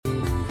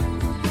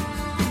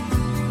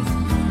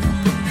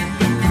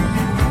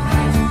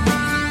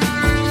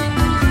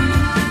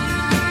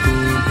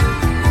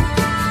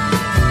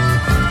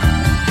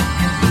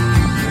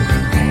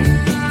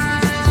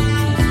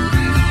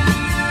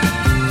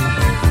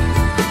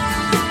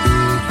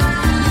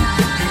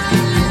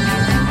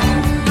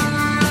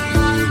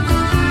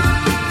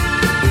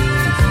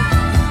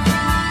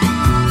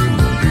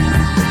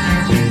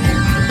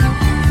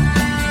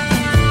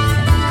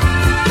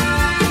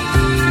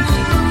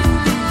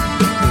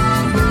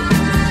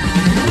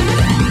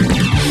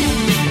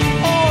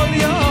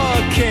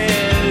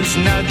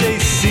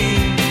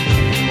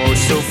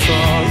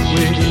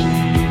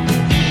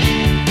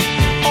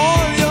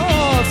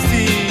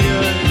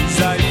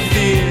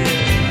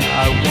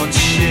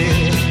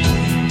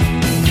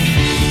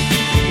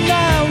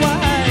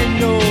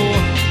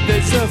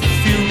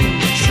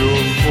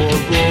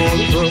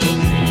before.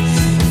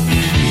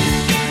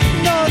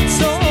 Not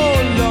so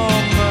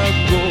long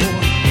ago,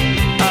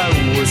 I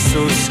was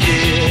so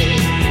scared.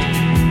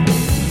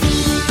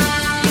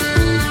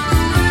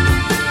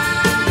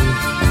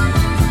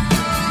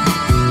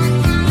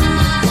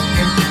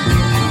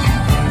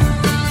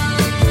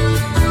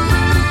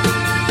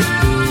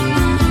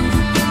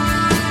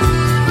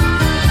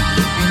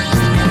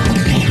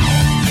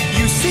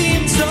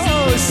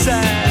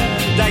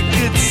 Sad, I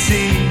could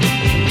see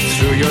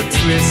through your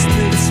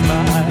twisted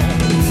smile.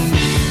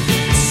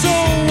 So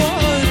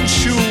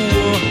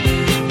unsure,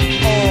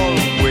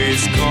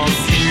 always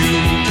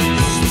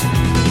confused.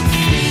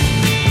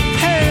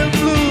 Pale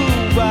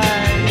blue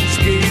eyes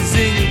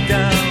gazing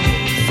down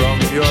from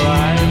your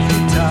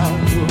ivory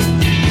tower.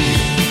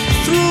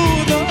 Through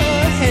the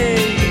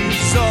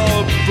haze,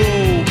 all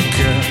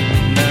broken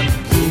and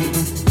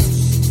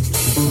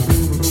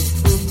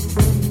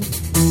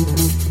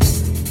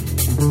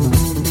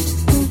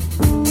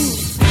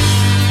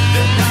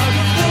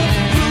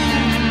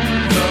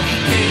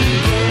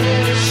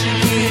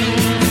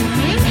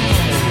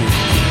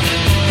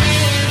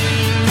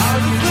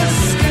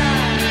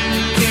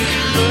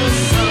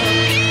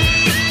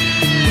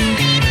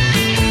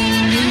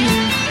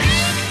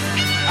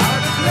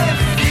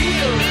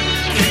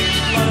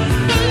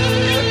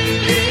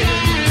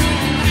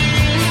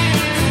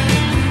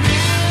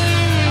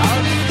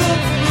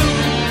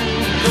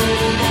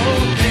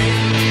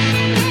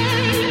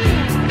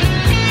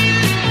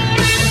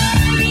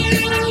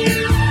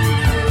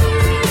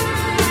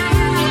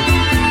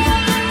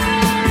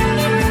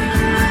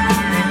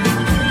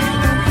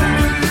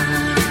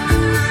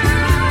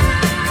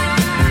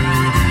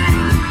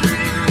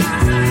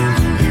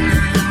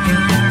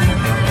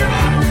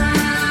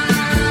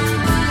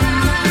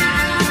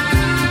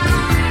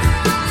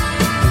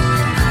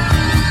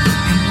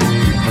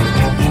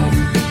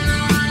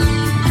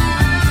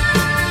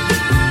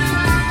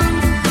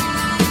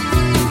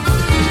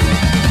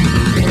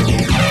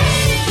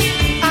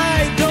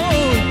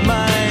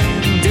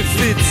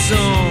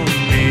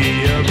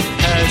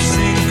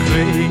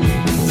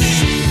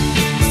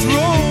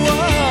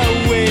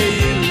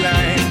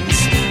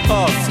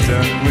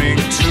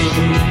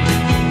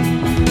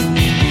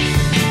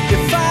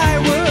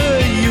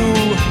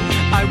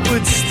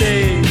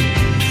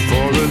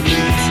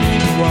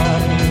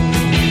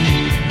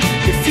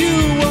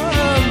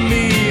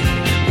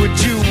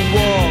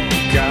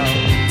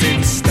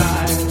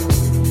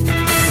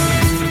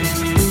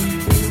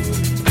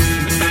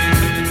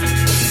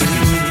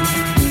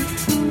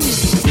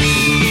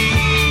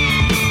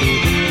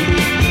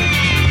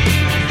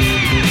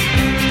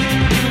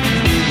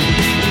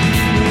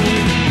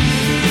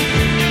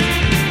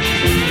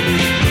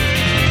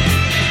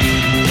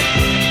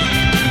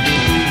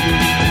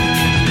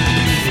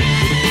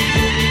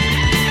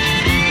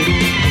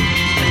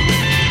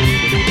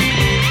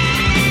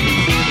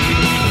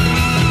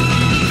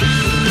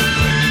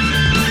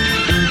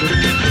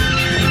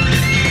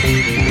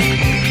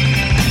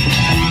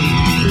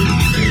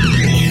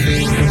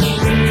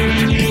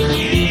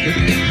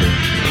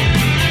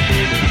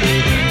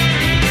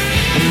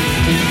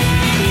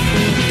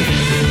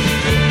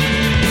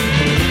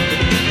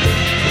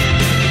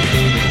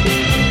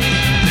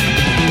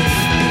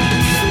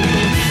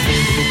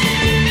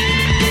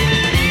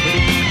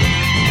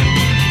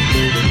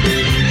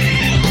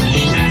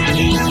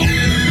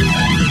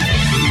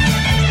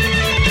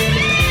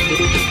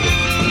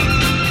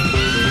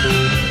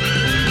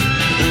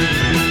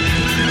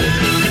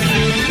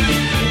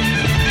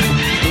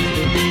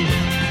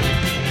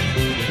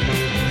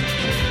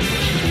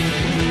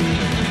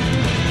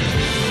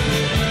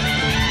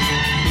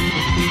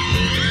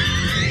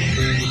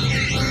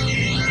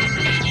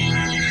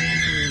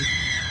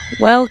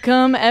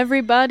Welcome,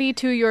 everybody,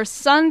 to your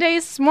Sunday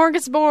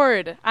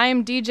Smorgasbord. I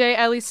am DJ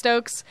Ellie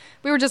Stokes.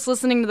 We were just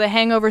listening to the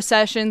Hangover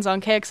Sessions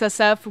on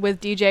KXSF with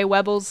DJ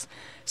Webbles.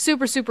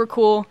 Super, super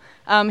cool.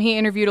 He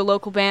interviewed a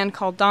local band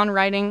called Dawn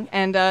Writing,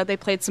 and they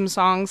played some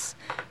songs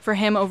for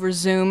him over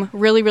Zoom.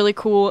 Really, really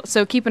cool.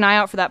 So keep an eye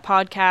out for that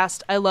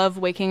podcast. I love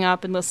waking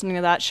up and listening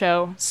to that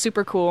show.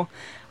 Super cool.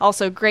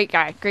 Also, great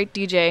guy. Great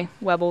DJ,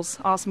 Webbles.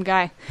 Awesome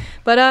guy.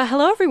 But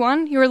hello,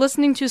 everyone. You are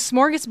listening to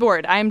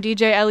Smorgasbord. I am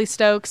DJ Ellie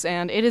Stokes,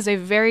 and it is a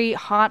very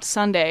hot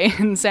Sunday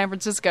in San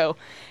Francisco.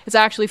 It's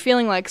actually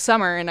feeling like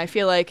summer, and I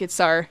feel like it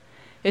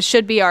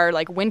should be our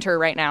like winter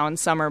right now in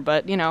summer,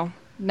 but, you know,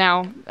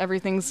 now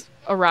everything's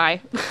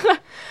awry.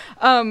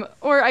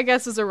 Or I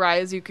guess as awry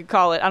as you could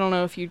call it. I don't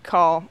know if you'd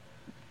call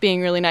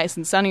being really nice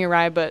and sunny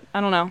awry, but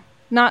I don't know.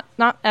 Not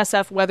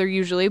SF weather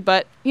usually,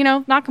 but, you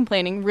know, not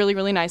complaining. Really,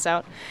 really nice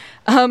out.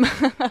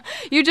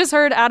 You just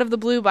heard Out of the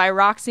Blue by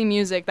Roxy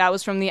Music. That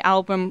was from the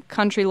album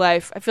Country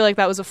Life. I feel like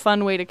that was a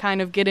fun way to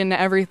kind of get into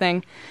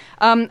everything.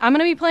 I'm going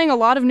to be playing a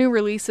lot of new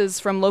releases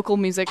from local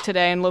music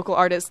today and local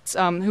artists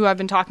who I've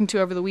been talking to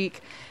over the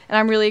week. And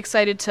I'm really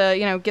excited to,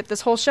 you know, get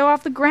this whole show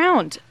off the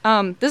ground.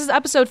 This is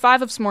episode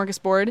 5 of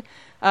Smorgasbord,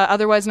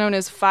 otherwise known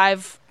as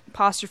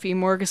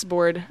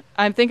 5'morgasbord.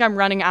 I think I'm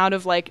running out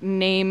of, like,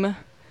 name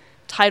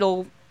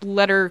title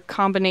letter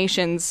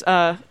combinations.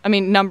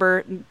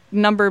 Number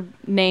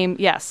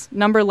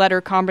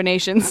letter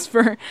combinations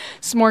for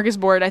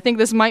Smorgasbord. I think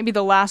this might be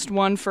the last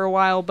one for a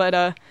while, but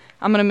I'm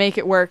gonna make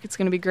it work. It's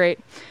gonna be great.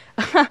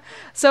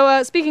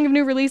 So speaking of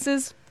new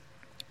releases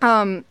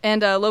and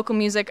local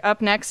music,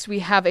 up next we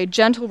have a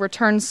gentle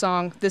return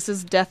song. This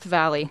is Death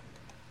Valley.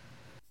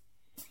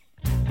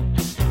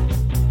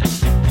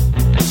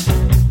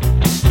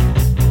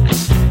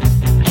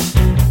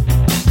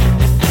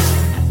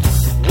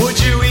 Would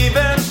you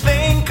even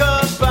think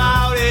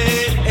about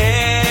it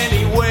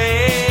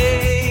anyway?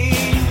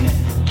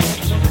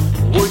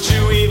 Would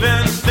you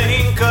even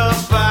think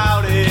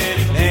about it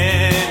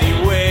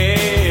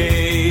anyway?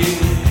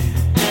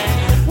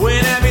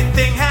 When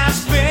everything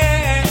has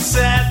been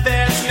said,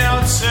 there's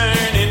no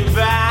turning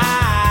back.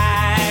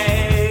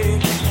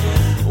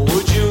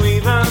 Would you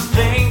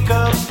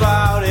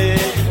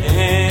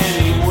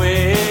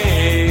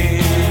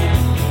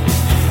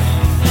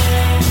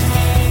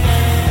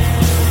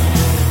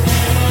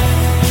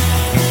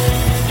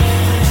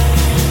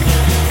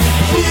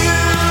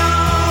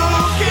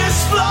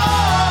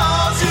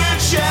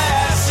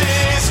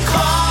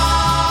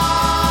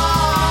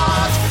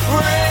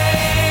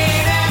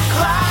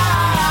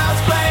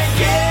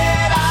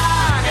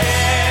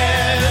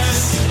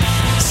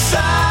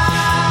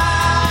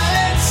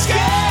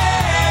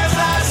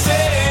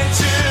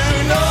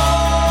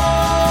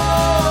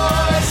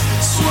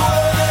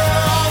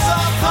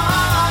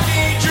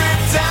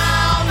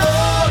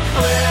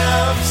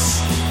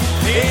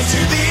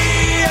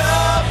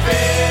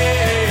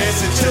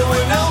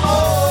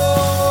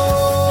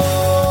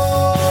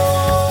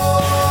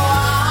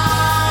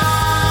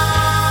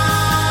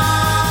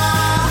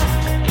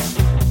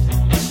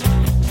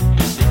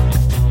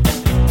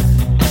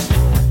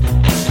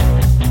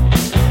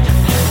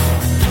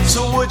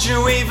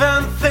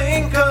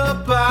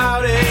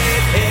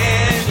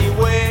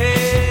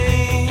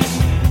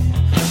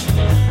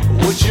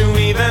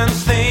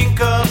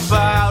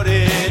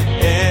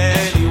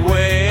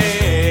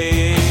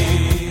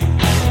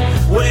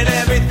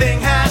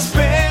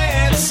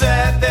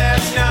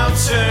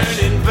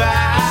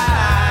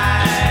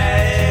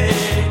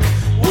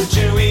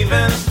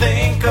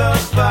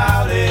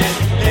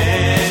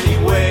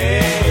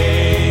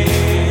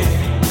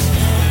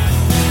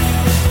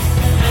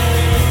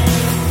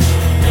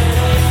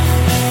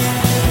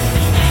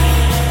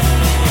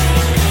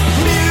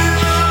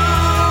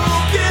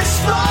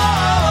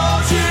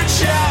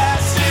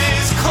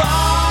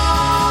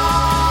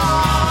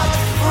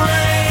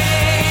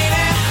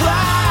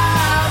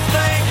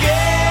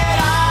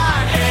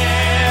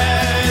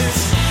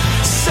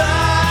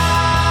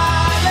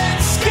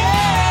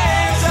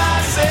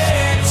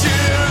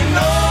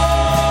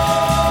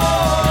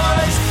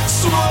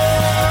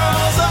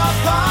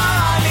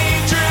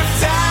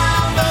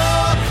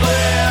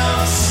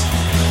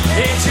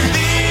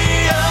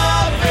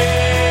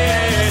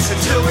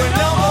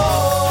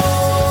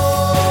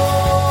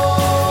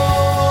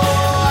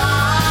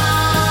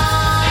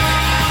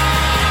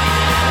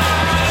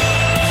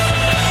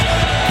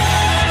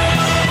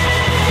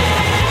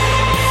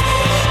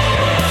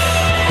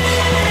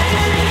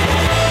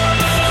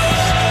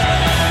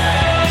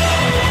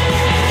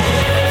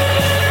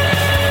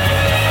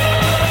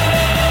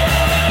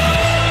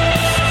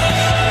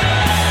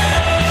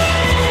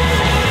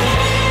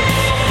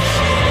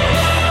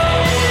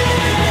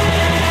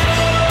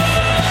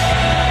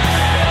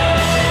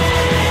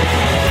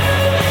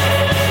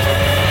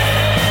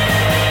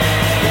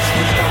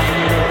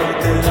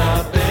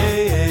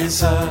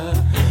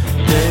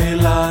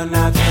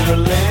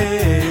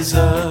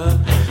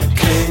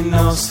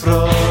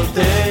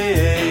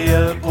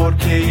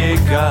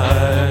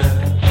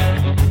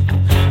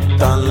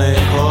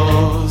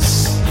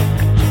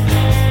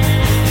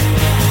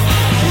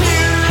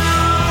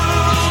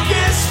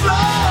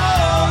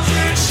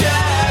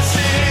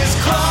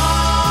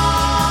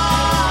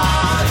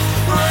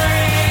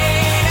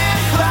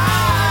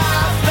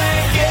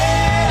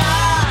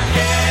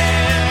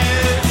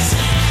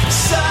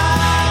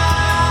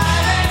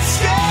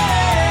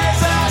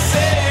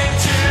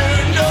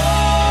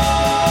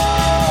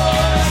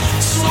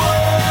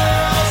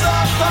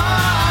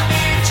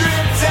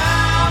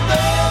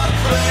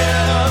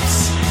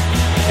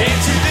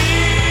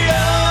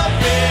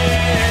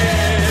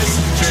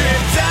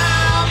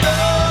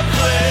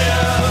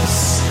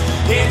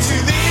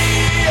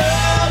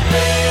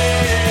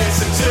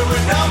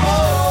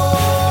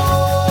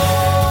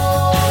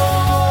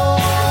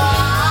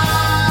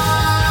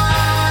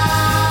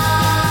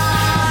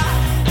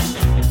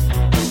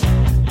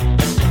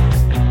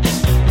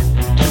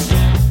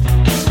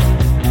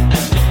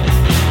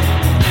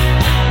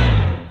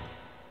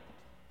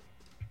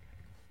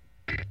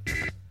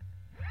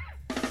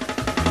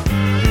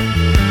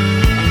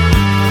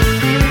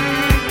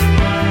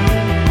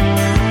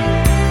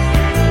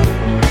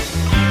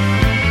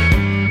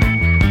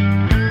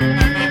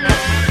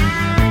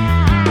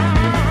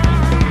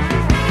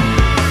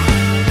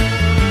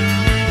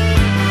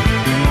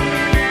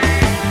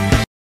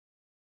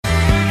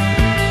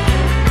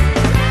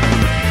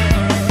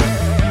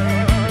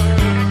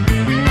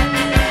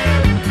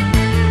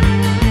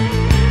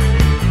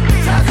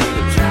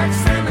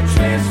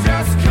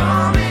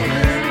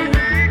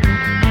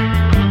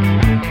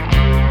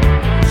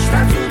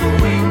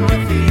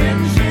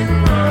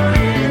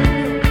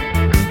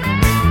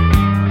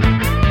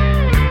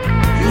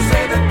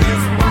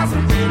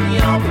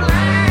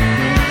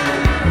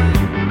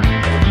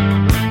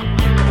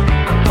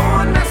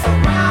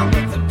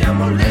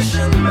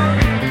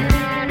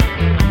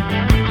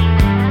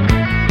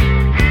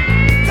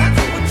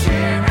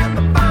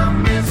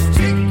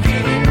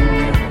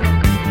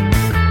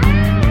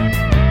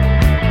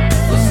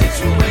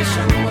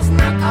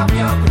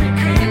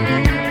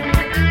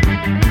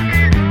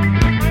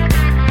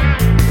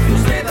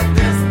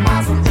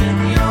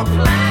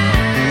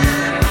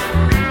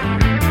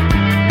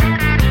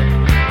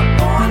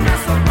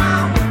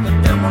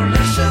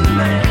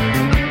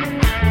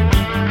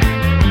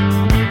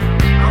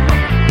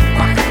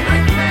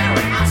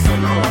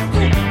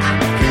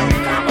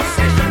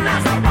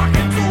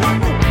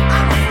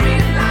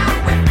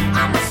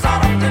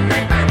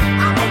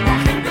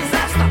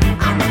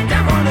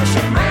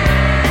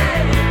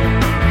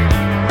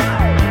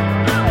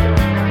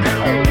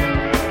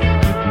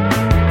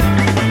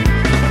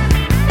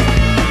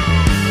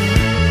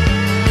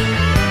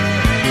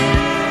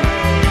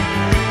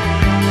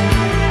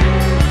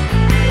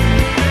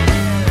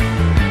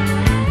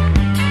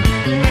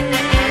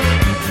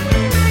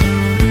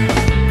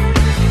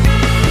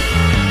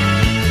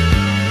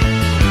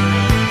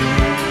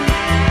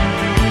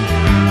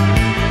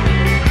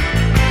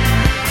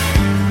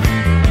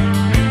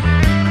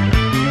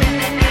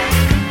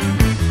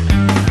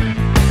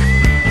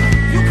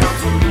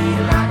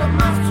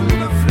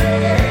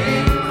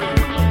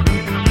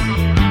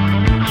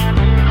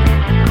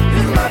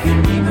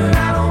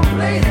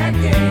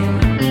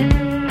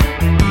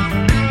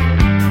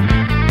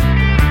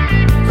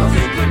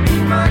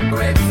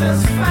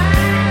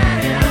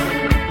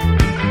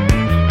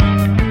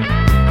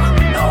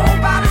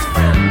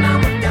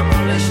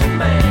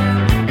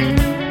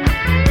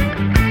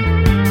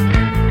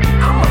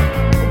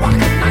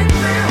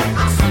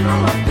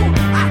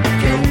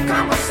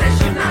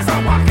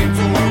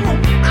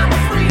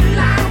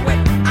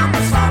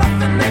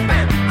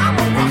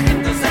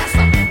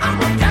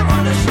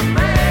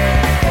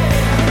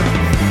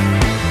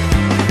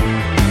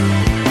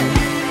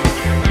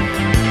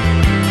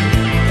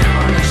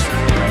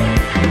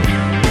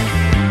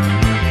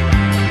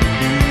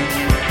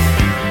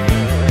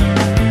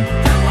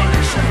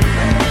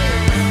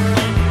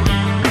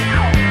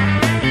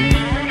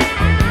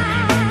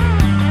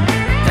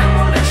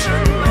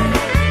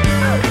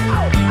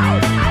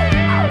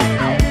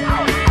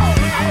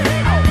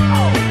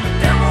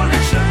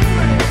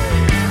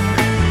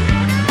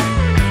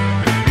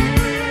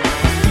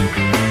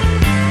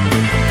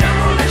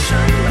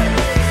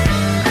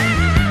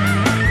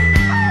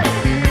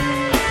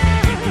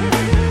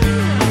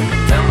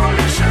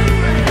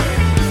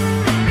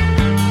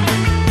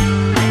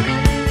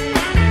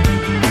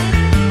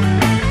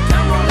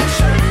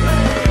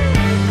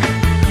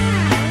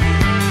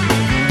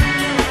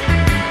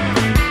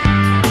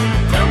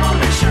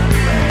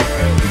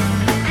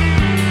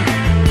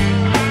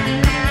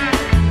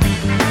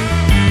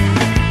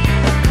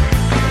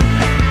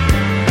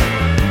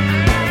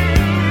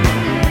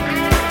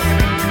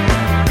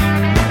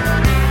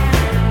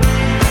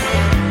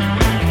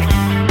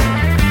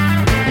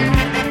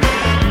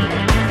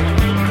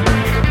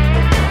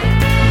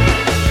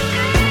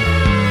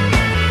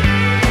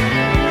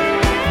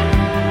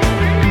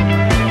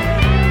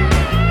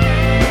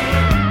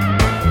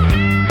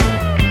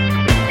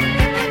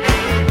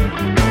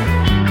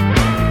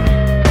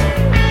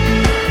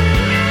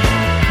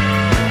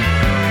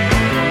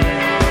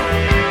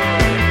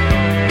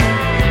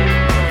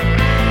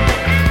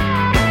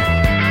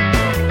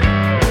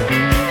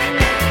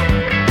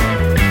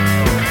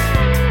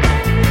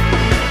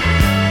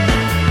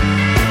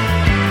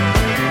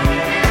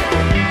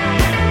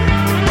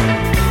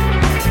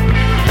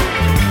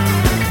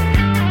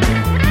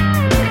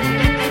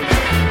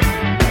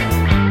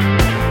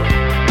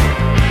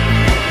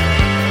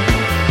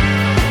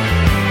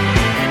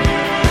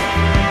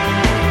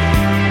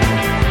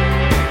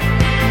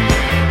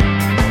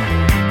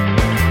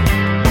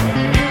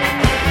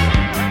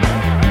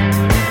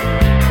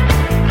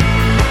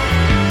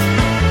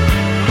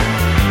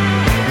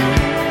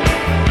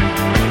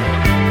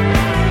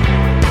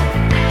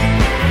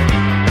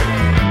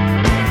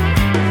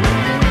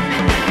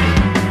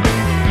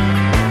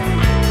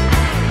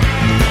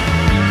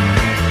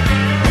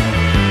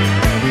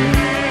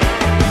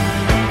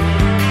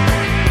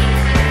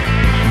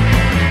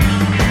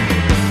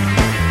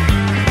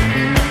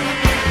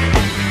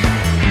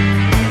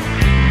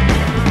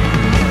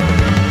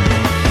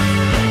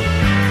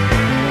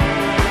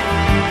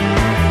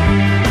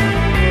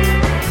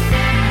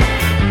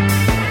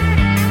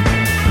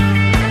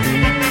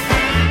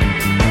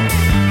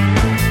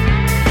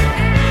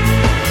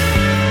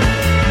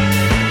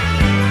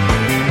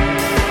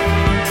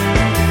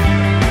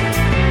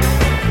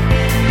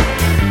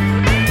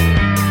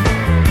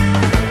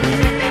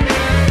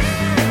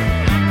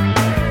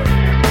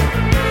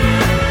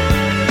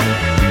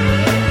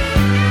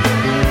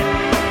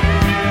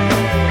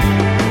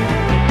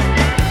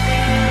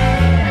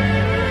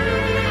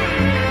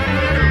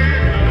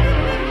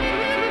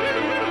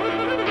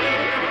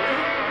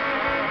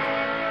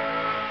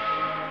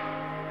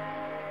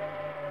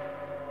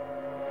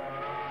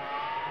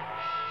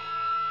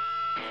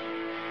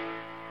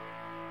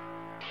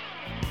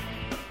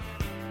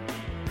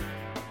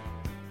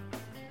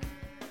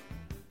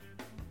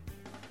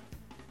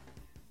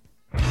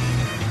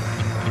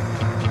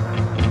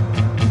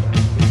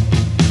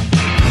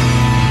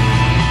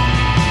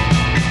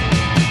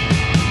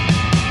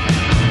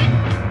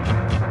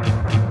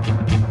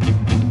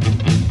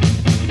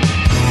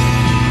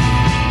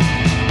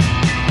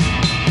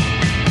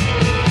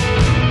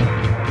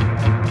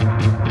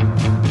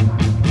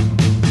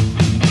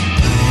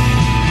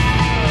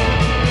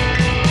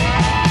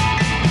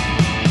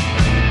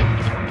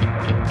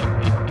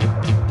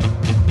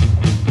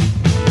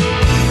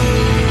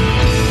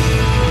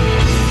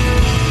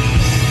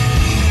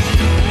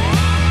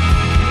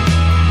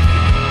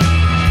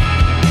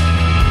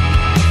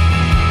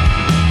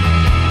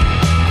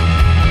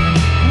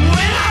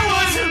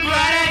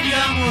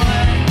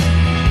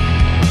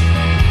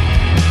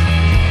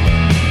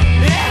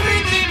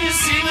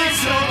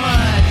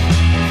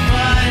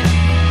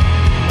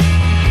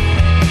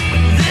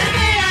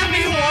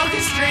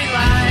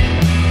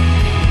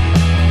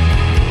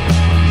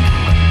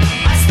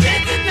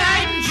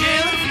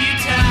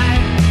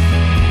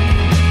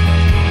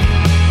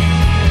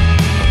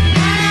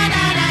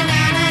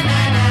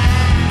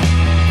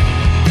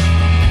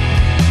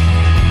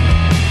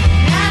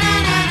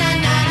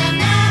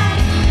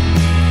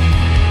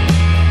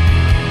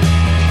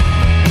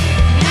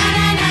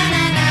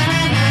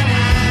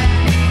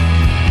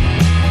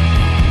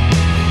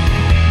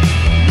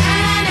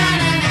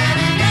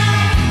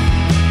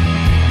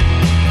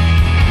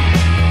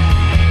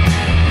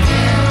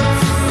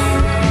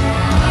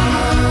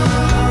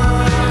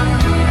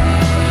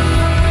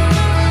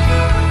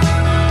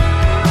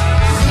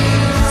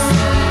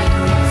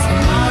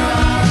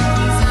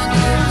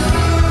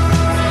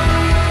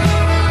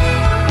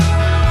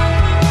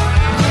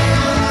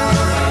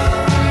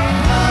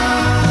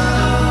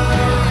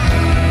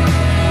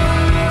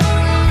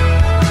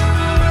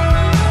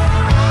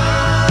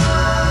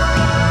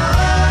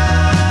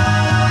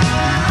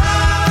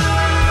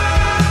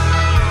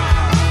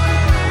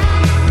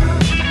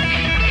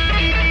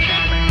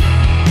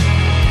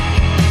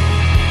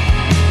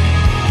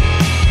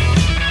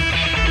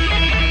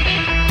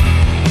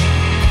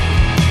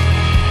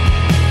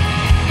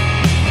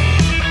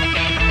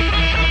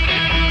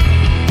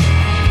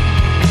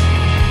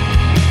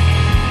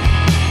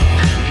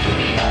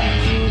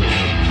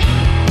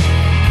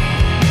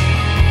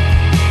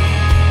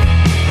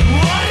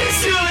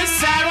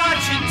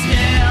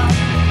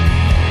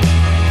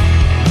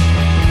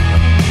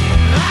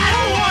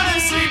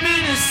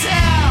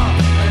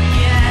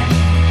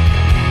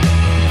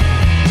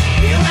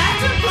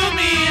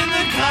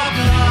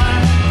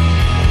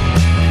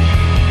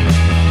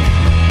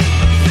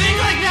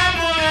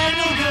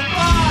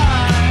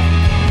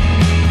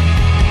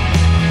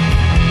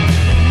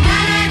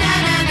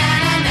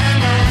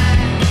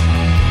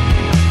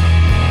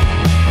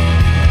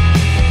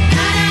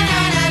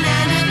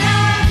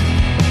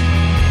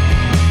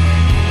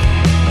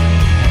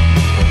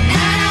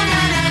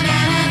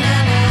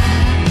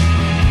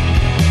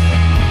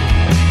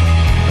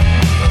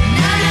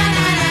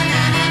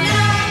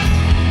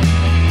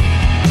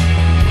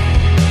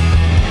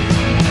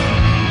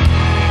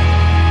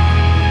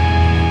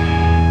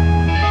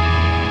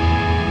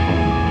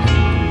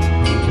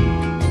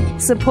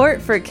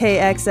Support for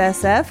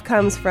KXSF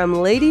comes from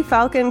Lady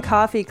Falcon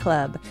Coffee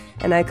Club,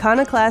 an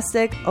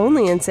iconoclastic,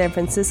 only in San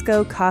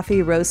Francisco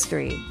coffee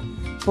roastery.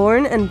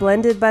 Born and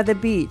blended by the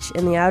beach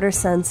in the outer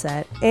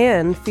sunset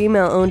and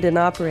female-owned and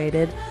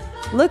operated,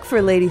 look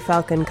for Lady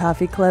Falcon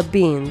Coffee Club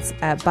beans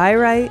at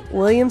Byright,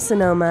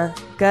 Williams-Sonoma,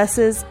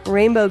 Gus's,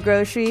 Rainbow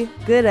Grocery,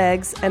 Good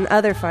Eggs, and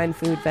other fine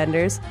food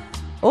vendors,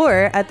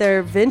 or at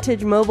their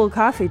vintage mobile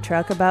coffee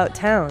truck about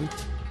town.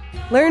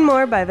 Learn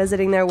more by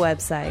visiting their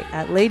website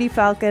at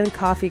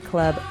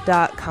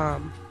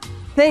ladyfalconcoffeeclub.com.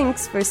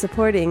 Thanks for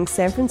supporting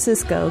San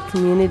Francisco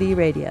Community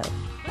Radio.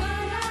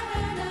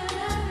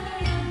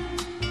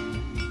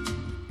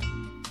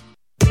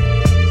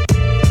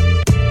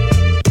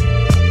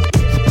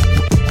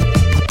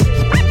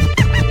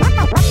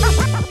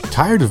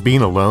 Tired of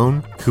being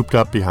alone, cooped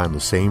up behind the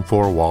same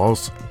four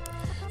walls?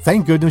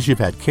 Thank goodness you've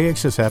had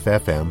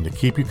KXSF-FM to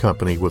keep you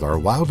company with our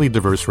wildly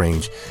diverse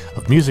range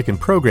of music and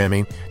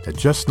programming that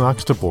just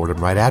knocks the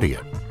boredom right out of you.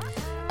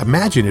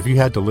 Imagine if you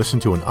had to listen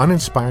to an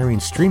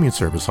uninspiring streaming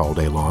service all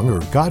day long, or,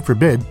 God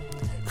forbid,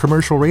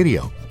 commercial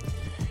radio.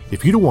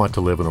 If you don't want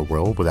to live in a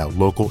world without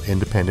local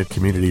independent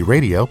community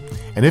radio,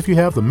 and if you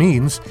have the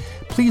means,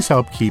 please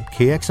help keep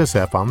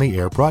KXSF on the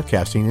air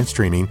broadcasting and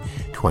streaming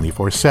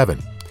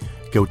 24/7.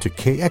 Go to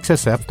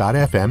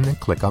kxsf.fm and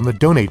click on the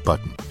donate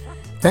button.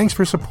 Thanks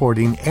for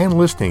supporting and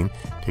listening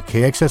to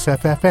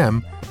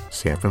KXSF-FM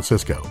San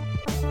Francisco.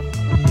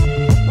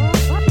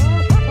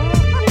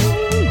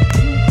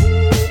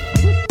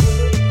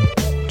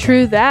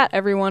 True that,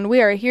 everyone.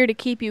 We are here to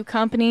keep you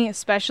company,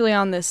 especially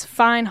on this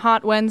fine,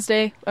 hot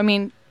Wednesday. I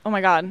mean, oh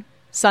my God,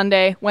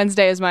 Sunday.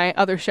 Wednesday is my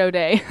other show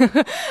day.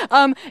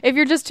 If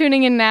you're just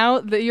tuning in now,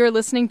 you're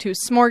listening to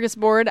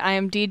Smorgasbord. I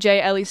am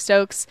DJ Ellie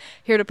Stokes,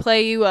 here to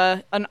play you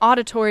an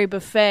auditory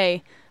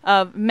buffet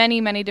of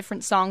many, many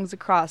different songs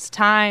across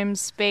time,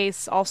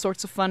 space, all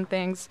sorts of fun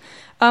things.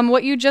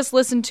 What you just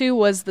listened to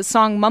was the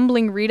song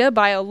Mumbling Rita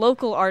by a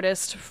local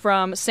artist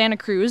from Santa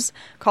Cruz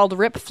called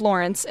Rip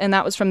Florence, and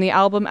that was from the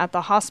album At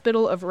the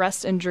Hospital of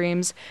Rest and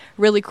Dreams.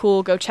 Really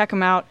cool. Go check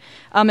them out.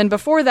 And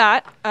before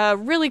that, a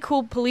really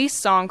cool Police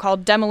song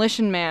called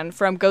Demolition Man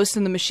from Ghost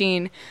in the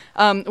Machine,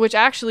 which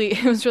actually,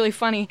 it was really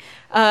funny.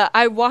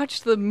 I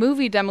watched the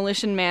movie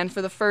Demolition Man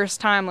for the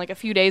first time like a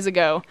few days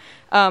ago.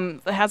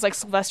 It has like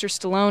Sylvester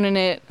Stallone in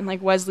it and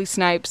like Wesley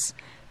Snipes,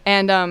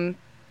 and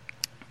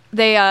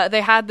they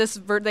had this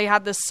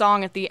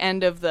song at the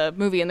end of the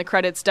movie in the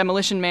credits,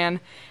 Demolition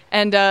Man,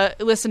 and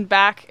listened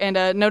back and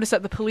noticed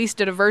that the Police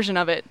did a version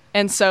of it,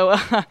 and so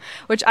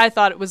which I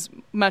thought it was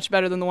much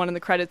better than the one in the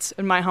credits,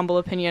 in my humble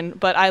opinion.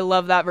 But I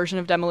love that version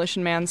of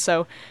Demolition Man,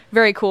 so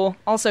very cool.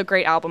 Also,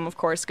 great album, of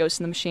course, Ghost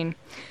in the Machine.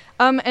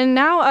 And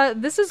now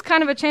this is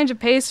kind of a change of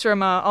pace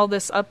from all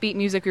this upbeat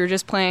music we were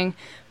just playing.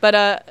 But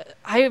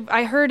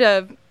I heard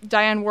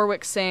Diane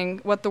Warwick sing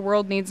What the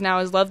World Needs Now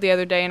Is Love the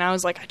other day, and I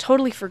was like, I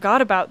totally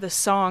forgot about this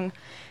song.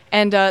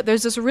 And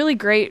there's this really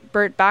great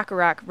Burt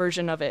Bacharach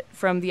version of it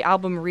from the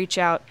album Reach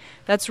Out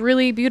that's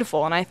really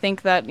beautiful. And I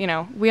think that, you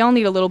know, we all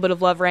need a little bit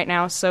of love right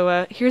now.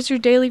 So here's your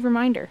daily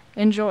reminder.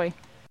 Enjoy.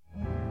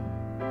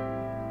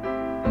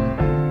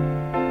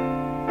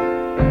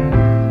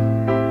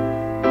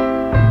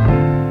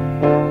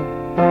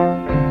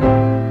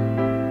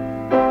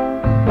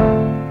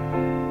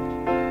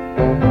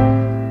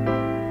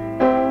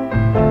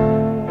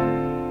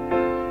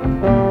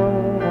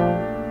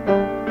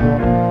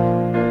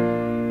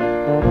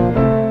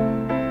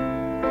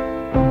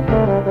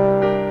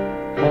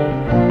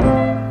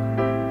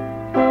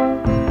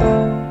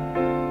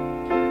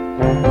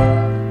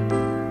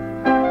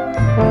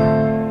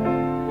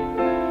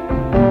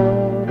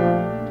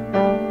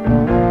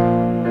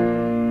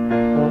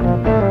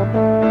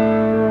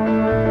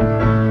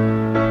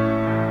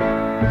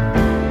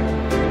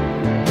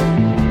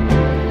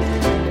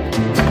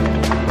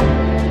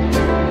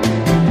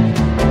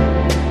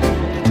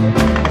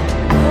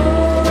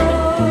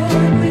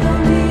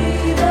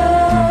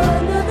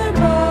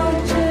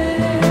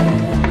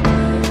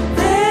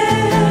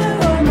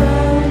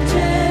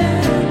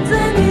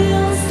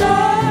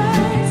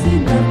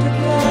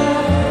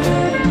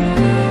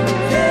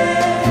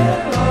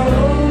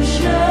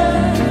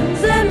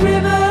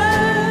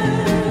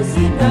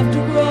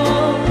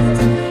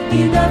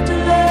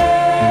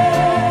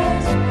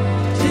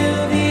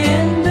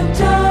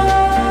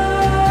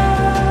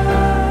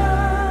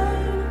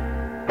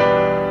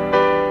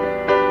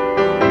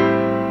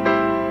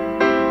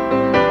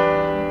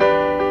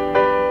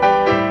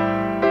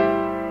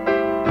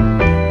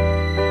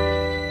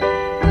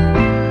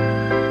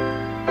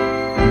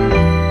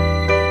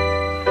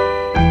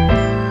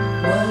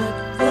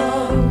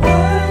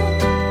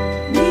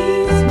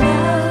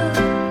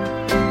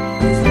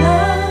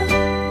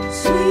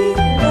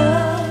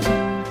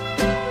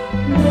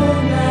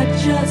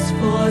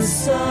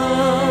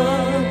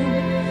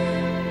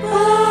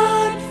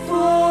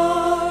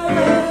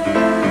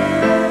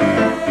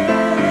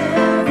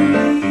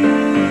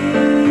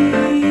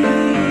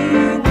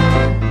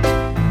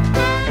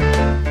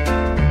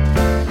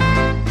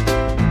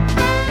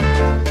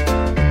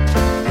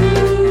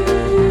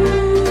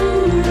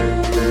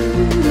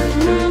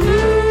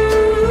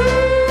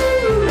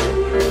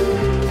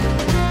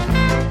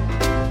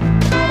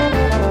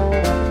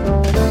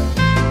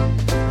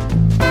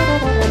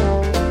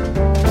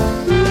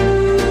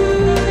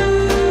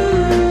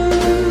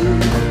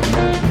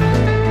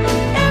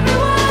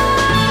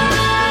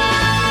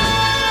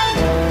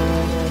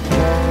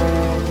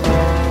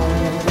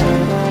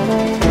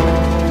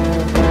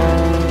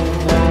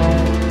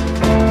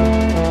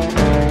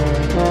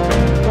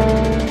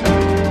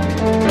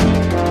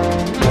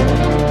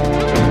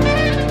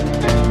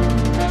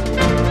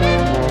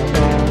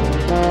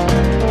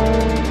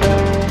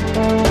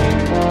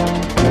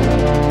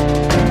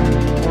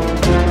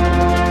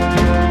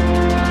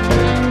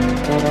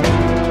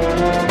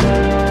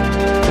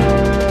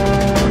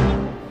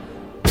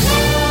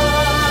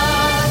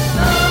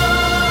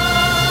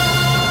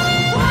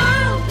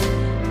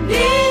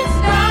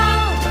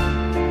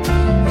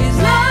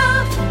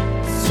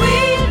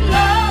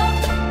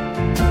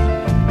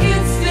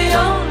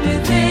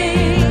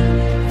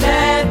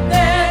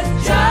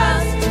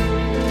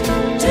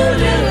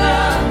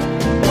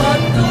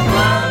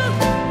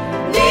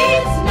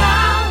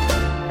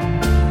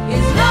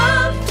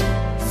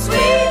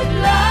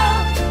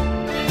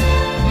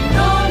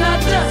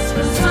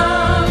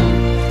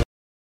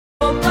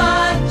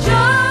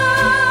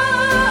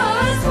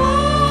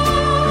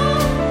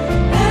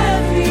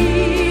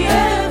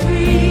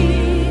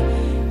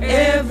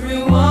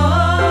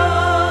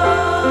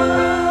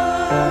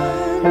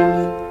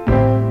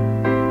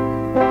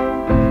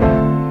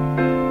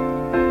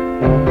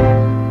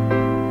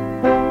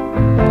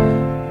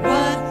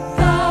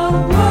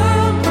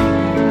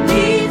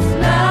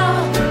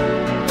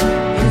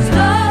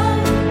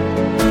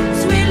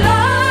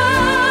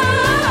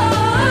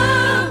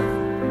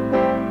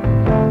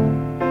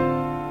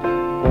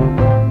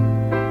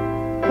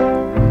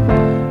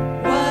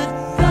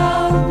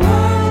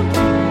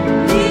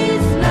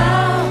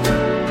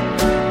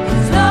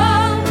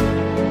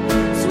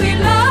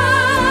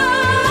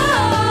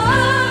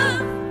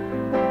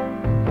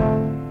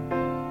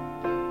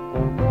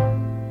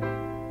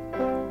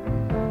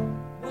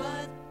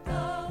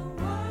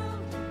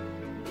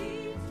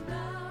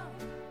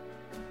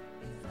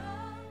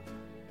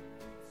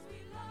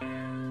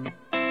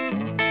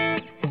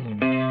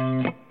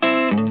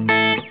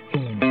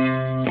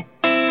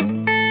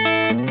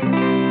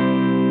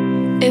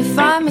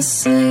 I'm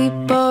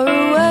asleep or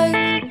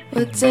awake,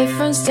 what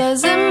difference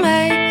does it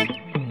make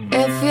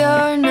if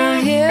you're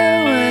not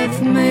here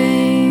with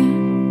me?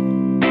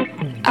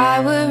 I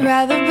would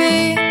rather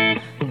be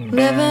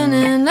living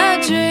in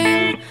a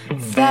dream,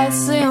 if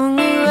that's the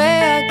only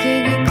way I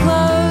could get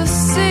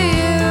close to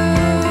you.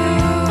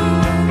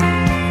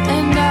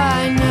 And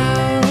I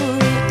know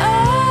that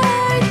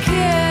I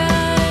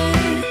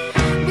can't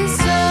be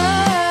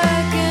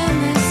stuck in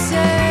this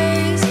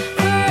days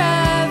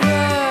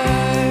forever,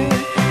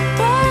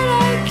 but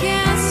I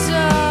can't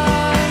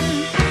stop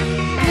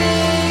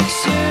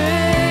picturing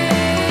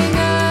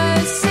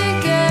us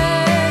together.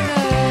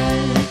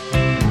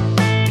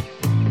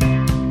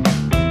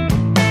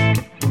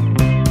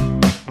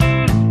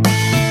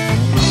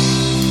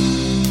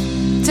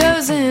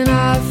 Dozing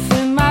off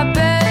in my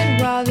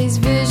bed while these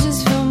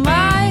visions fill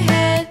my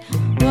head,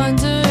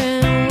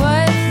 wondering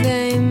what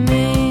they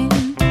mean.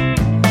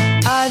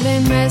 Are they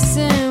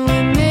messing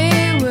with me?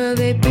 Will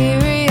they be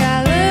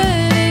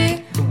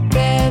reality?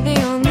 They're the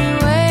only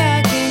way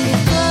I can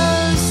get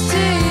close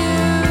to you.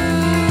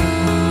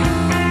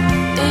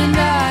 And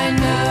I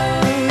know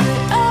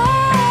that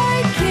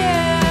I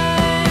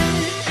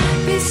can't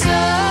be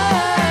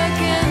stuck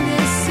in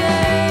this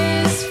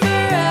days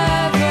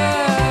forever,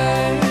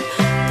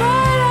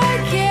 but I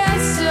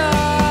can't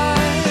stop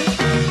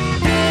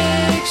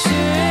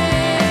picturing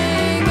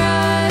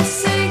us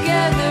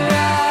together.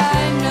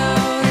 I know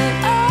that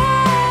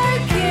I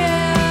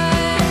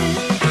can't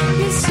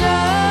be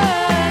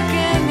stuck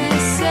in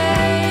this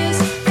days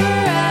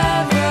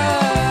forever,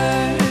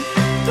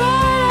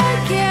 but I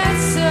can't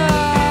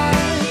stop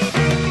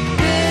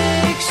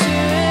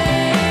picturing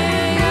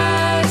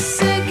us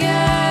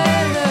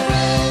together.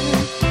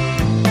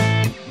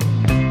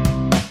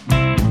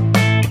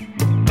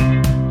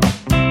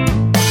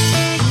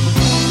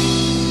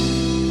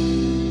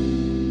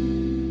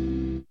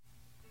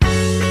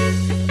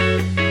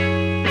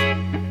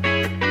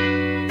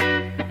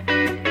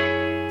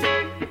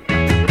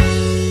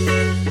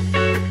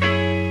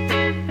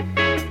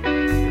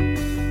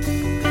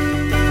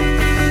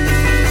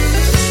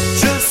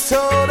 Just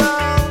hold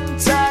on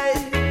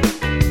tight.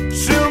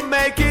 She'll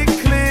make it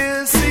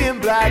clear, seeing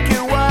black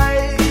and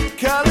white.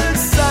 Colors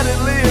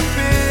suddenly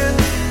appear.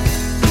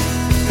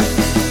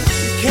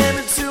 You came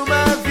into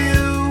my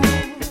view,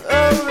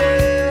 a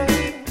rare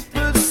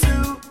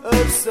pursuit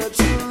of such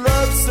a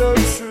love so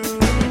true.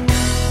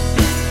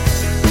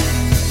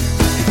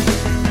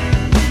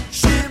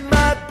 She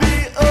might be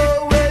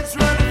always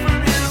running from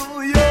you.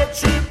 You'll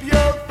trip,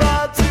 you'll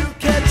fall to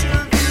catch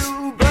her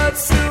view, but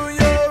soon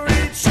you'll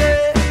reach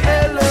it.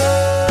 Hello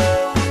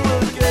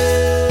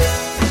again.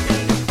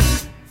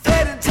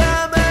 Fading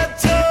time had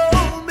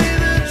told me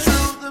the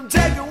truth. I'm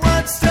taking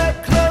one step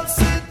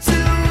closer to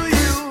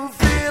you.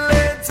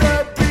 Feelings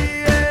of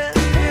being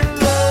in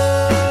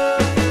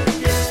love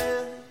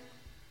again.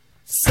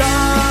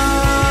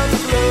 Soft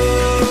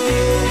glow.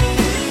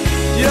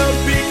 You're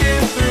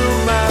peeking through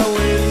my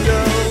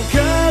window,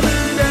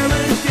 colored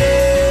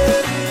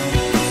again.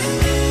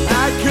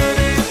 I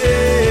couldn't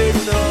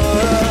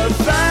ignore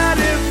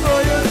fighting for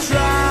your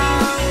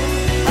trial.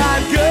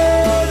 I'd go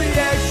the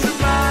extra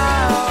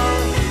mile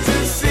to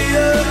see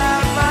her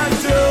at my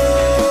door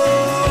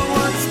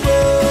once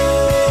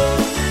more.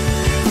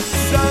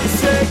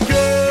 Sunset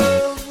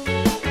girl,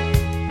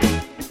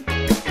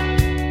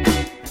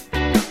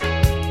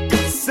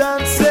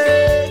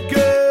 sunset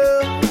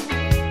girl.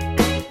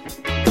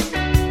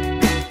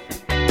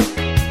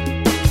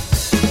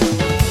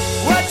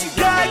 What you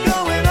got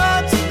going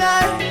on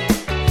tonight?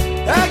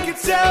 I can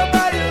tell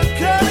by your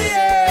color,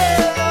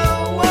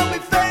 yeah. When we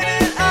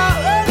faded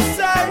out of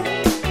sight,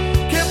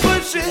 can't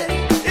push it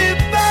if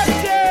I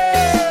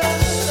dare.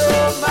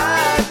 Oh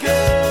my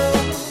girl,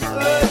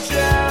 a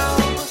gem,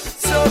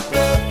 so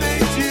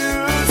perfect you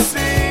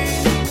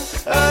seem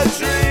a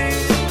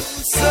dream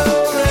so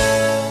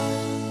rare.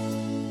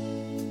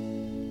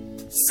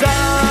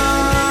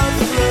 Soft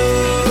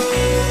glow.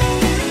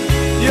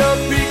 You're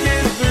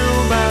peeking through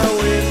my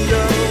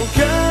window,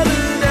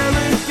 colored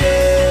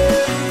again.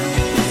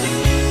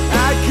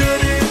 I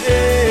couldn't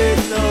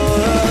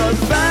ignore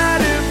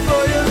fighting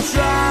for your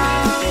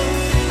trial.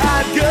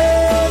 I'd go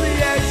the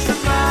extra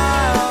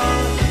mile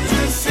to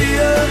see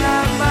her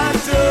at my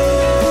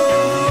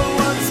door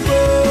once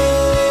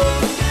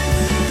more.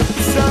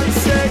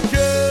 Sunset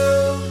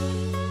girl,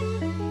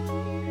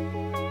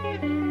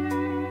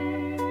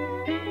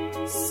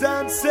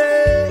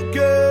 sunset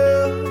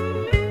girl.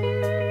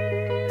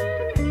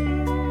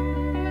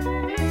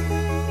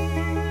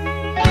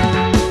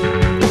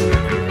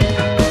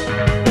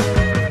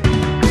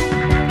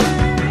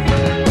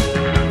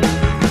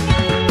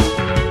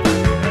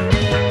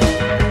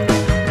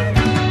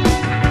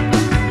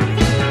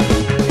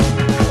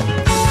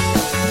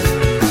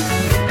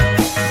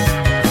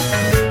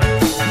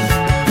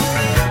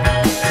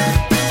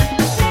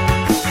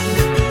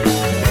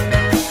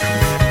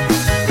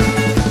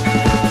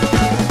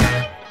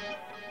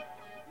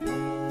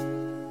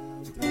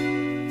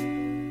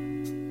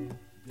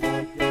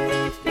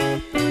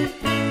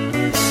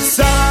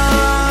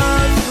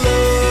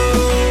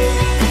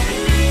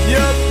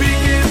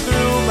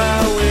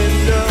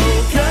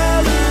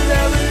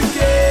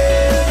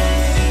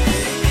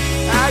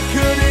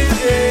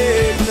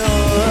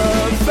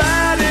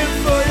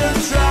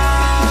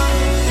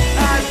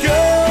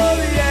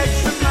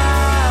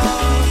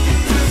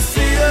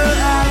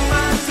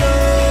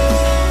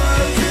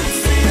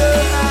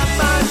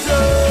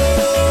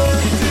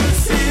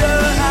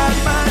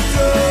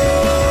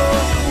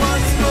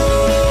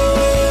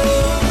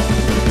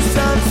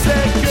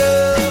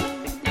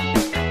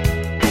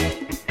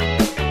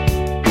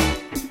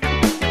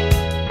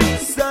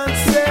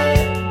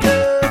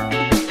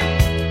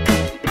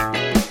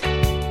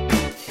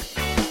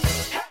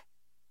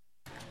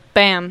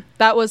 Bam.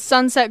 That was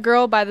Sunset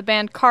Girl by the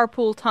band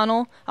Carpool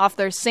Tunnel off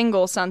their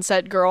single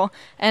Sunset Girl.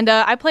 And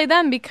I play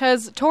them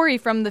because Tori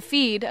from The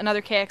Feed,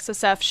 another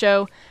KXSF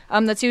show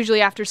that's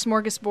usually after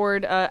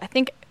Smorgasbord, I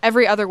think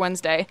every other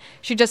Wednesday,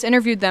 she just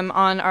interviewed them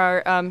on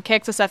our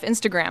KXSF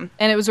Instagram.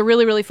 And it was a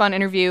really, really fun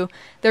interview.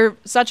 They're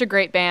such a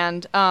great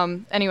band.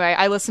 Anyway,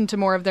 I listened to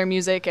more of their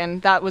music,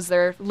 and that was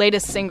their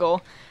latest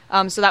single.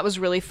 So that was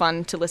really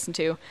fun to listen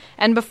to.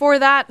 And before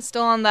that,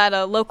 still on that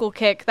local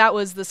kick, that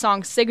was the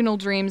song Signal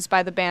Dreams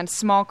by the band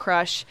Small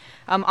Crush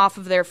off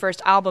of their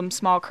first album,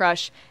 Small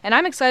Crush. And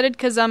I'm excited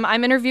because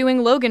I'm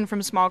interviewing Logan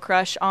from Small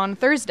Crush on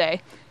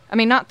Thursday. I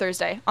mean, not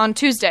Thursday, on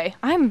Tuesday.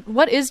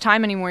 What is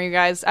time anymore, you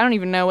guys? I don't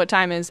even know what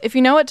time is. If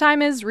you know what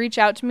time is, reach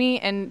out to me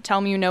and tell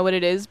me you know what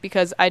it is,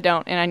 because I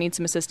don't, and I need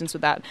some assistance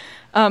with that.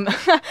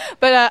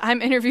 But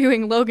I'm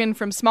interviewing Logan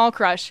from Small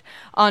Crush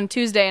on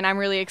Tuesday, and I'm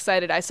really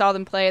excited. I saw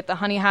them play at the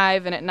Honey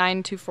Hive and at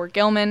 924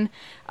 Gilman.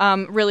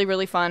 Really,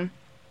 really fun.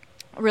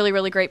 Really,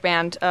 really great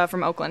band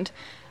from Oakland.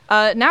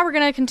 Now we're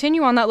going to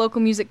continue on that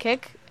local music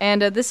kick,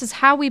 and this is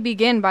How We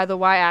Begin by the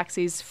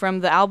Y-Axes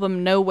from the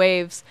album No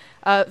Waves.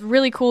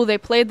 Really cool. They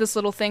played this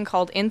little thing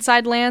called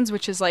Inside Lands,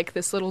 which is like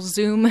this little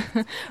Zoom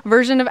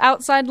version of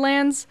Outside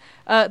Lands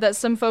that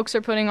some folks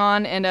are putting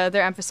on, and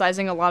they're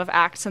emphasizing a lot of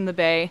acts in the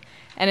Bay,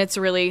 and it's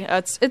really,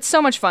 it's so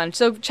much fun.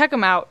 So check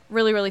them out.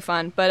 Really, really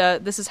fun.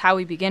 But this is How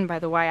We Begin by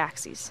the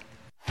Y-Axes.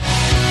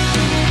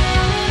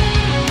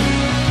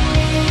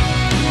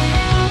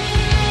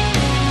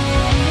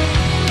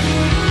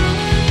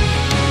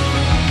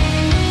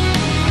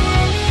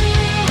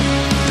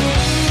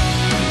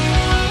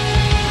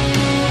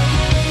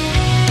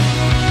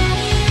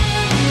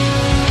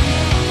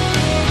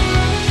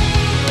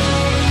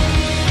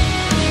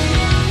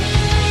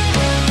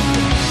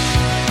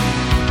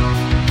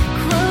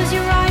 Close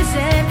your eyes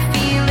and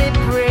feel it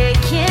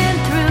breaking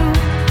through.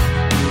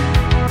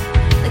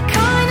 The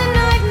kind of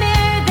nightmare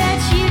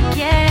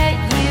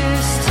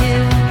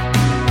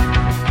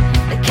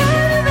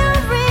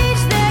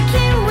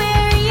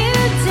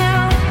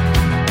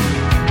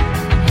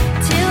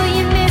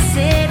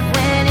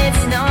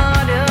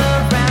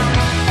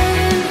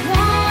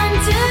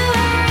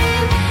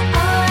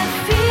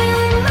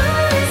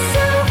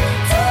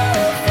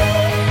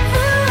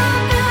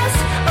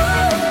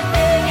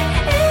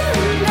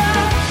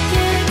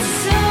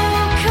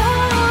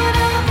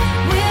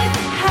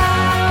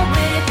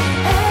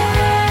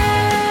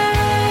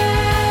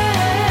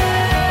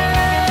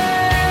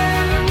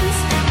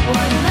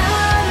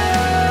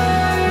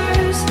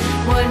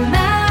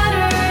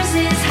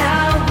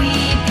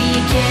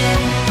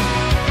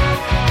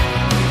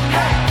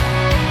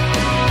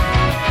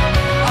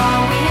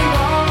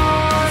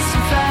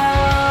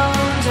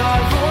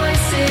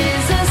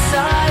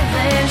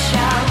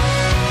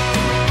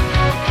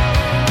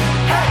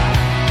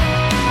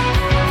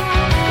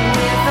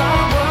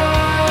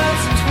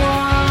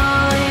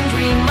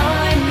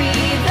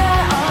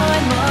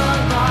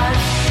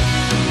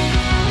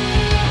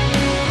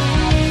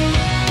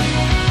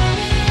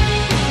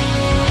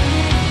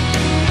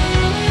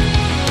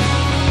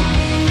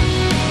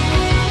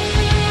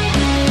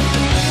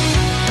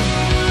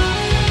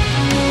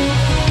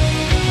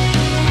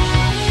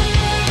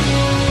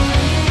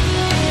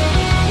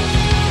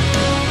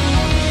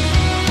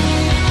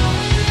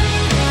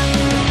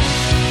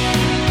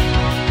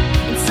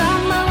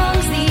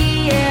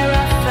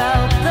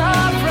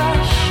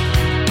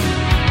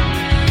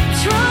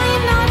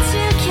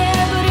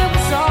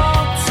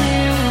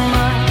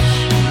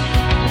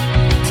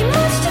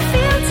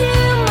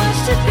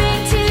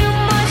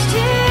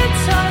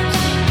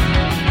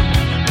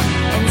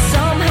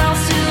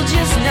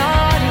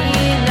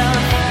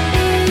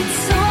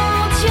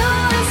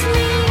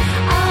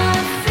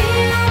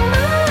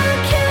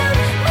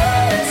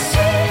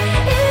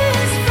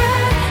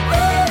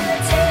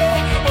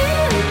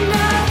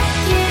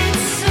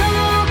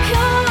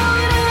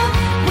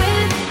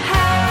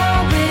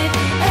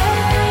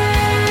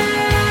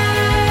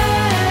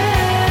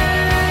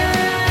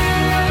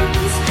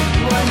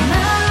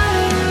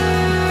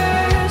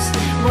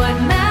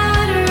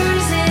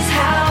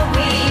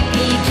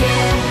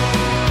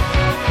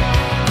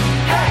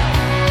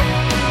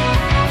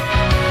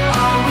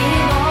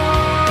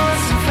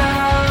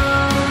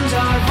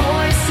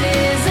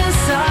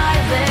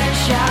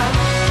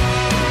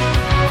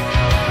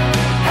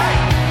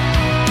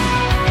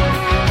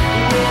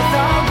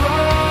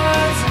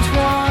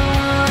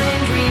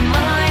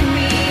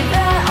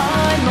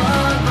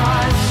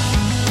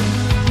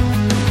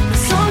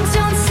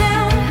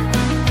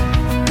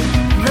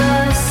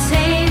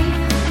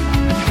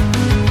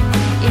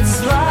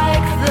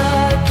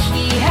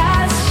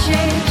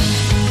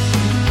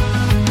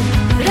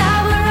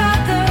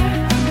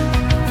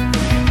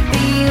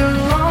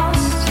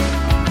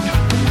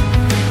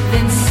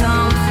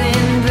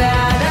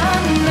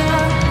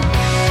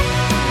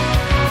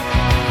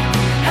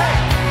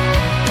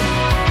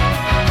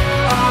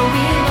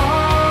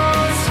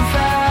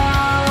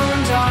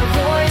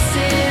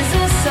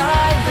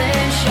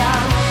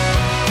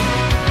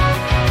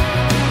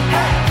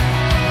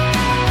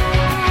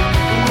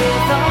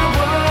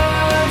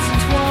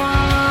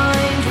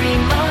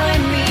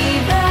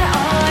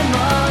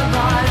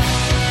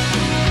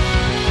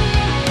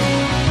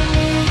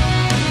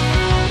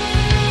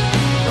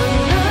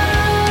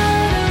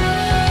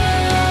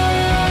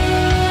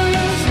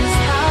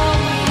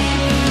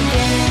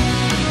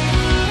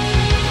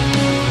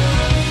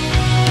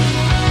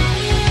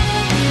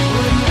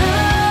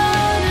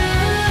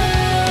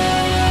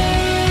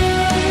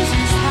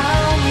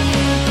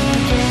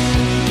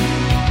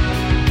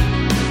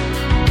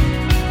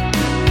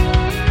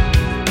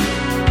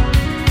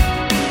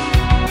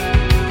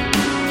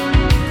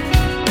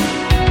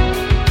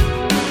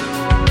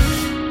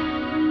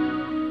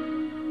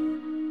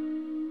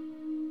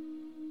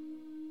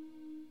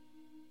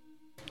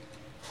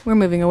We're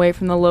moving away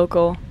from the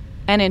local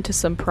and into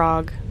some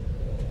prog.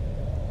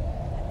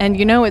 And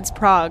you know it's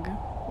prog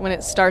when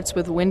it starts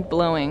with wind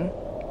blowing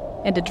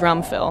and a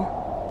drum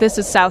fill. This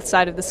is South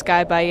Side of the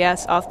Sky by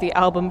Yes off the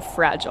album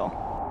Fragile.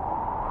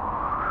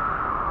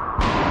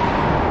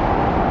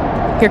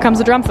 Here comes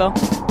the drum fill.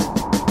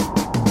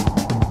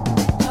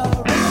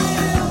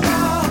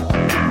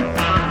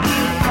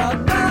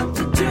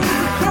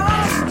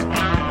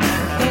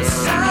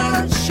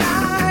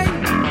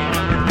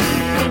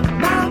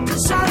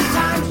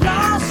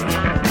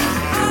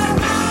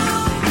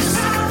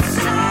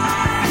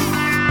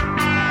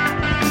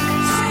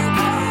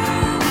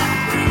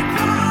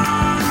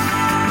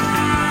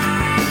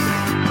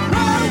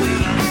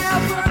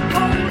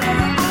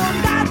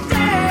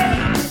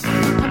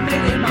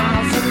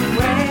 Miles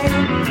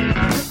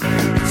away.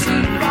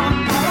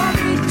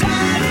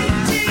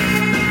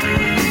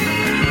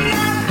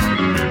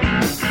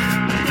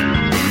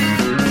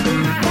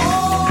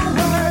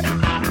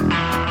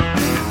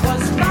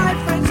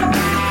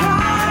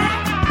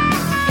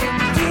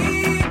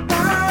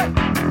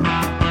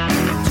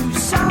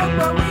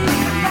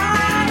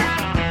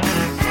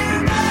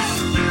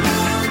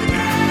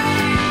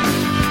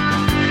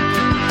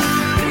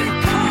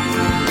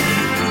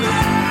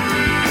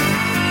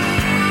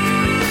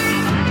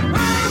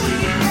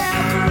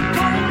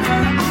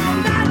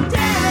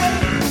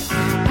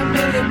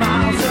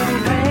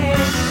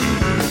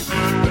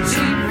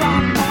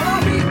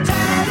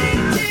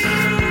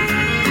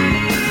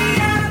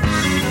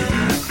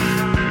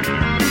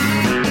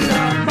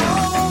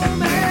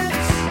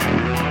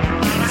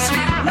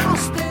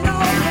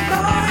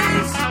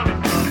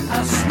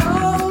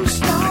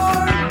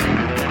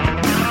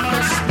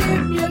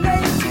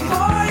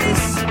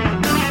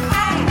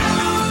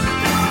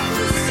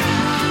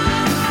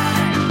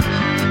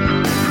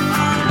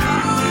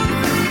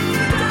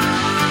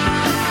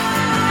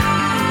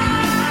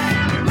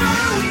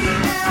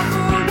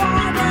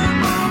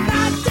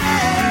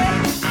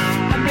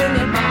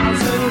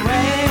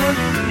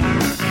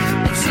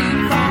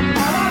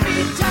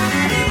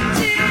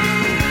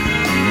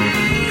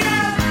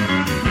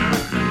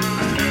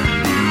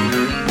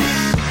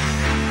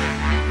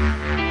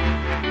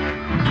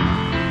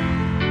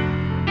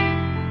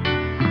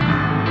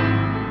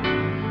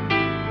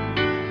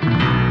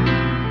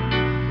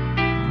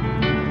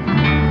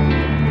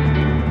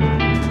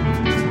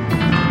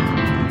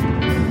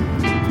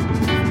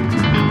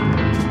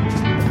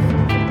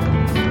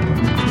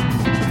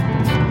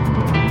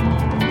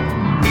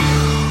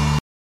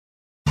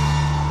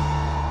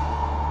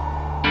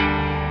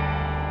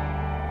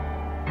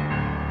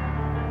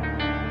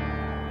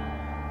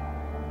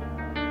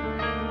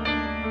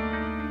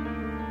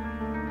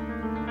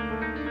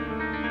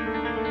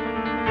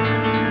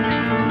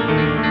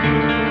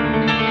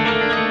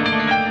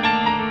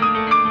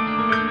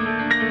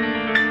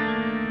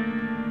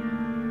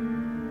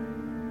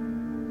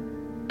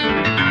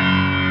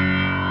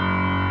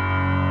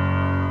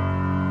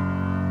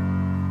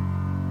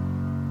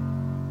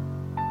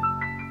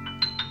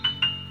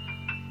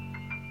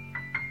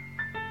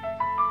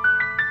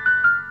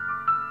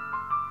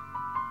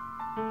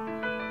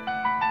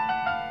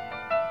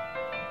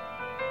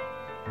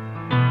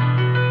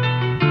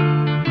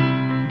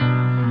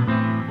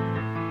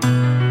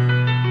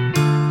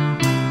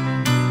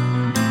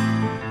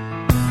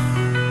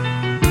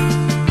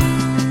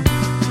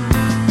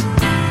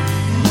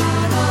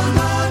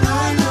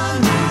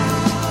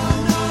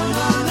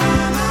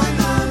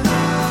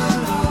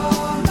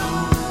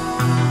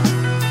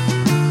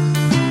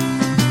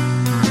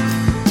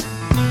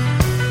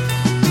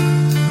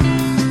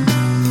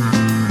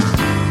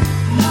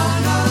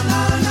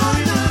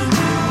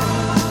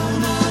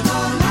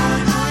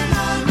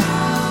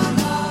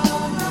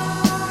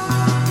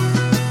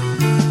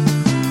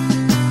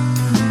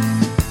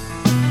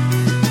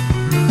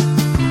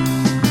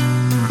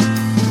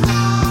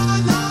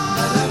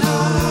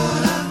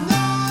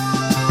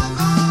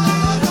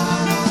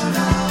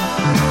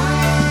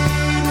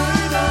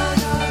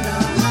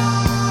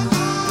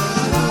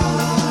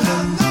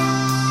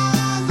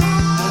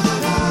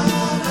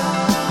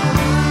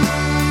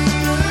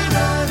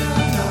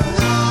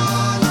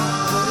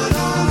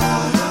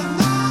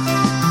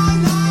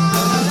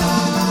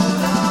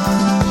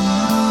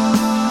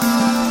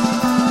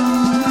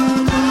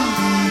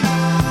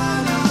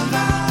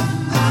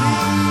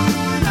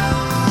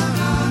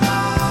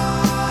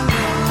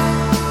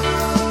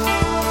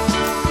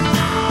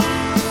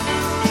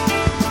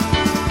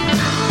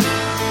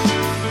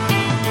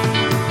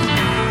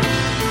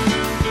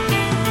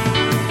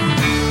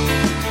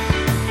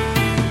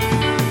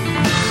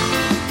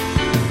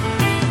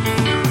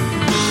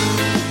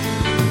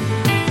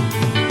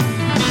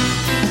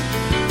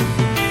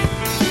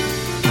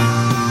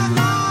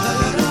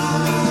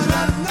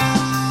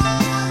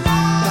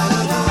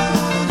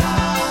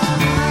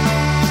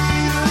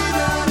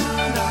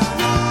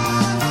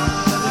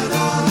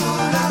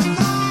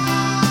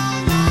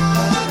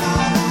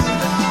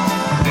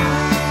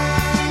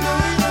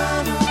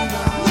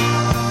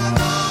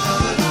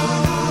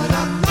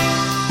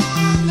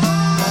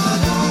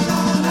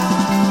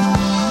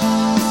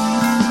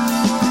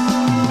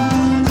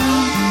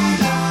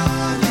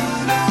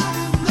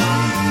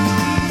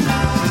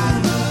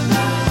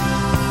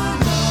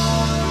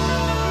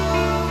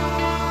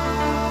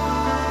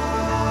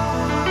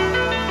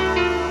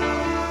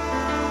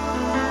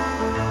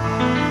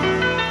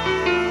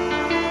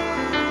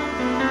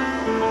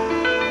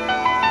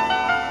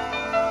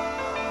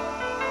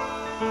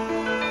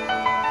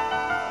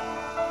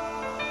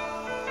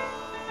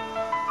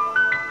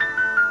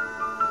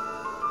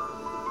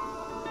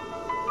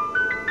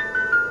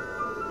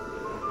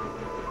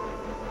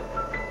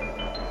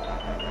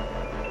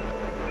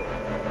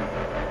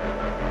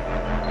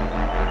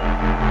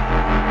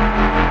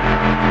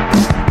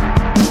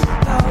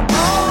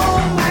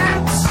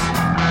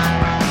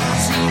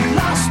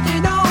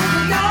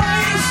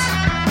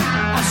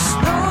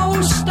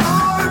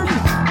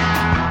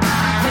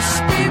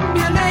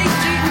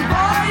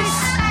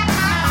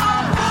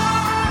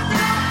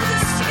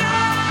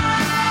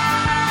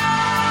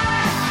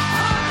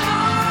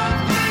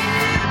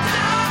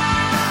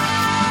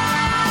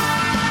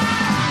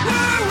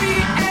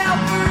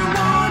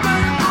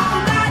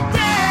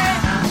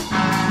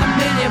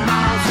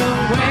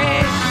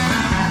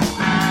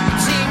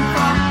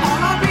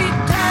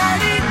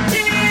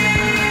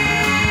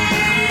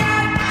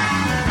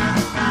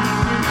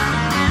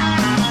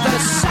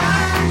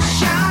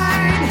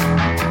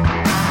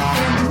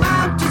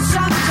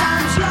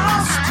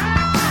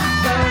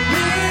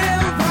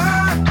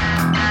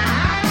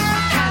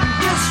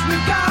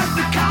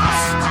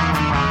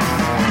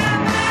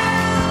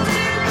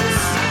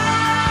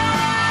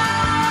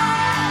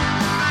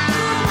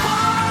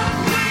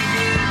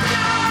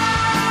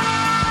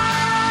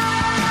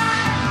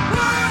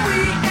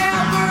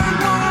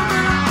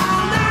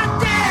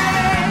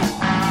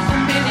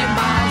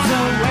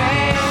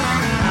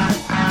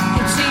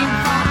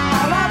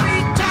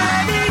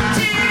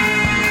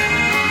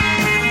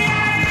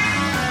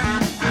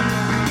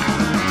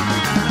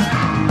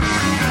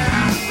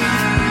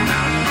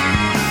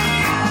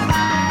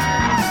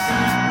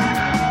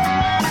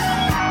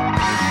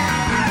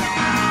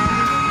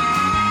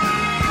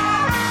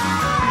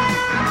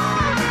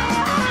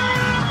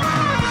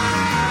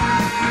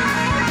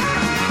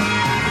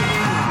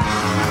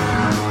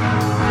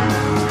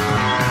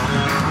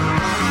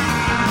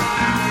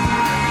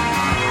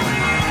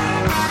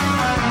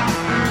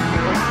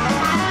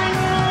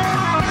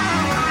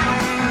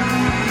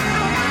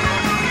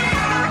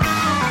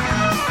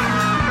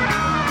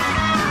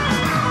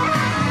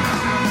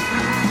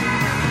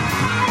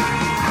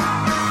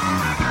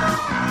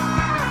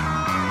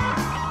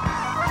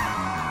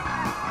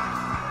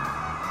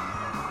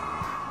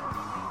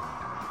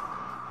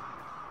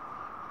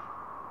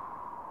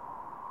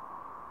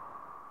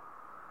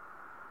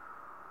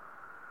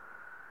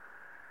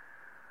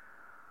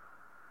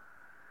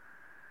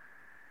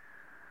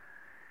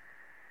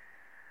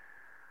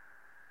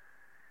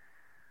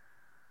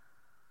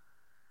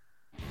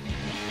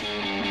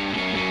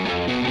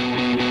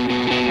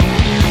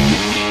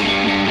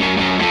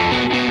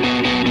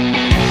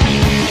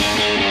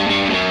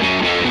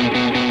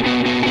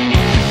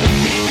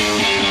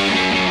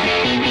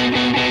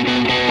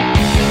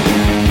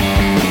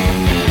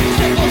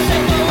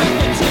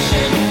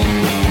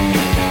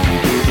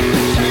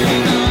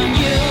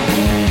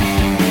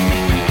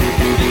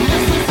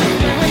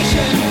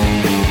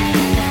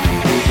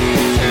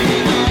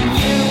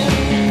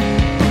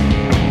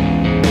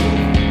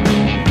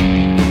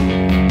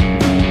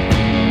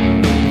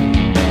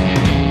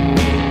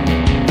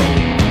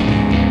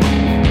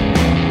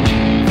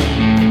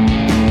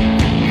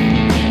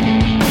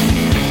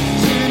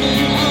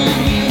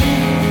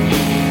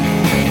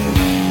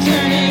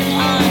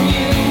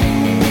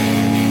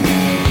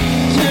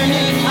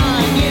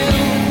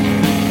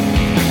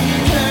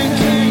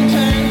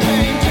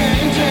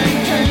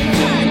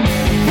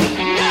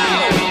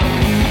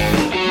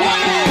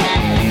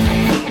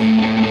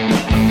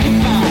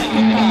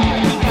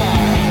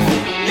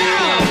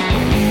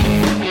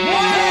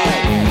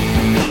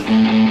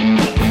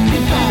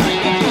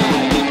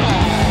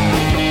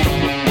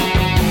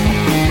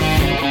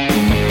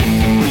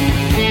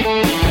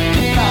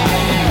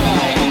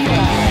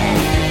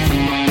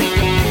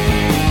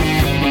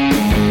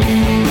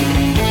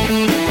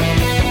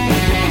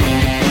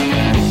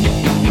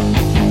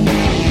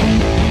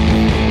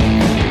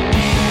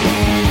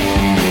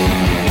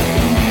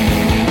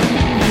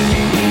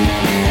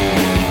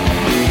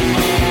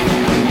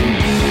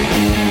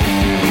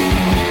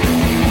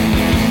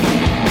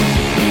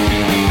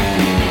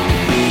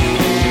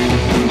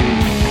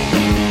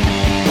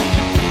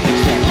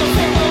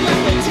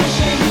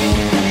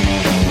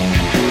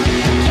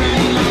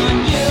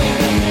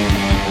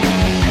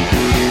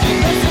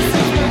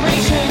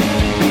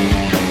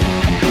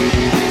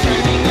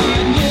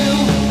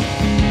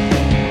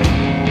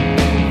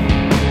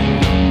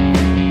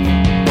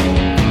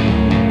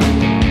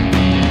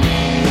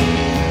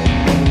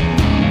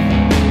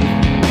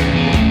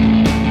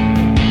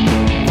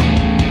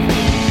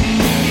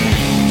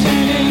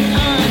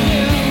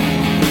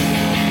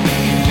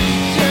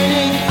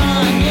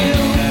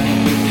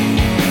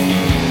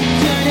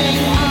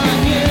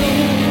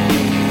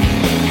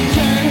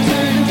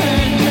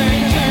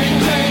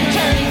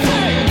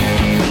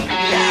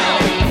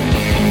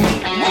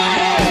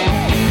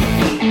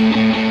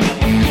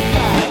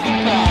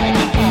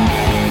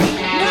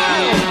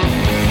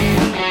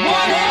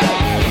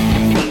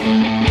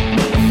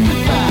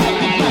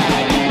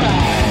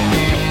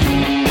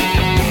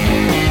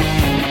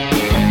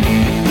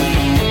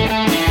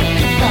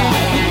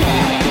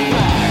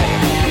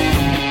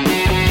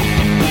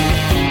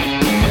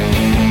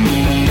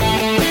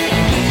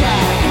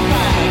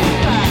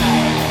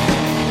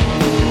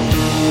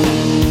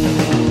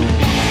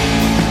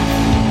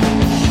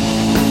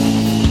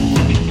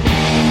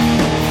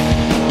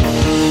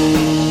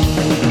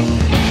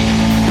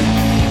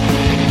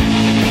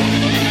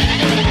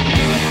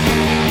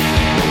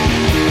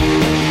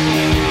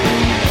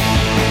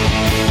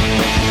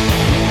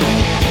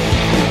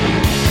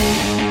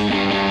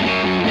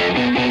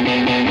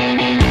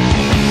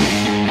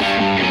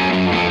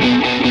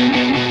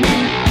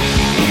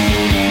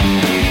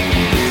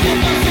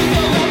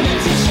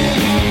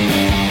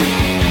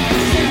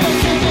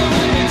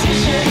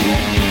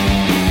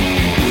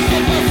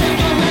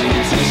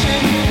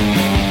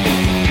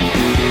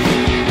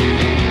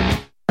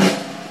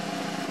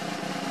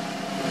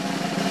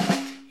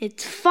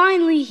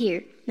 finally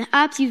here, the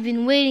apps you've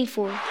been waiting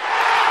for.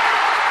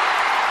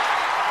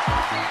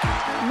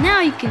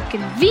 Now you can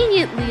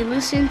conveniently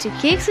listen to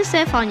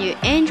KXSF on your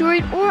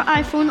Android or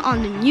iPhone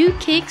on the new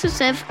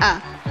KXSF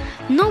app.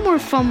 No more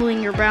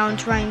fumbling around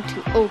trying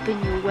to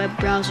open your web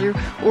browser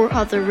or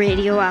other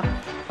radio app.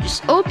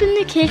 Just open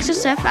the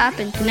KXSF app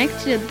and connect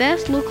to the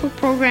best local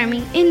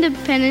programming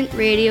independent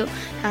radio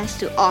has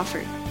to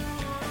offer.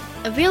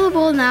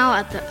 Available now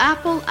at the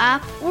Apple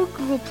app or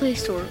Google Play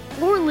Store,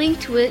 or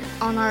link to it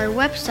on our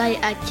website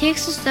at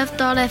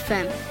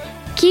kxsf.fm.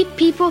 Keep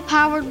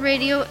people-powered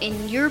radio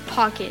in your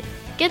pocket.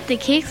 Get the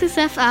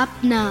KXSF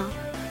app now.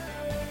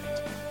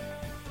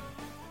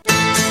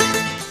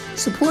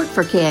 Support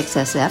for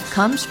KXSF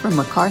comes from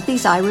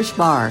McCarthy's Irish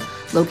Bar,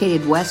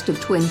 located west of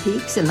Twin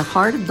Peaks in the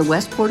heart of the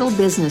West Portal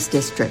Business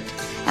District.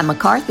 At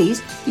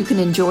McCarthy's, you can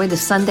enjoy the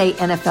Sunday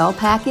NFL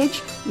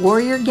package,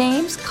 Warrior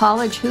games,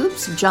 college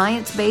hoops,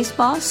 Giants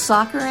baseball,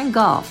 soccer, and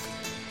golf.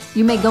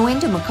 You may go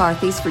into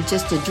McCarthy's for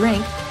just a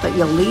drink, but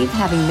you'll leave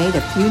having made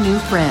a few new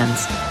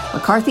friends.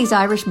 McCarthy's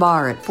Irish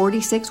Bar at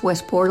 46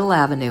 West Portal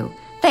Avenue.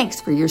 Thanks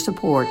for your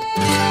support.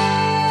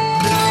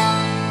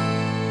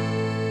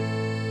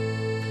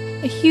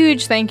 A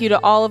huge thank you to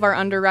all of our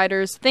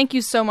underwriters. Thank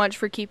you so much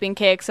for keeping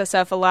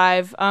KXSF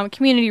alive.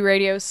 Community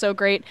radio is so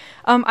great.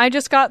 I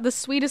just got the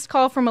sweetest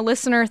call from a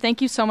listener.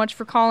 Thank you so much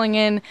for calling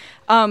in,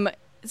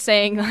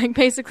 saying, like,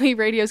 basically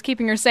radio's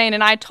keeping her sane.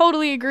 And I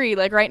totally agree.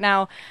 Like, right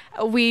now,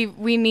 we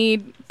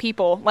need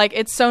people. Like,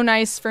 it's so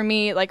nice for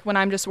me, like, when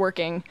I'm just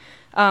working.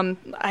 I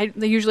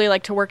usually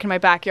like to work in my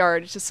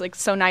backyard. It's just, like,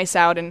 so nice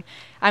out. And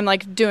I'm,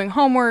 like, doing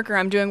homework or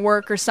I'm doing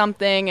work or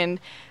something. And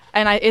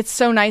it's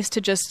so nice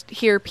to just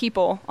hear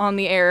people on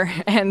the air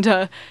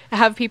and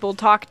have people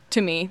talk to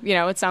me. You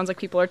know, it sounds like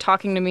people are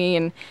talking to me,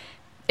 and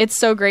it's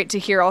so great to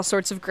hear all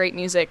sorts of great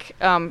music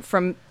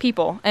from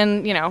people.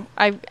 And, you know,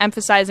 I'm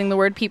emphasizing the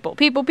word people.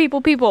 People. We're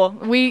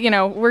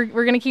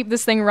going to keep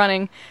this thing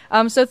running.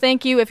 So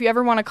thank you. If you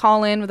ever want to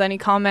call in with any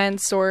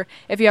comments, or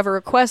if you have a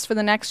request for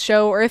the next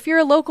show, or if you're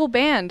a local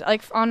band,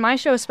 like on my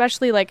show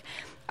especially, like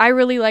I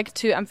really like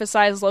to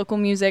emphasize local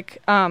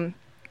music,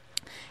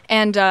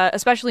 and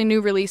especially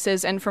new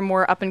releases and for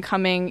more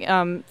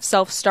up-and-coming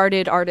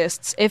self-started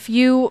artists. If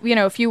you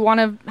want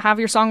to have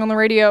your song on the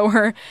radio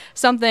or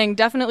something,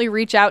 definitely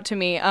reach out to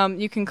me.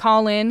 You can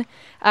call in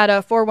at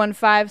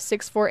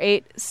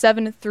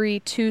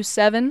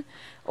 415-648-7327,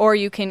 or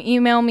you can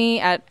email me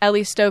at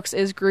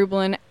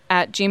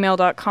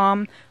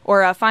elliestokesisgrubelin@gmail.com,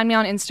 or find me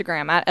on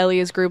Instagram at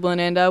elliesgrubelin,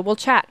 and we'll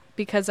chat,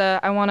 because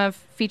I want to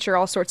feature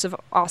all sorts of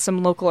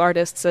awesome local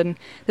artists, and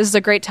this is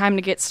a great time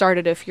to get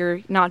started if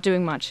you're not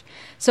doing much.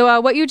 So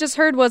what you just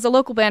heard was a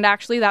local band,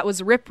 actually. That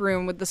was Rip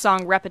Room with the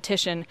song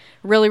Repetition.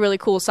 Really, really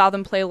cool. Saw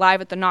them play live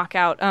at the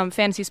Knockout.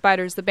 Fantasy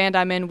Spiders, the band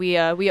I'm in, we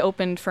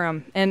opened for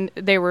them, and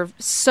they were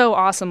so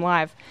awesome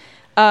live.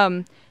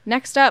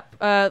 Next up,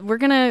 we're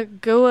going to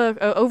go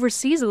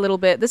overseas a little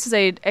bit. This is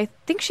I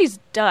think she's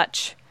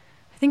Dutch.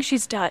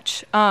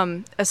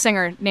 A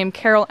singer named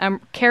Caro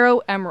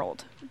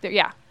Emerald.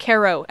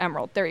 Caro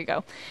Emerald. There you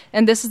go.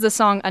 And this is the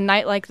song A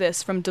Night Like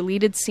This from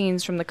Deleted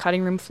Scenes from the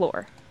Cutting Room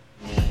Floor.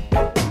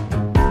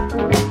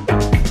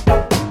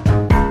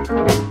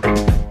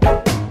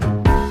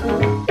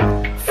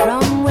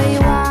 From where you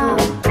are,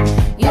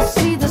 you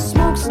see the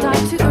smoke start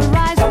to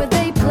arise where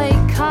they play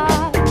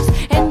cards,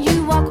 and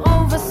you walk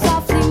over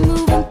softly,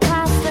 moving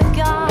past the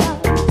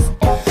guards.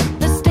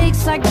 The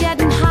stakes are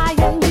getting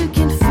higher, you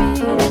can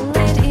feel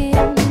it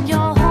in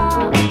your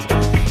heart.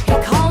 He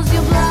calls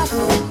your bluff.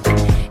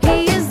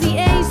 He is the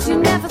ace you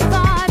never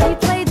thought he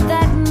played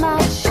that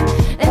much,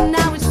 and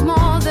now it's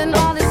more than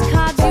all his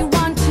cards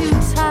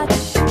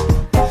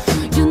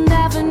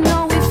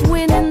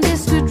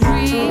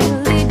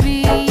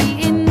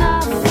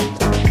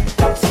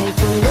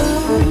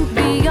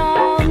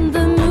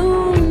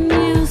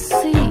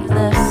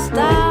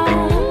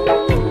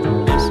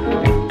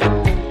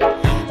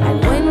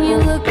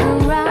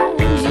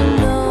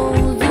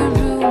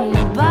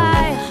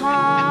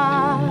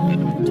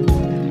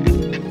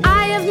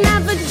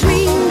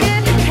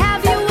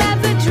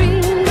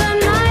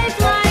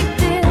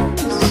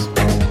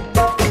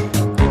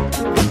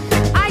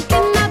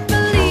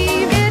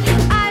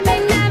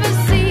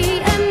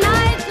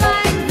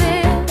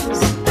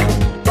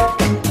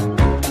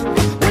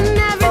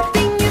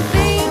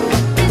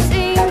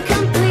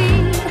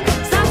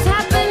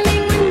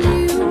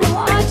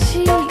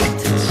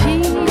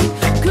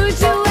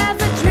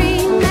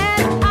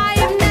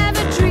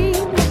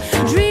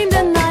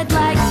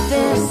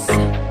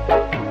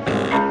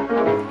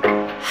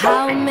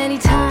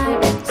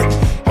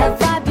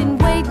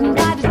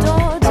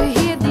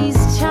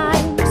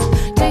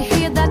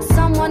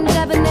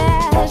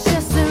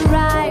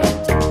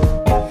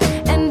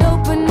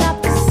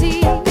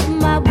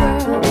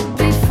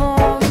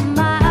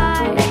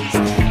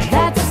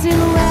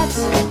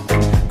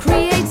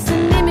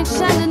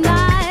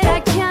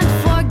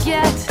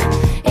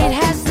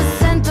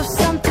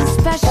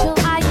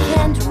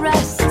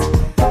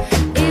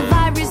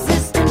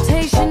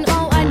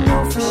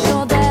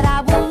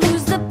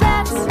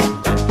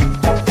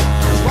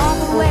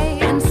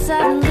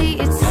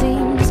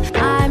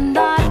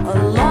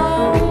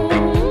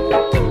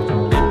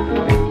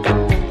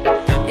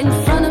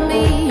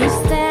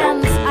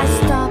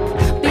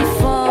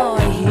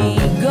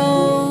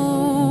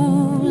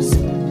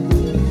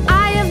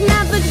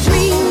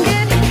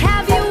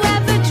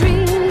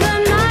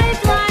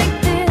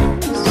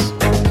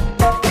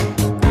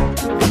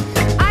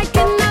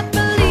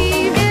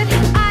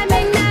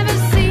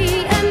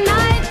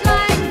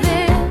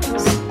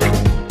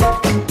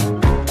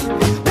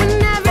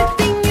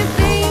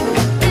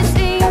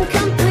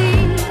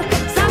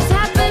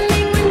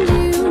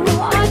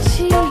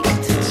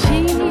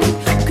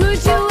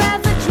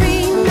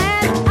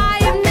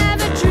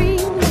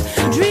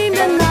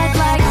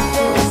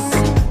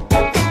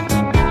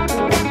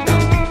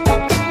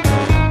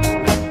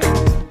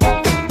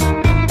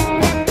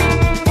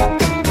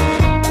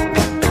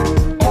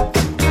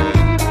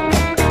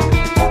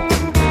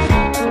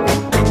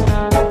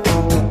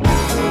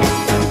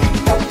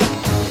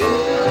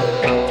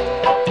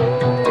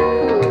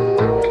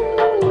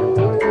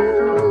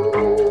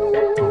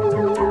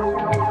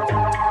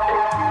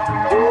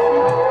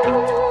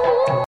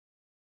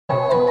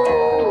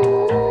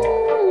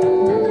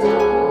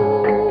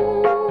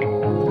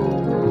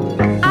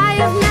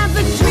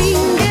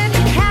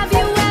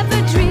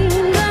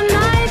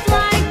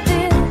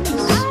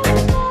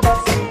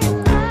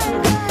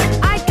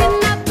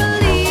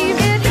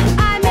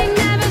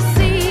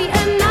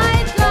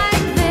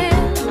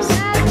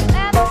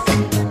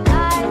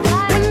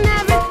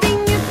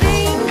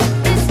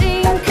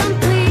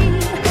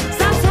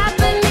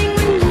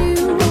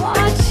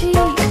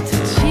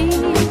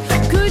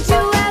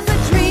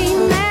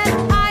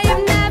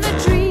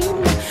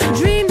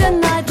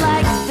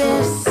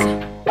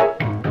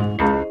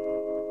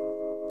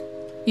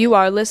You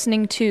are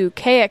listening to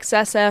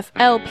KXSF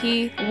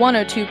LP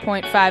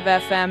 102.5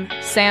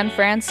 FM, San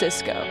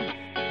Francisco.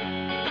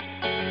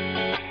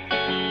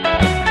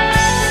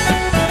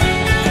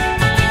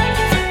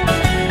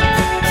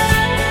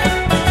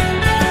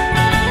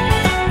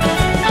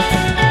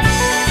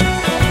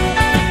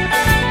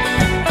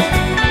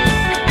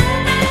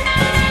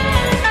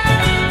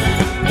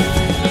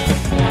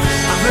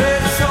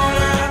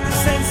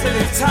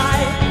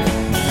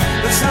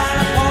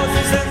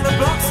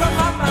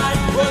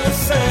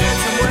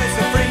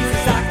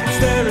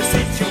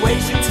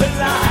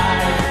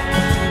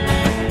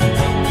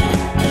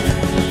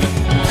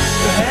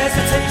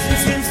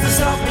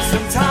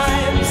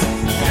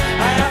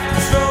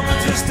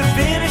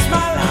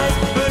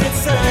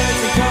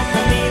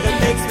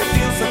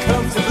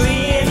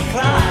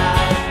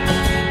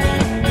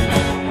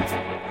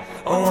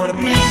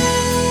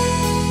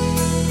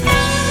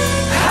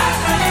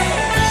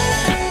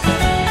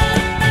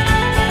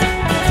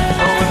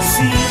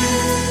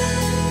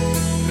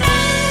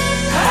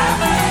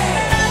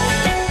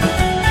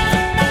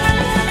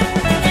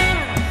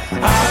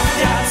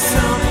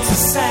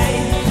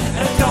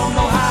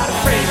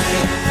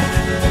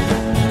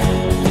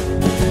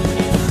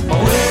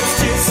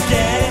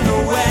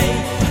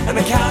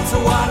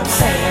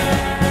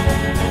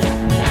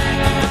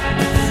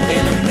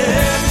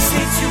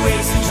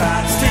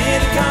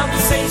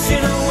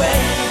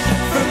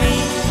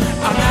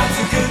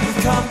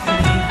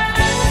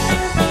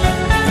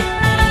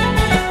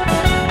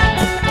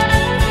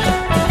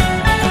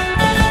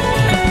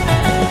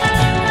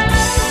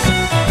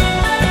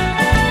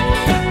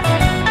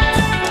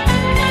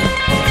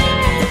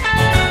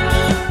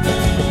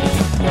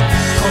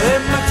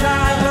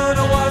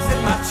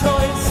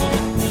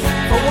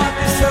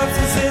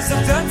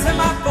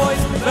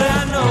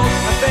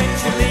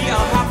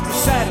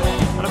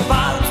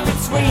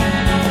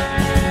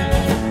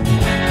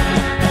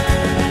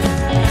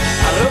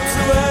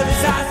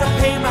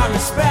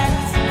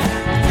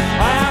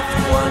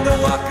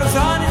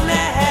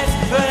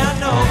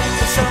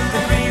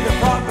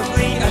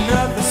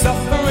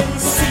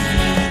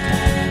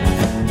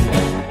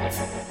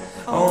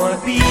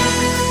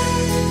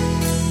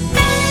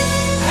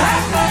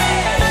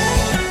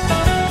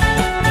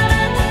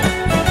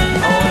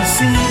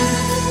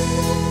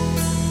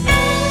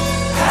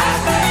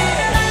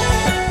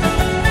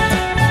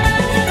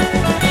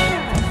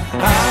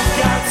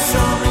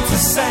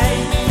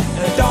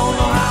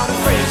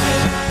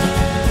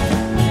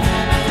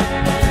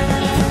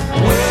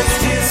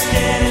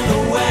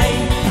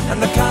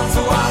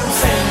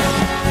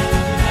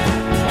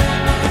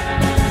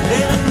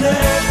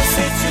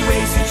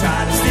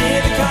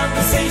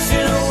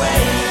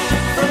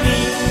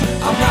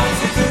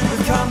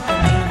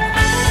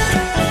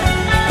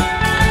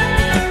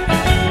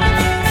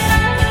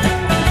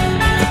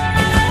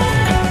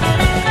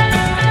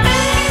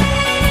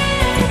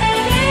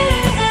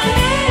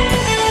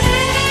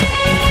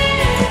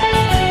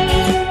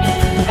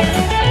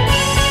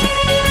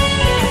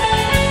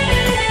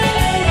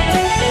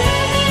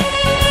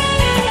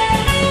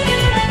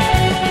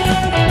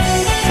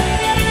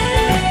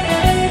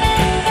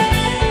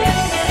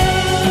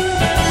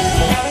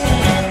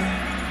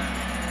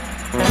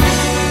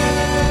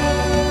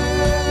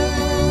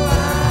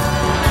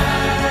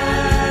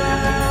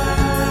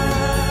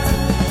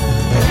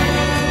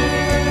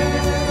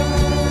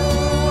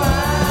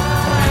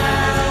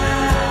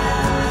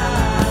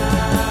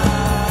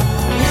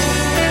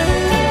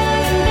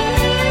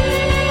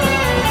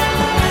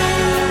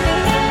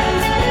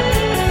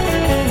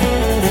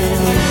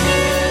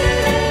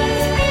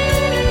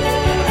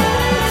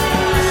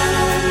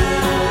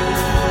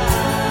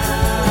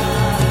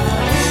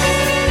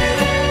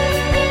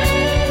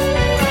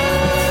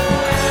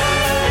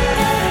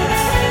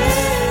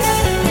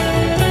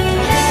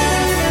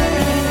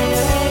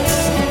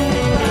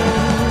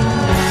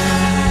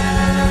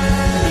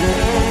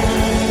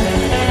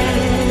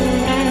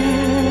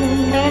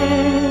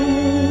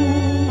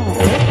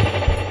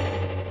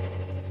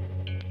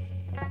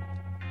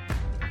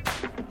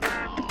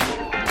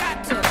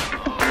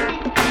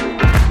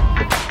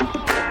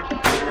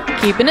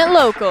 Keeping it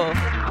local.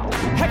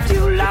 Have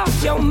you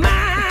lost your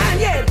mind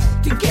yet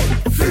to get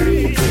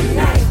free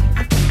tonight?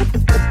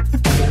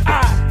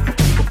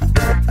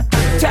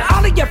 Tell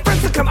all of your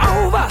friends to come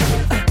over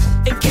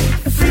and get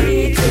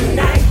free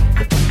tonight.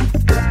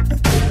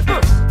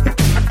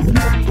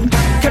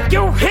 Keep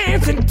your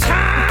hands in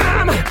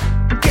time.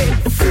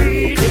 Get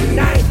free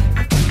tonight.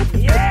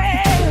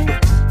 Yeah.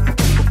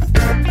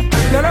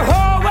 Now the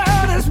whole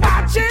world is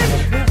watching.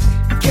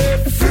 Get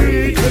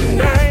free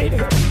tonight.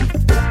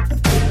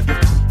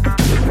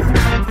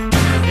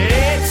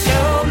 It's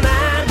your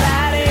mind,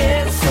 body,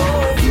 and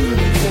soul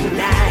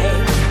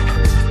tonight.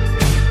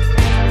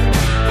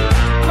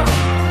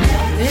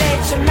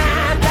 Let your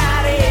mind,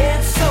 body,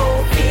 and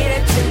soul feel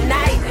it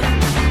tonight.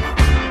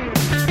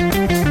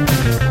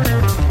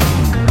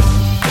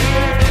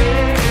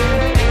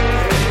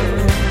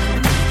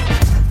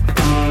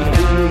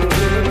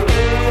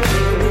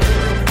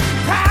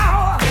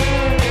 Power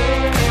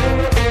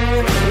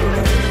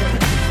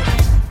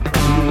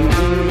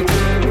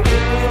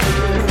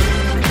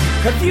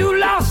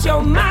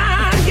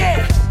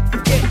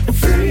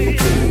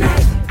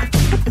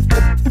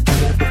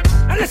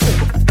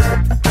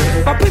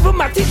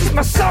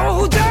my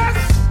soldiers,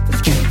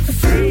 let's get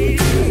free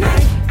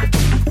tonight.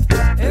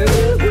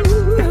 Ooh.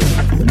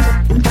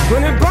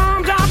 When the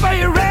bomb drop, are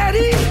you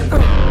ready?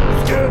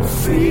 Let's get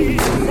free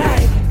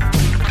tonight.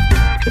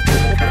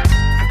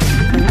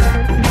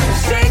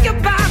 Shake your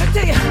body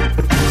till you,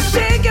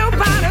 shake your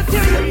body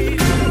till you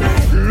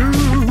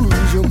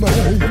lose your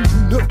mind.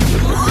 Let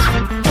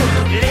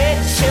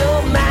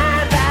your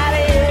mind,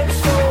 body, and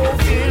soul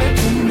feel it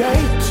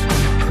tonight.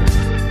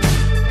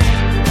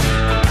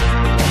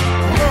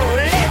 Oh,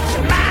 let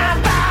your mind,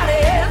 body,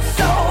 and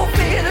soul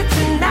feel it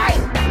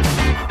tonight.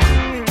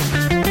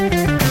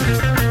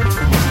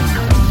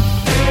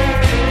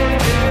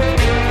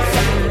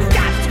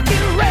 Got to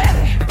get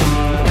ready.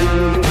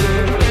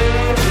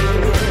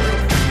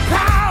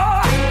 Power.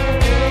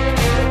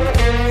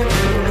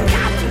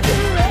 Got to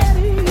get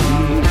ready.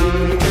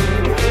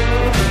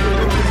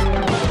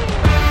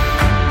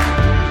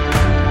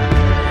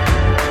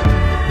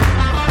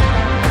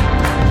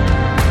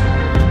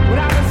 When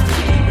I was a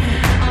kid,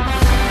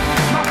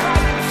 my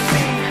father would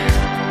sing,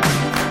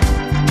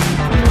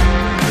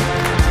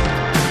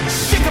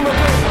 "Shake 'em up."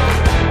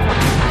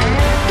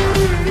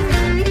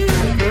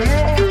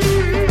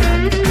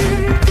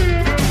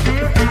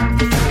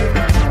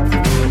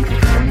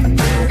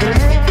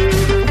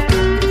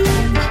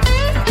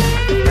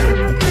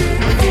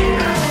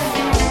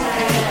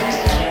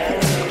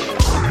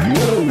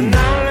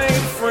 Now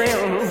ain't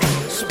friends,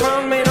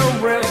 spun made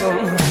of rhythm,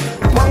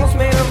 bones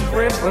made of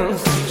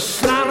ribbons,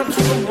 sliding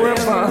to the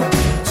river,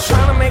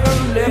 trying to make a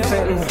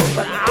living,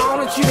 but all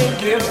that you ain't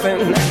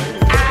giving,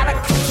 out of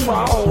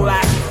control,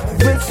 like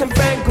Vincent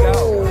Van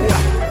Gogh,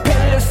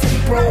 penniless and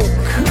broke,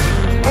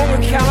 over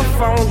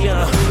California.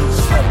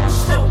 Slow,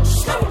 slow,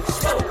 slow,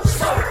 slow,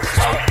 slow,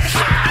 slow.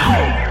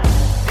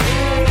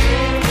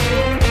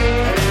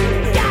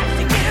 Got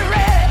to get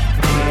ready.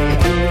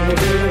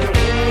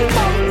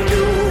 All you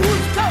do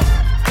is go.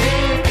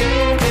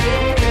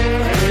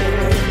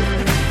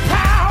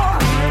 Power.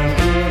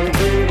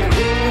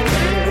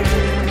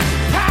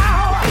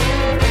 Power.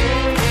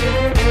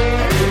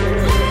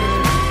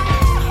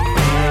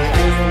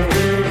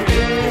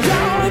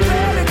 Y'all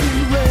better be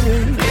ready.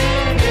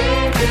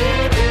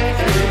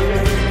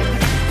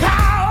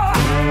 Power.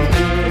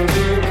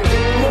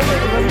 More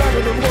than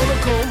another wanna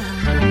come.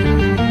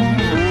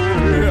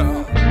 Yeah.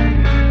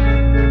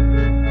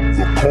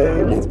 The Call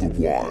of the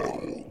Wild.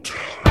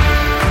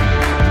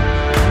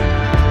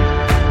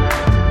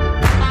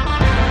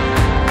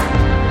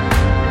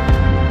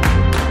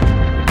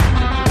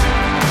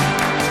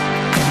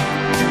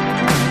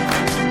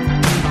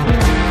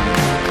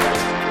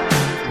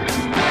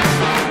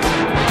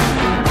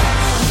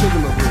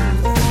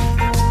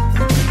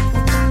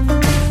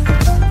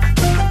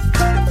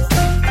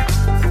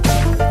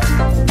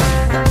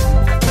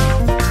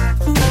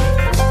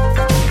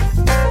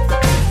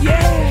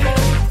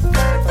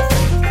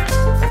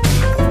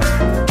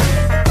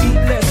 Eat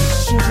less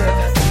sugar,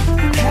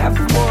 have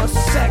more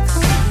sex.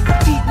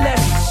 Eat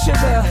less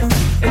sugar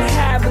and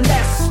have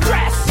less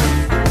stress.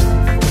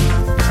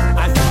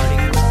 I'm already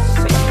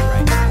saying it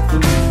right now.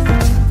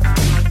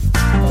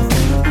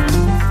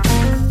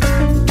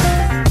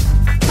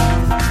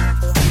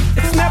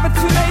 It's never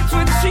too late to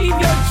achieve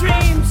your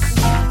dreams.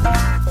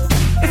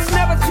 It's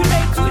never too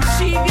late to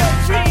achieve your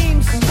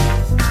dreams.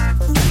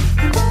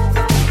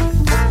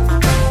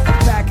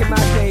 Back in my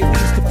day, we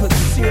used to put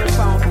syrup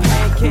on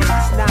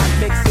pancakes, not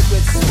mix it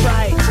with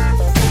Sprite.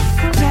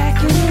 Back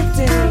in the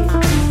day,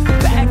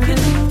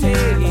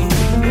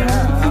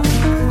 yeah.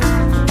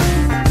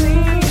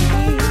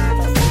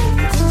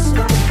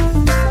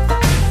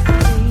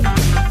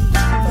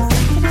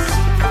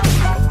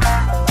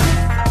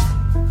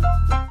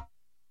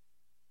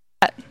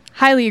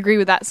 Highly agree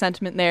with that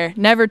sentiment there.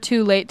 Never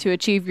too late to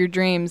achieve your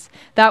dreams.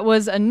 That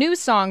was a new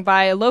song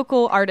by a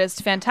local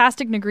artist,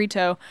 Fantastic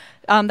Negrito.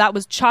 That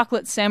was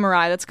Chocolate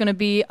Samurai. That's going to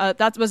be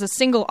that was a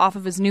single off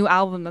of his new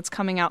album that's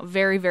coming out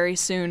very, very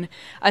soon.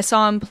 I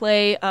saw him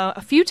play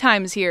a few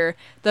times here.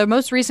 The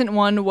most recent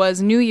one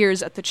was New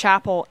Year's at the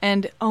Chapel,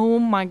 and oh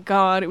my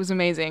God, it was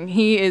amazing.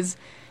 He is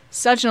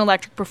such an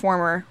electric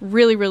performer.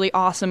 Really, really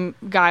awesome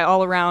guy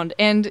all around.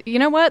 And you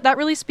know what? That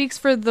really speaks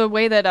for the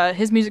way that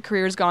his music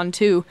career has gone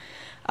too.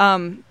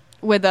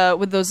 With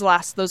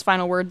those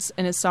final words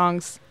in his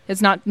songs.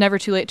 It's never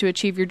too late to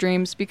achieve your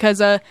dreams,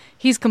 because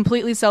he's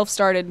completely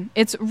self-started.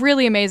 It's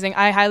really amazing.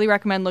 I highly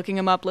recommend looking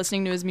him up,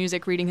 listening to his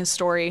music, reading his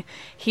story.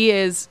 He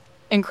is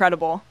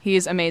incredible. He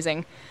is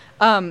amazing.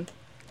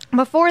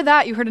 Before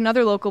that, you heard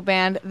another local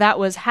band. That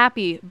was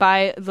Happy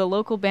by the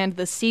local band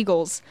The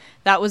Seagulls.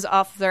 That was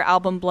off their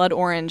album Blood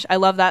Orange. I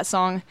love that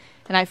song,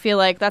 and I feel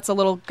like that's a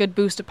little good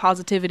boost of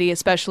positivity,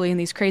 especially in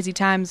these crazy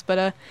times.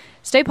 But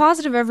stay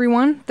positive,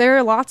 everyone. There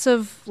are lots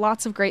of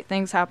great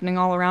things happening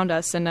all around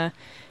us, and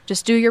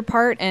just do your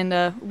part, and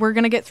we're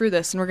going to get through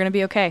this, and we're going to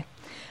be okay.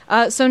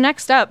 So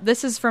next up,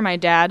 this is for my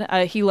dad.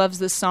 He loves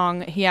this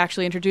song. He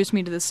actually introduced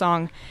me to this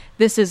song.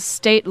 This is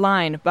State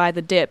Line by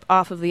The Dip,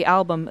 off of the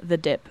album The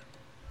Dip.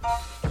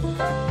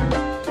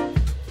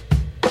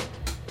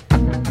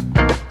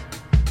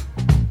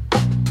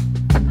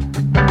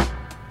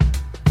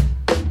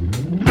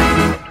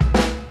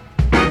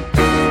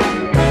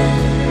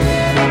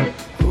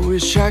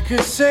 Wish I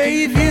could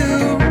save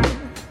you.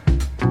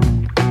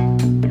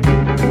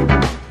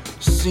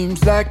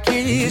 Seems like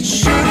it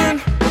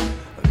shouldn't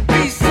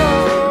be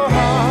so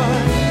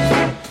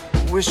hard.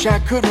 Wish I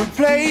could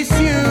replace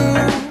you.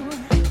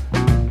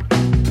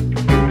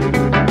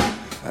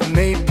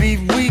 Maybe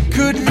we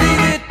could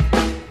leave it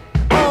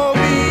all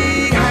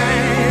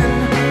behind.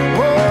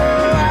 Oh,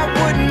 I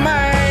wouldn't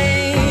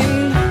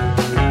mind.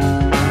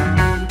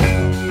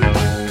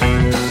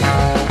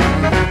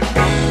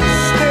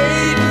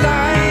 State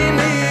line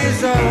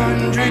is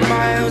 100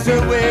 miles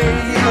away.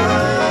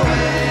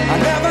 I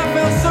never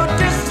felt so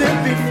distant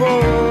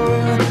before.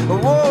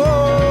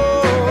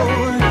 Oh,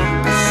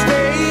 the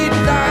state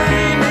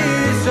line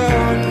is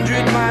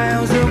 100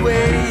 miles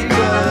away.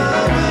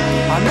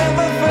 I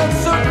never felt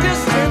so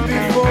distant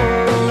before.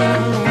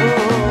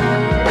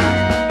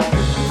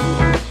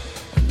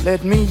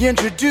 Let me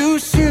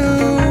introduce you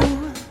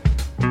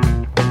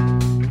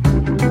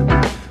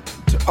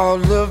to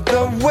all of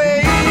the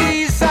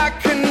ways I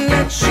can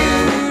let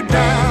you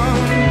down.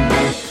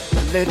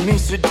 Let me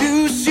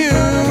seduce you,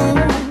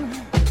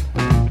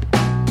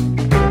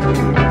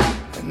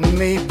 and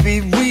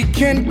maybe we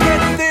can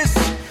get this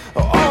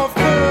off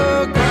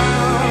the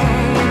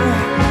ground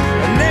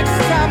next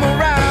time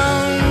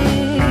around.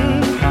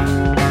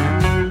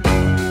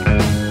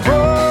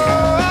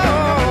 Oh,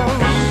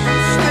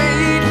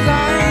 state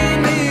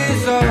line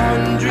is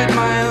 100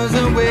 miles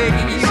away.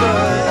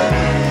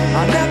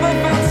 I never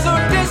felt so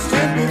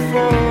distant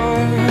before.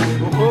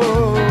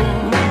 Oh,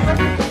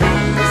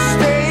 the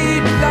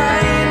state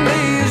line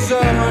is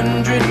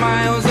 100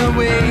 miles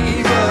away.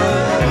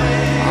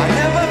 I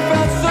never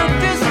felt so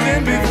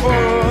distant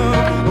before.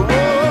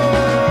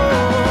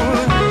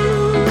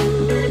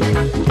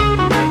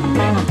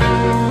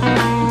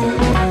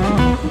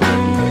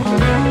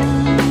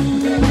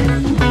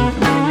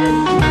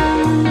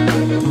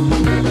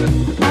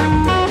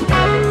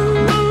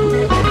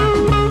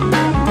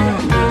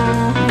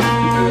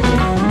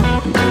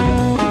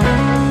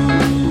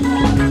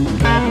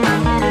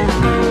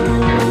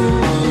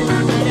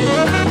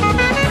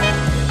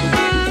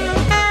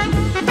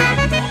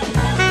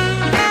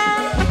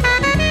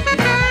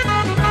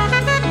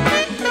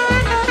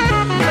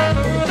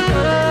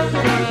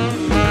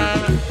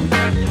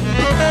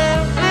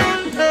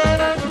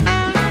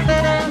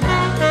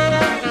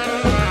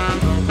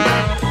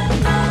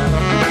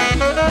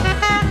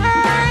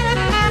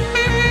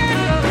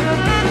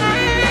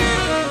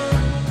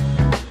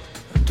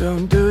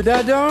 Don't do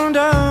that, don't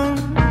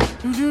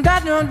do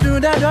that, don't do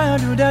that, don't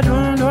do that,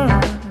 don't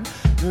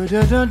do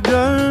that, don't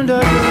do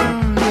that.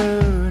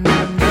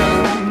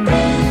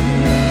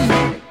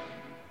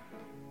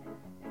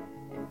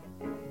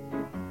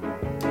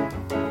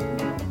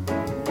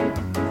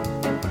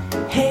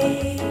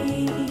 Hey,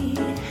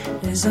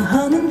 there's a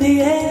hum in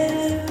the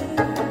air.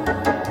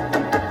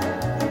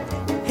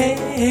 Hey,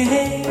 hey,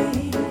 hey,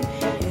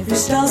 every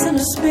star's in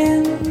a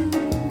spin.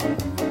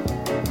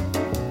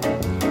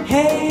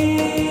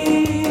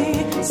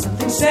 Hey,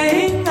 something's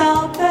saying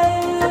out there.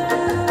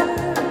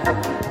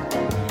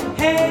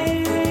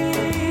 Hey,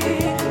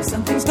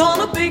 something's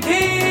gonna begin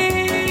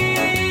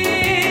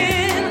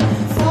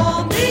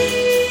for me.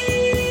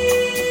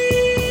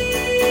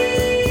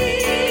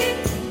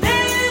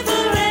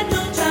 Never at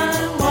no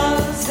time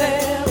was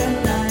there a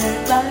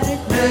night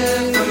like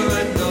this. Never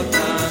at no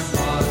time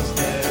was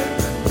there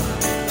a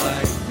night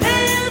like this.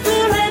 Never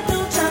at no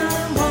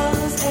time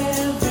was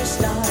every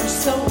star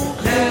so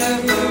clear.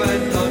 Never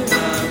at no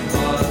time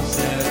was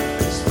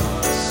every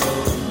star so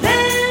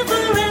clear.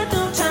 Never at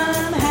no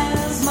time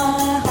has my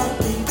heart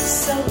beat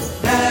so.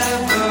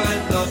 Never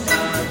at no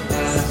time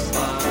has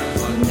my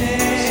heart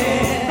beat so.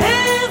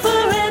 Never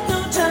at no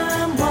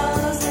time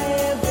was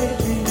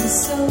everything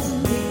so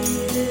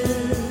near.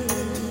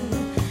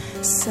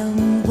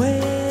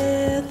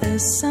 Somewhere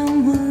there's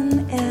someone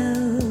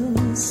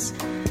else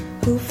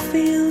who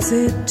feels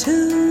it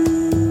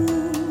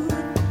too.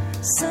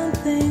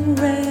 Something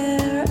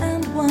rare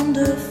and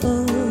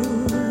wonderful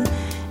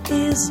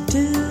is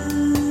due.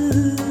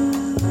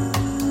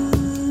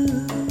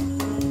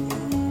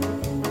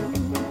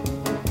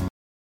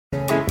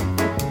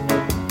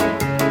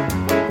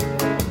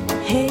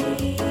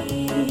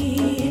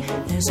 Hey,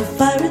 there's a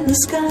fire in the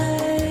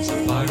sky.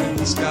 Fire in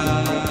the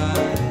sky.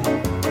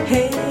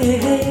 Hey, hey,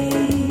 hey,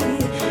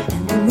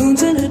 and the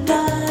moon's in a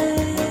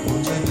dive.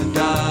 Moon's in a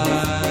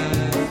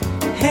dive.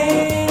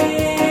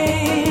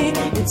 Hey,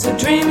 it's a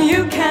dream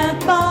you can't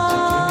buy.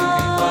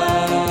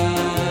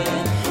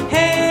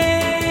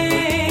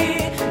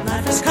 Hey,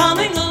 life is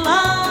coming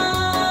alive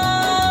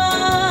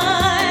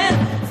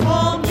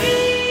for me.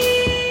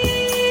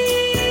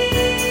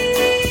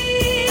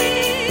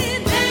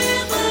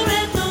 Never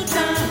at no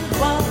time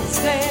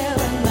was there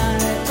a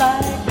night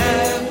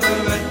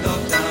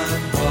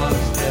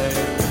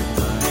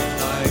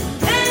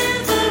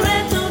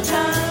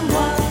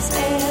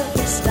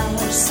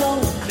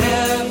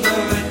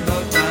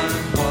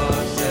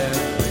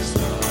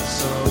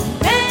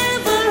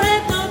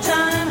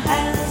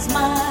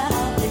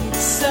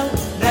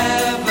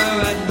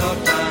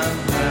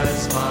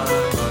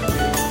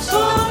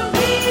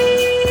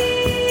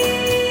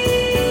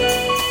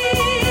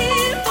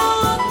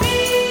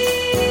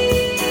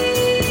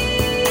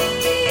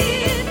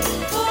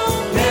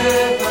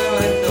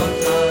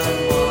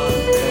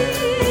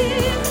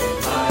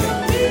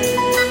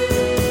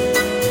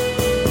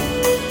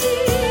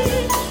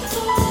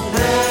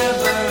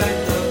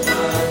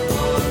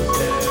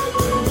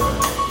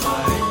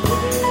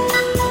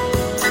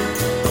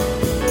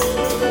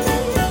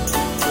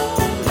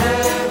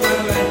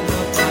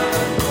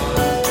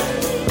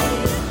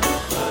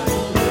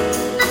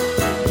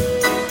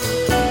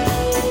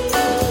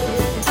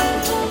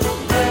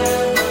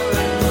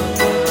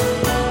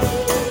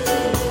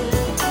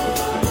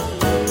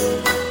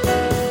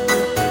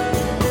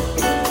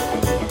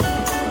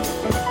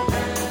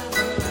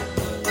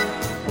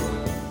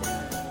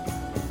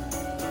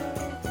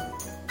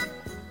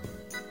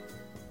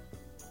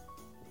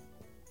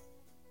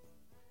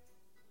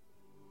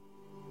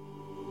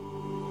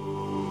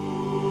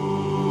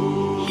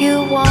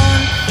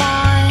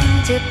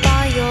it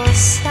by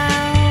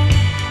yourself.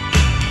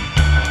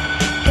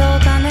 You're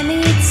gonna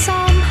need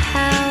some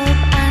help,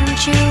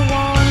 and you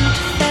won't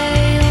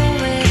fail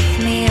with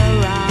me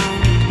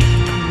around.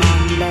 Come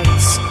on,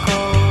 let's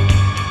go.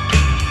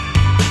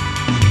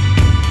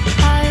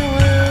 I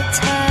will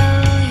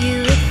tell you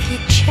if you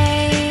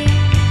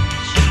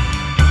change,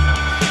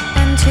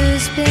 and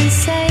who's been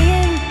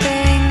saying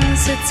things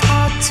it's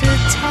hard to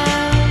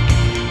tell.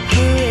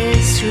 Who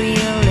is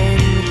real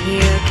in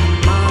here?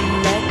 Come on,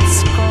 let's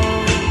go.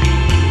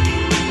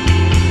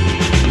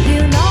 You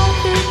know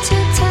who to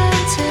turn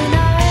to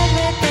now,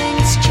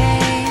 everything's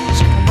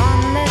changed. Come on,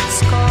 let's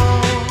go.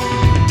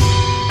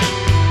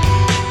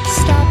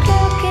 Stop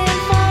looking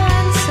for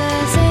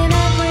answers in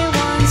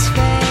everyone's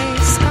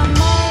face. Come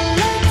on,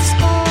 let's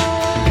go.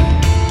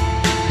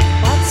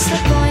 What's the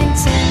point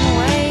in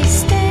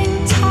wasting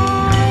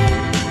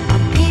time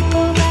on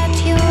people that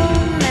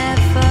you'll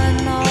never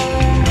know?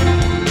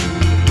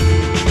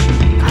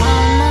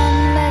 Come on,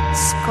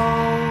 let's go.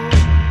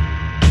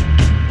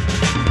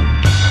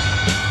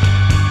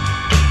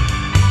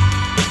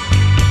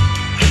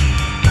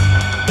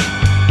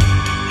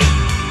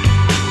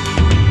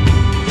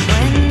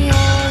 When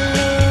you're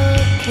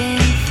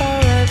looking for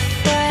a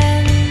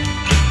friend,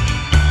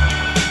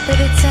 but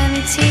it's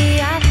empty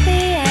at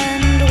the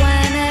end.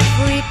 When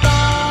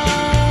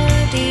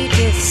everybody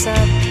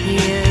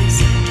disappears,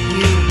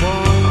 you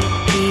won't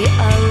be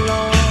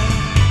alone.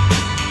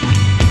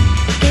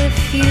 If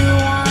you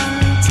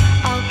want,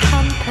 I'll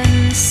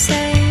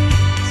compensate.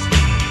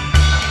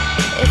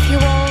 If you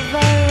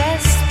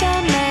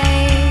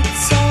overestimate,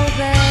 so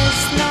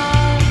there's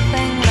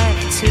nothing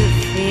left to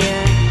fear,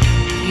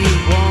 you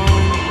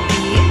won't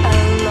be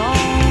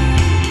alone.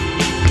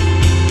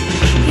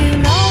 You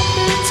know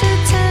who to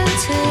turn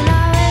to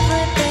now,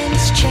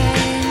 everything's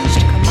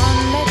changed. Come on,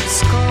 let's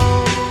go.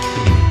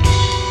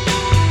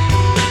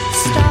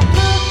 Stop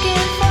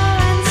looking for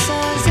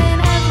answers in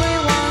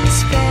everyone's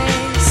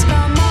face.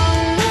 Come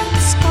on,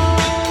 let's go.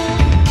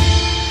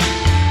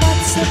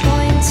 What's the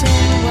point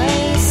in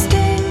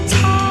wasting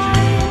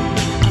time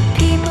on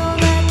people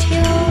that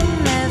you'll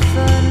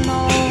never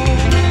know?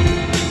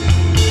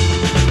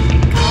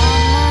 Come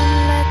on,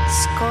 let's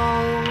go.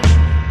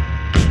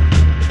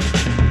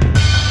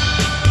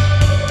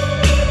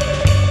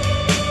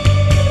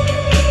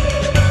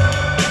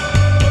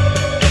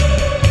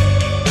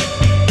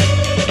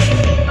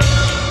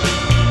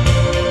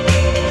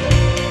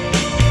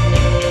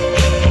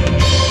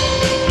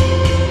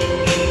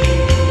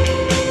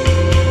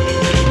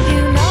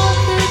 You know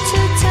who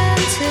to turn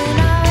to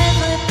now,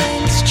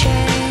 everything's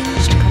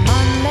changed. Come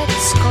on,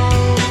 let's go.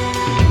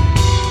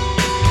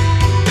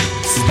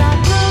 Stop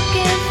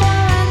looking for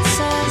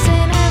answers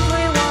in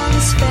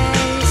everyone's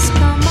face.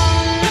 Come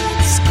on,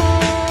 let's go.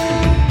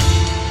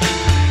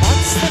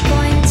 What's the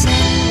point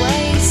in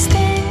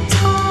wasting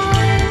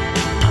time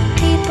on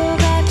people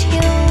that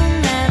you'll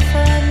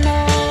never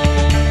know?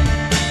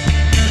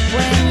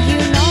 When you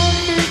know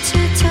who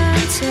to turn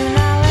to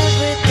now,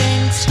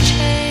 everything's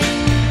changed.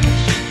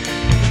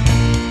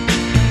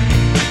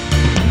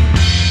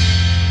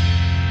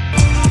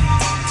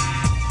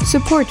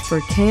 Support for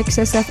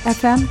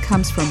KXSF-FM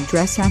comes from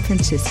Dress San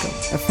Francisco,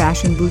 a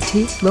fashion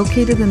boutique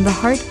located in the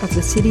heart of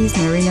the city's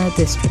Marina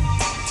District.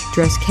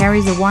 Dress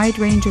carries a wide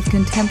range of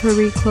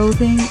contemporary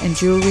clothing and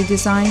jewelry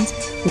designs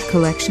with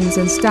collections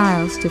and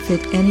styles to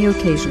fit any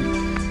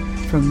occasion,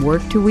 from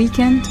work to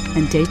weekend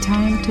and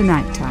daytime to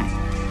nighttime.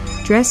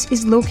 Dress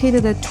is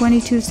located at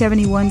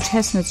 2271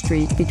 Chestnut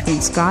Street between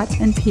Scott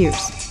and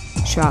Pierce.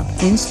 Shop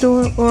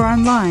in-store or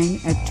online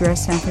at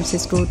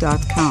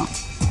dresssanfrancisco.com.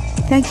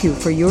 Thank you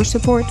for your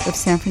support of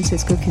San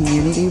Francisco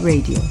Community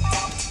Radio.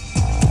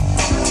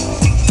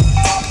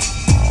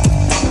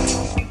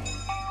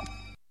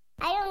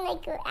 I don't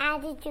like your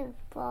attitude,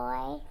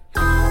 boy.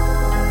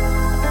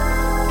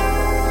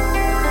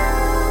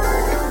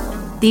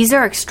 These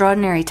are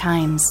extraordinary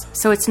times,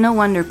 so it's no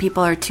wonder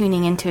people are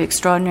tuning into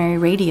Extraordinary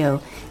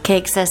Radio,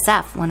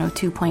 KXSF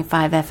 102.5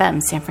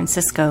 FM San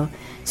Francisco,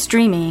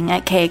 streaming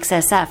at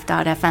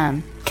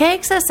kxsf.fm.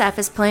 KXSF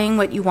is playing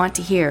what you want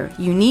to hear,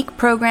 unique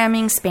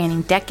programming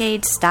spanning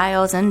decades,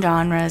 styles, and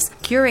genres,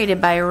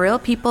 curated by real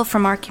people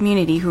from our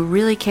community who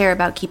really care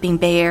about keeping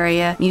Bay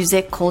Area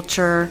music,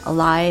 culture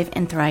alive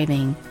and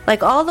thriving.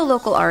 Like all the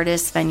local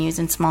artists, venues,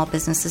 and small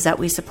businesses that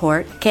we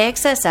support,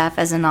 KXSF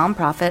as a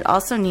nonprofit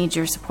also needs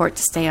your support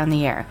to stay on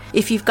the air.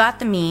 If you've got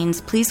the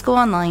means, please go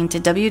online to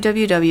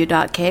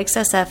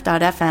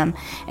www.kxsf.fm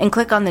and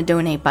click on the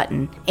donate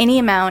button. Any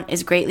amount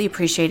is greatly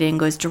appreciated and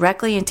goes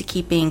directly into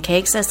keeping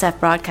KXSF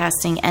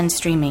broadcasting and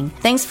streaming.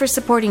 Thanks for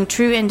supporting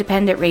true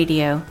independent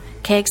radio.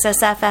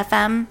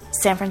 KXSF-FM,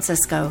 San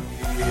Francisco.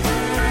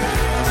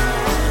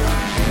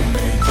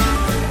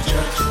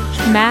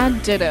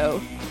 Mad Ditto.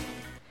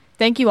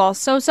 Thank you all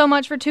so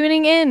much for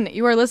tuning in.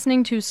 You are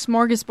listening to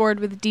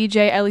Smorgasbord with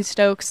DJ Ellie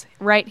Stokes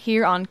right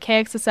here on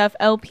KXSF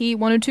LP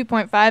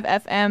 102.5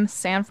 FM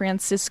San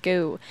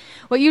Francisco.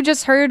 What you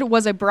just heard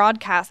was a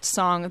Broadcast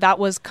song. That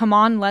was Come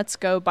On Let's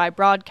Go by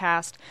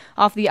Broadcast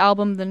off the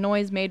album The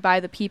Noise Made by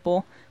the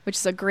People, which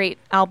is a great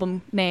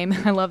album name.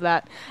 I love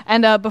that.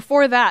 And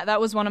before that, that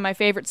was one of my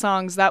favorite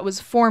songs. That was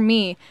For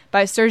Me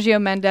by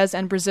Sergio Mendes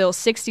and Brazil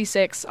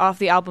 66 off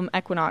the album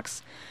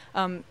Equinox.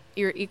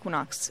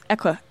 Equinox.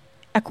 Equa.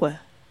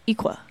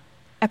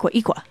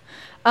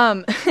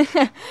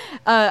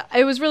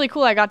 It was really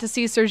cool. I got to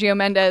see Sergio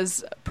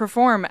Mendes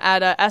perform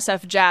at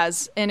SF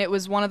Jazz, and it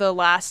was one of the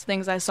last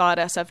things I saw at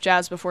SF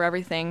Jazz before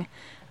everything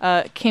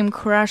came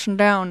crashing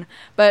down.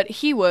 But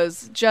he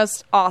was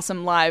just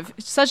awesome live.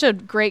 Such a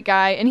great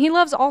guy, and he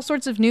loves all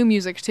sorts of new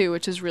music too,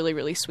 which is really,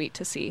 really sweet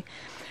to see.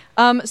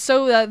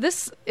 So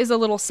this is a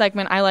little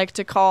segment I like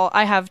to call,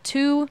 I have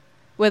two,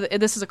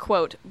 this is a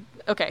quote.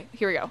 Okay,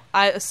 here we go.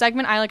 A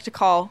segment I like to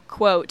call,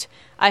 quote,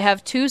 I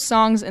have two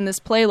songs in this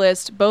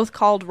playlist, both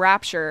called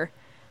Rapture,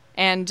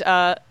 and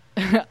I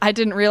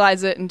didn't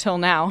realize it until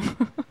now,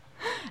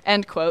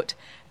 end quote.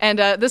 And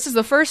this is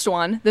the first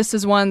one. This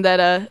is one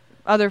that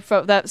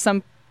that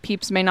some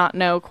peeps may not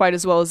know quite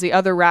as well as the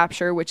other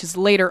Rapture, which is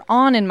later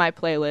on in my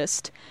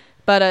playlist,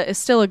 but is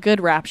still a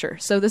good Rapture.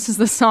 So this is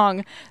the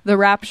song The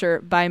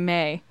Rapture by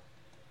May.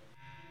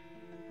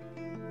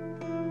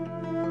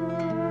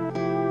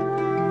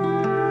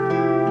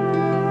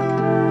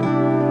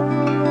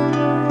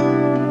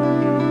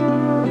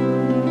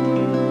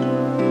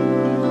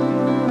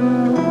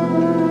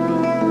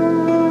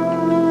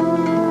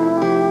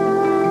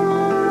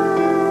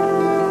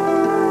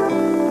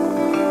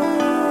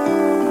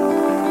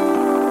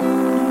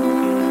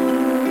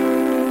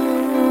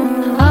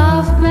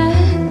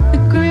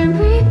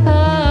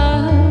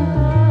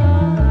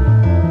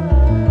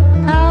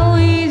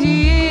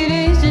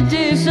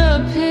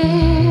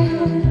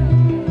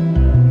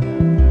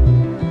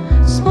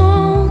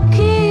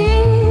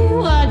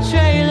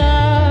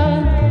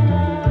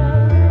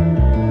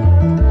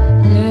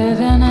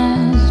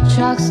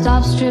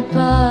 Stop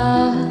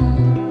stripper.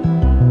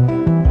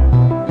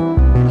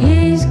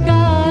 He's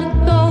got a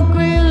gold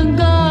grill and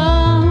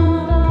gun.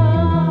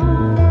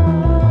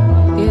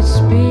 It's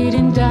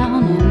speeding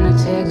down in the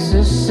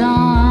Texas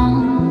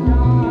sun.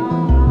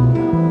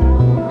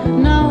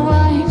 Now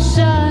I ain't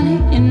shy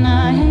and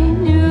I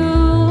ain't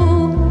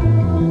new.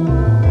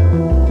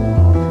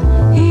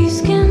 He's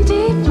skin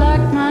deep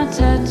like my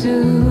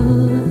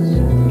tattoos.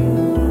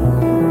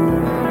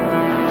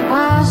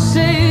 I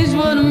say,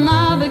 what am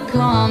I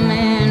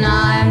becoming?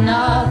 I'm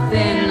nothing.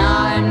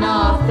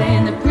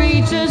 The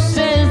preacher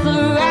says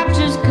the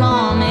rapture's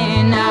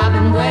coming. I've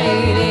been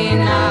waiting.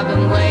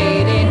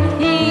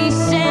 He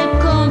said,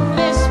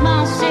 confess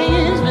my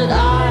sins, but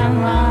I'm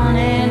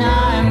running.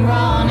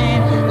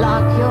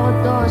 Lock your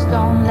doors,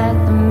 don't let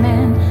them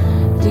in.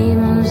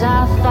 Demons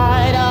I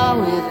fight are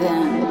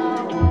within.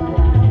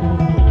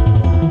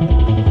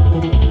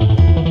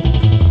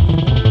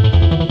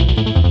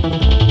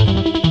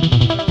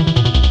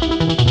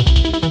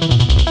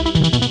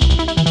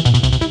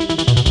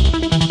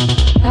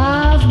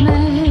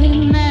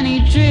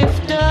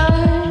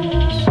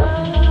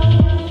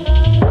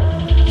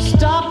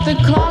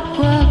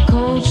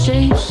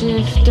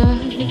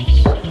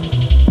 Shapeshifters.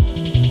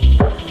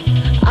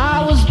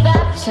 I was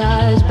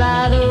baptized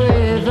by the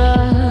river,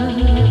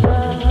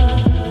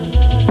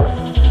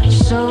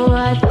 so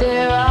right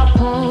there I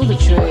pulled the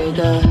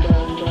trigger.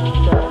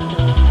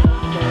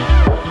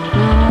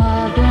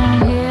 Now I've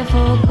been here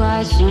for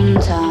quite some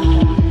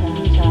time.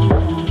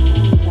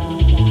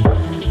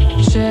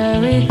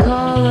 Cherry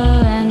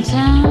cola and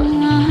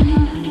tan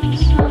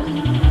lines.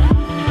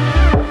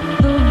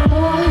 The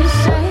boys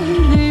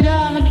say that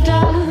I'm a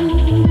dime.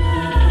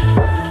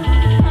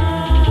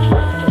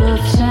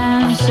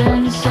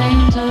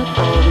 Saint of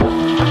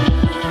Goldman.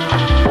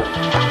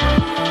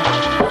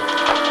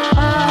 I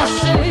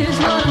says,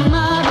 what am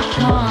I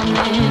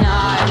becoming?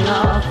 I'm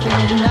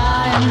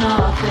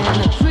nothing.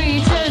 The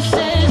preacher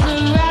says the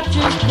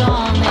rapture's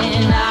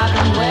coming. I've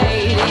been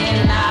waiting.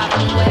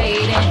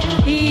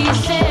 He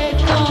said,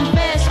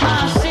 confess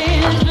my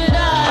sins, but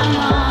I'm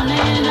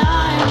running.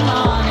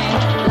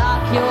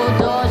 Lock your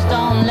doors,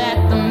 don't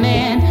let them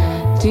in.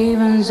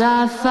 Demons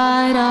I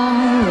fight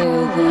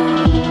are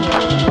within.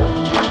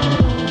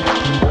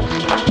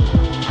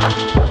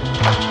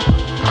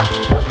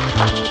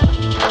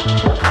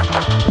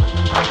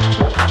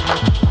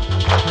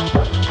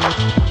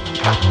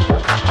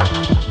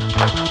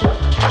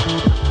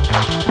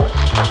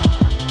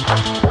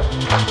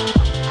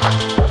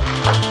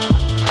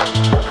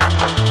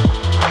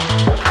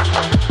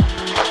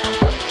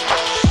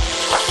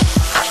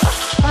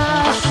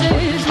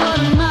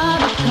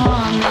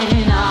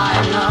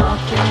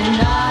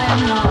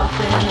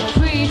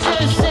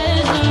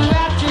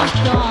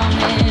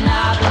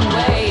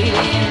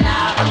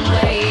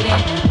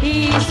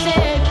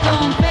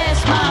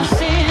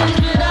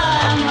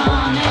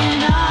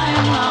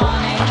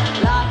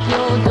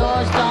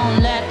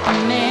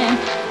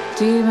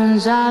 Demons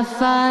demons I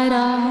fight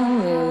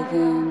are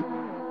within.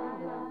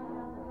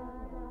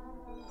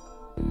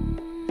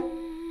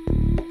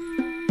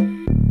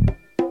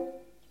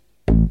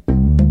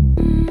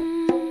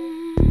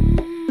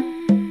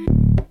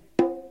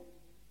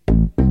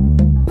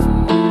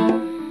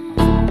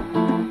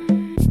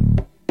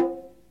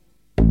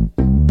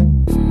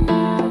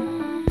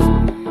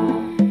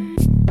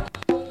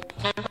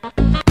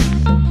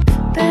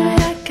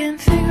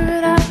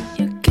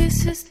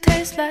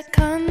 Like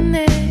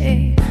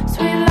honey,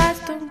 sweet lies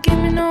don't give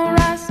me no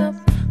rise up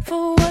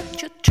for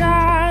what you're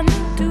trying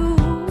to do.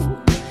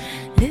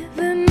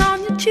 Living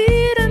on your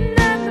cheating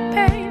and the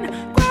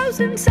pain grows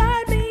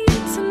inside me.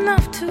 It's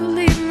enough to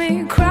leave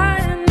me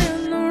crying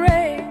in the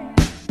rain.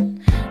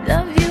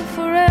 Love you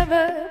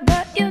forever,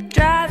 but you're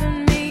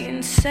driving me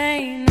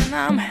insane, and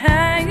I'm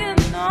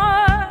hanging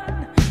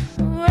on.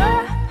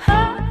 Whoa,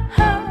 ho,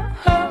 ho,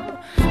 ho.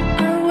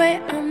 I'll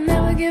wait, I'll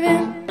never give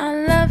in.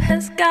 Our love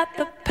has got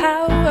the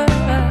power.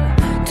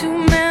 Too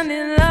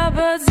many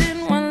lovers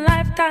in one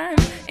lifetime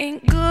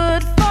ain't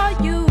good for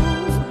you.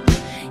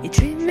 You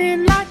treat me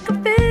like a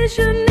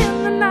vision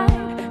in the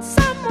night,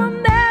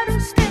 someone that'll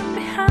stand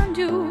behind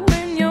you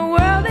when your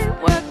world ain't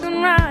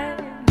working right.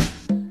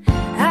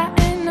 I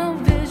ain't no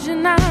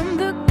vision, I'm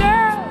the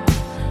girl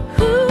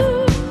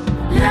who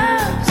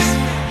loves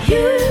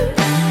you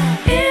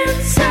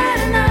inside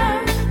and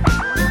out,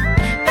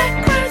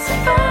 backwards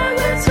and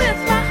forwards with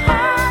my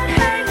heart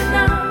hanging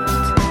out.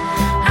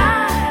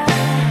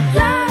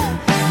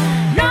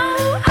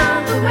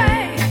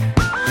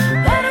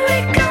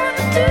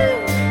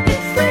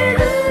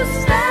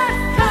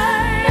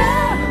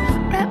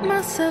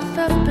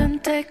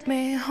 Take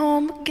me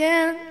home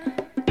again.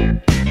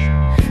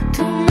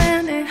 Too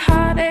many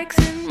heartaches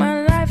in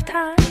my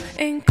lifetime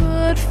ain't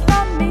good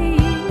for me.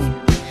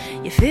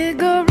 You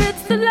figure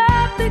it's the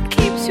love that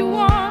keeps you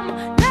warm.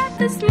 Let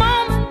this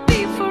moment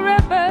be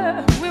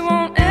forever. We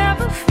won't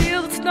ever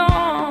feel the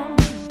storm.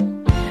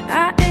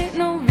 I ain't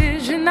no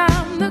vision,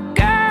 I'm the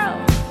girl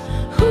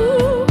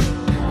who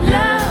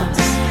loves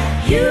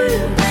you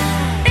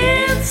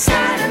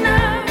inside and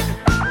out,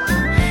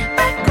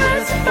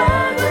 backwards and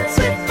forwards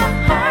with my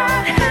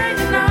heart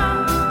hanging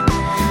out.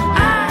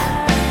 I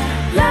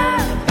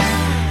love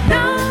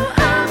no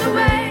other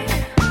way.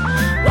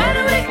 What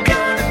are we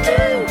gonna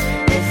do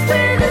if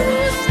we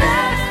lose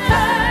that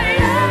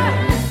fire?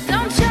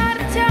 Don't try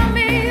to tell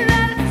me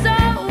that it's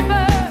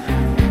over.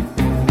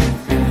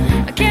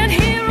 I can't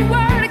hear a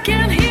word, I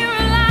can't hear a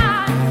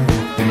lie.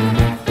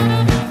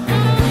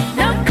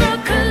 No girl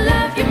could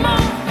love you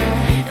more,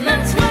 and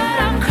that's what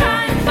I'm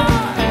crying for.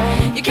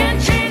 You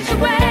can't change the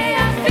way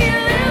I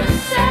feel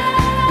inside.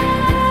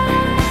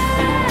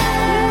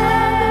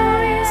 You're the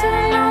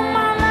reason all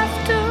my life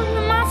to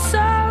my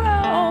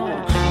sorrow.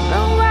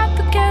 Blow out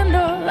the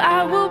candle,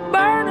 I will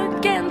burn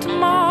again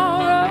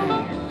tomorrow.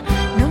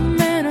 No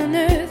man on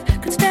earth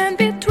could stand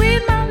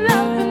between my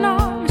loving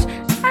arms,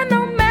 and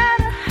no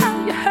matter how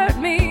you hurt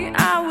me,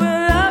 I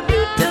will love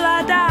you till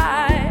I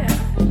die.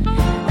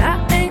 I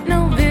ain't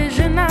no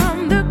vision,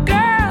 I'm the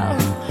girl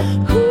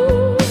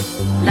who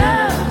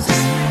loves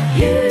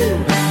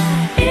you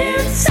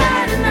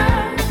inside and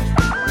out,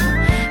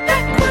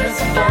 backwards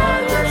and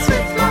forwards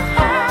with my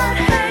heart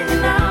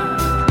hanging out.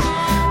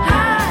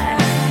 I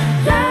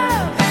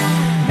love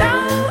no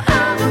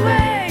other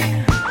way.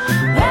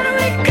 What are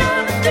we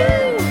gonna do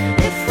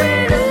if we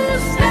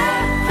lose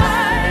that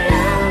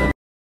fire?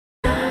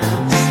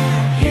 Loves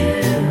you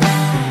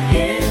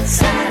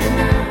inside and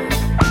out,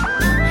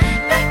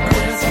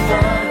 backwards and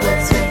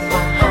forwards with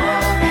my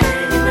heart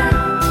hanging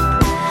out.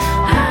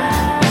 I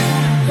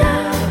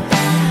love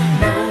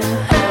no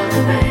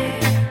other way.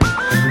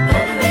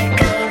 What are we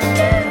gonna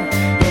do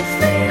if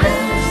we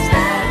lose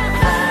that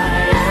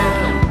fire?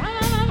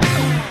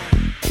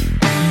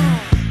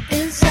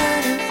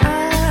 Inside and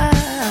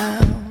out,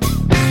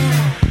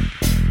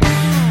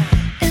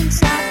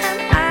 inside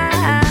and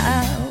out,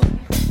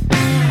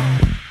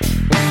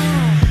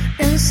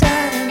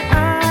 inside and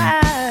out,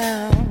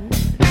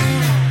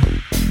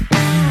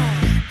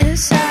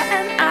 inside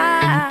and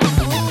out.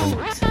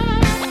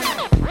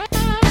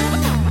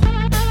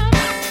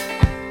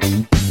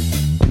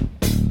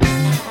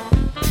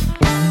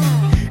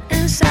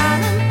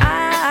 Inside and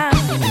out.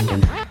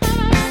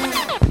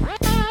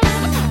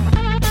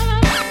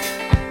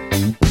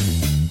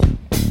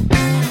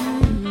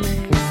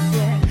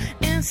 Yeah.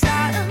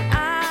 Inside and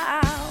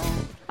out.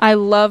 I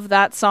love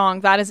that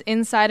song. That is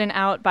Inside and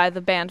Out by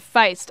the band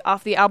Feist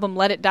off the album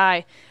Let It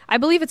Die. I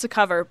believe it's a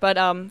cover, but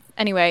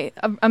anyway,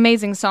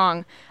 amazing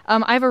song.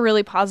 I have a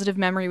really positive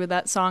memory with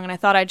that song, and I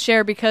thought I'd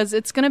share because I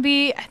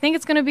think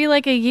it's going to be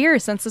like a year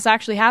since this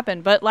actually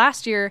happened. But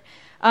last year,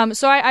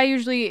 so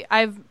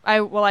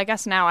I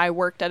guess now I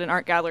worked at an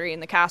art gallery in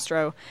the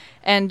Castro,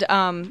 and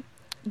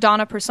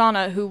Donna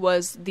Persona, who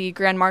was the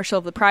Grand Marshal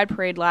of the Pride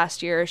Parade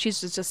last year, she's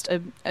just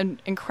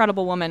an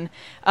incredible woman.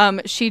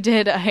 She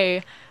did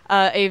a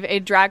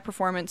drag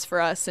performance for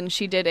us, and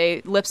she did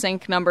a lip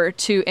sync number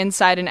to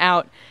Inside and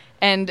Out.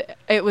 and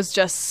it was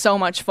just so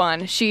much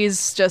fun.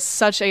 She's just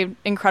such an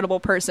incredible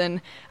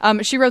person.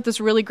 She wrote this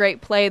really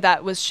great play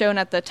that was shown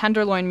at the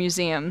Tenderloin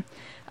Museum,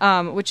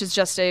 which is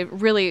just a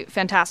really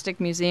fantastic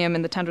museum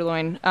in the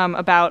Tenderloin,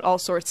 about all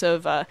sorts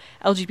of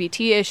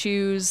LGBT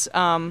issues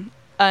and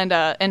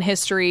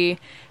history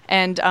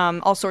and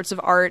all sorts of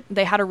art.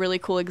 They had a really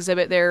cool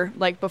exhibit there,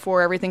 like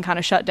before everything kind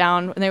of shut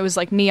down. And there was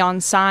like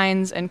neon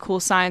signs and cool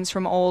signs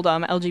from old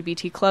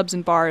LGBT clubs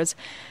and bars.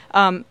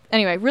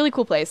 Anyway, really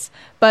cool place.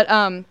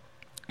 But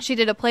she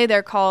did a play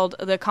there called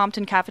The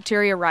Compton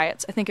Cafeteria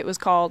Riots, I think it was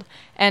called.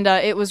 And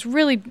it was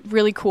really,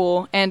 really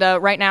cool. And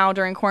right now,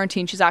 during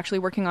quarantine, she's actually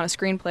working on a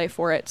screenplay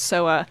for it.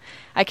 So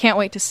I can't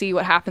wait to see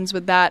what happens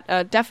with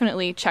that.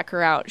 Definitely check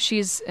her out.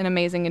 She's an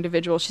amazing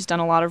individual. She's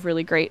done a lot of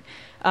really great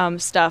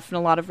stuff and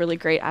a lot of really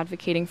great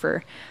advocating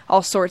for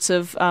all sorts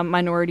of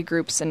minority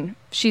groups. And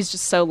she's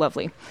just so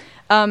lovely.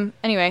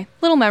 Anyway,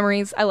 little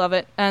memories. I love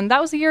it. And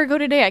that was a year ago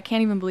today. I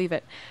can't even believe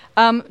it.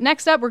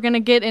 Next up, we're going to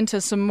get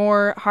into some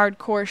more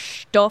hardcore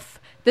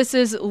stuff. This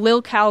is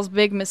Lil Cal's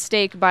Big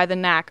Mistake by The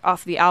Knack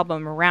off the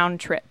album Round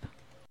Trip.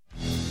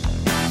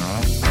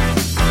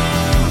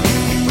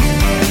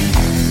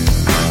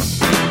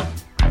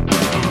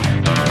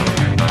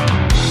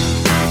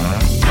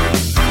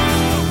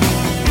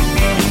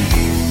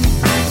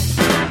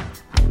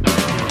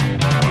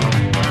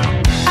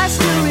 I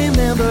still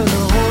remember the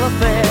whole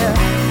affair,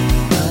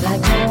 but I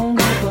don't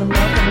go for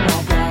nothing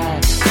like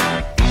that.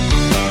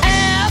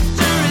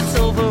 After it's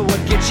over,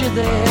 what gets you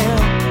there?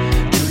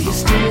 Do you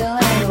still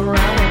hang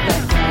around with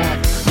that guy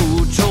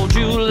who told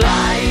you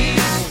lies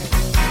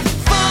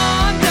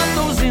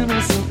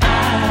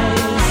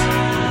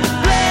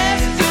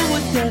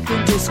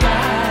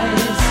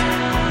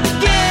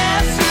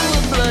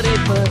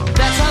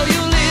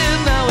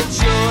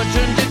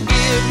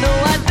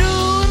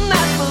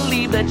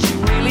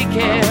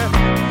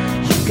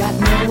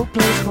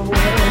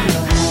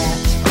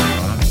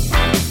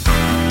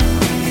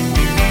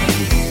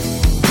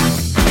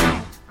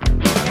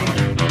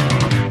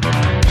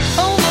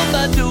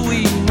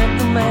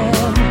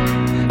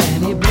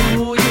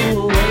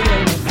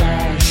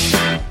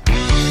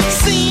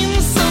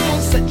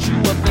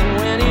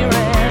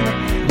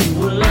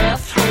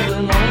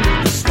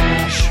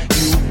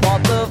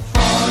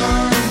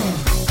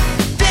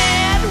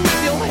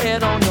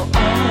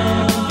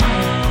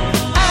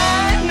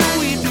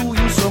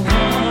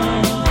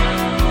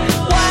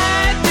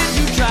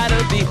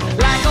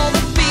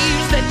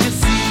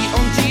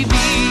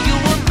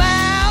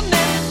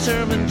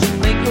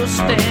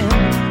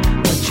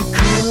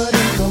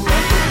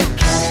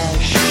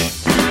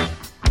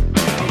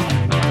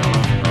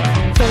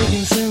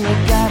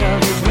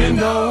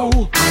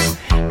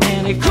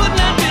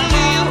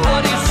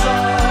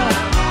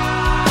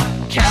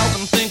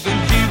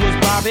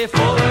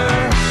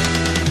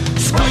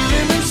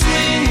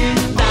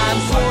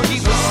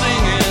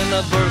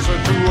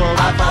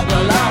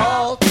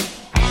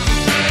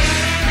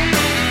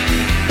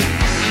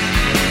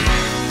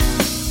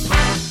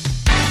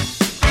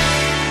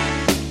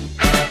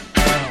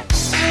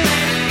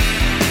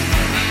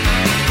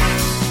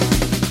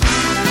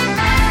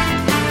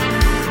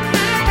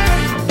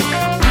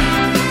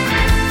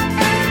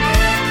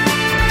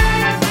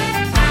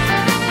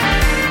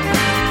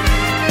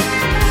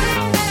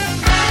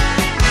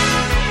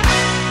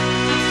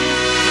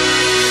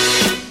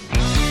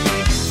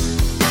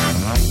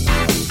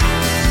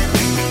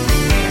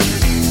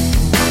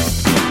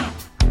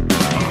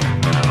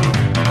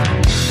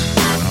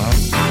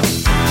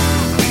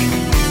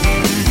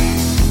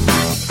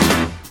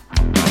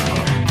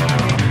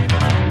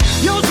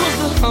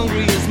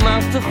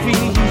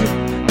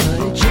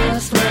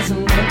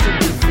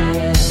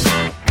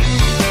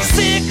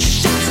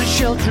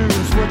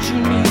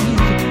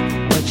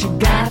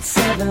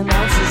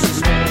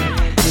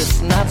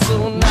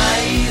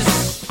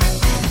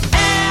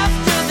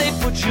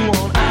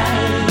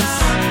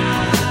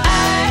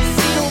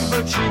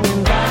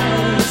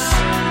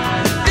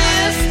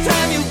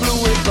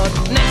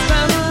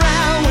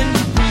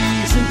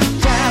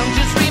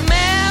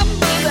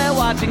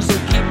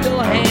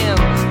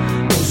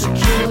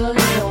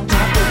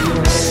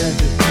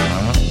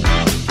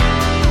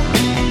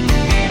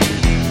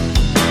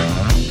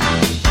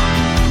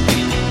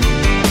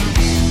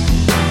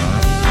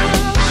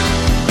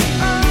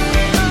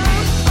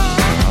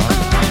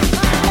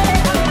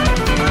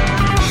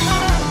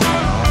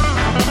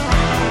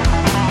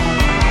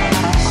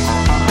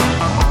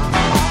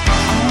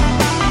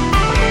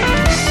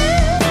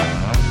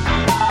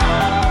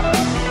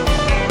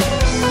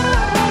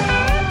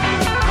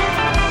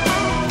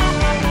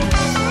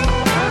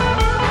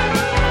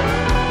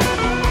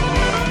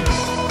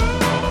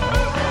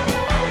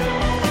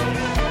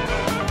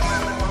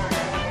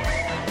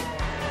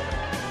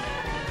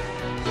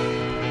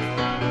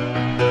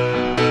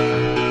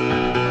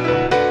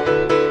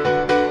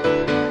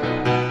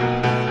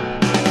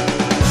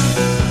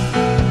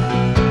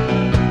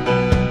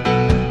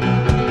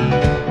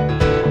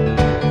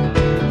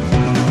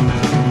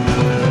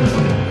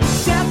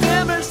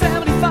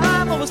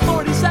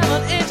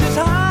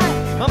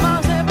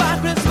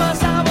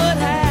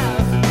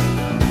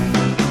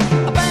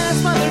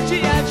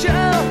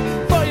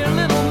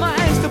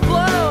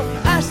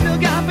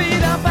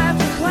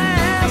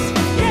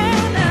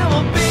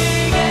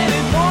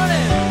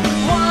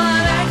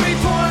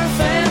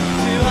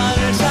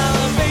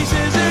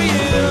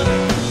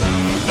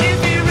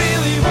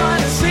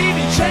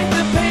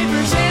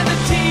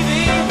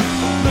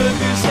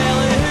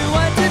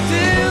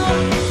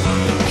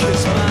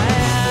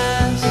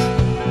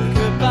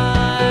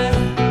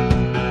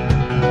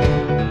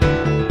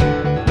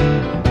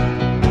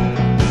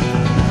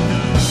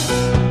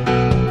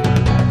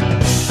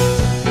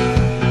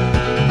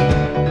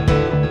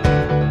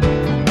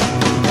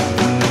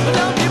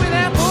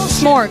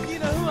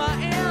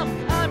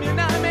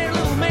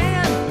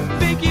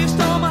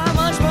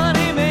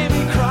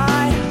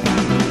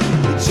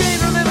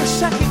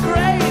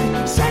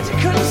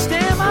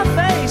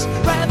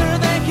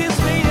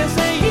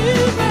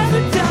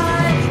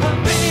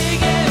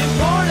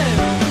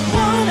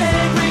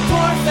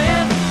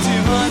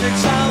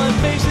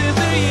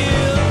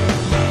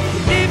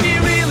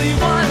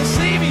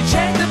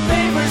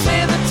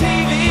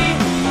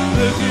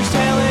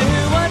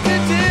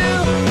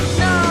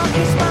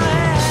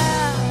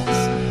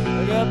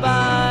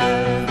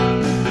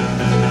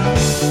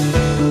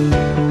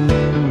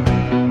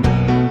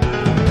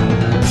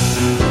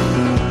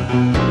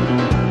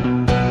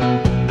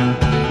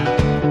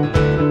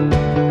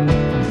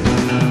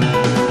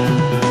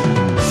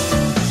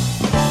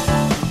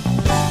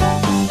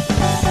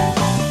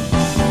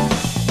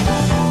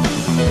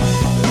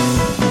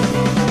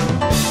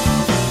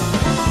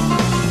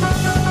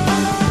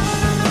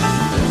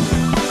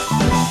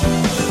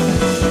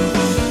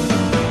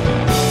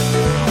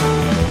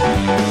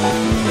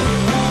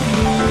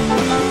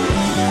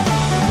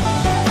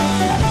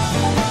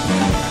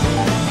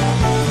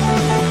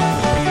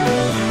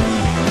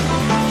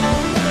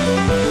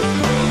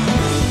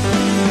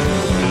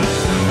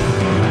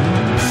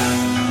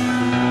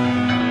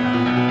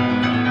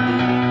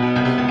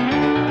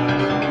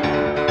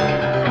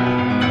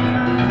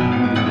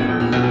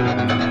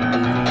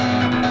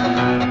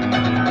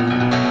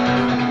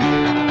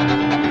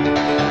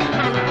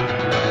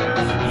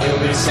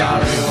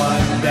sorry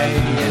one day.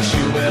 Yes,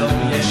 you will,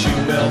 yes, you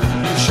will.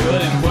 You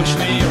shouldn't push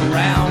me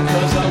around,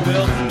 cause I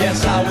will,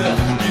 yes, I will.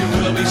 You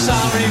will be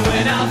sorry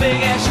when I'm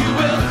big, yes, you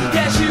will,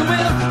 yes, you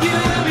will. You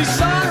will be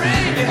sorry.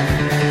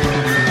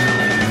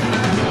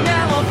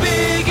 Now I'm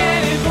big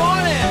and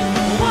important,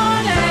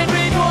 one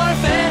angry dwarf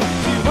and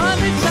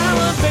 200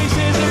 sour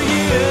faces are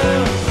you.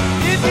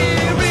 If you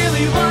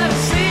really want to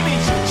see me,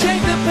 check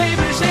the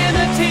papers and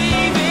the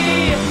TV.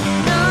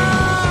 No,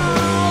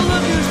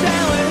 look who's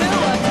down and know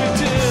what to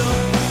do.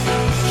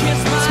 Kiss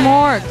my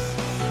S'mores.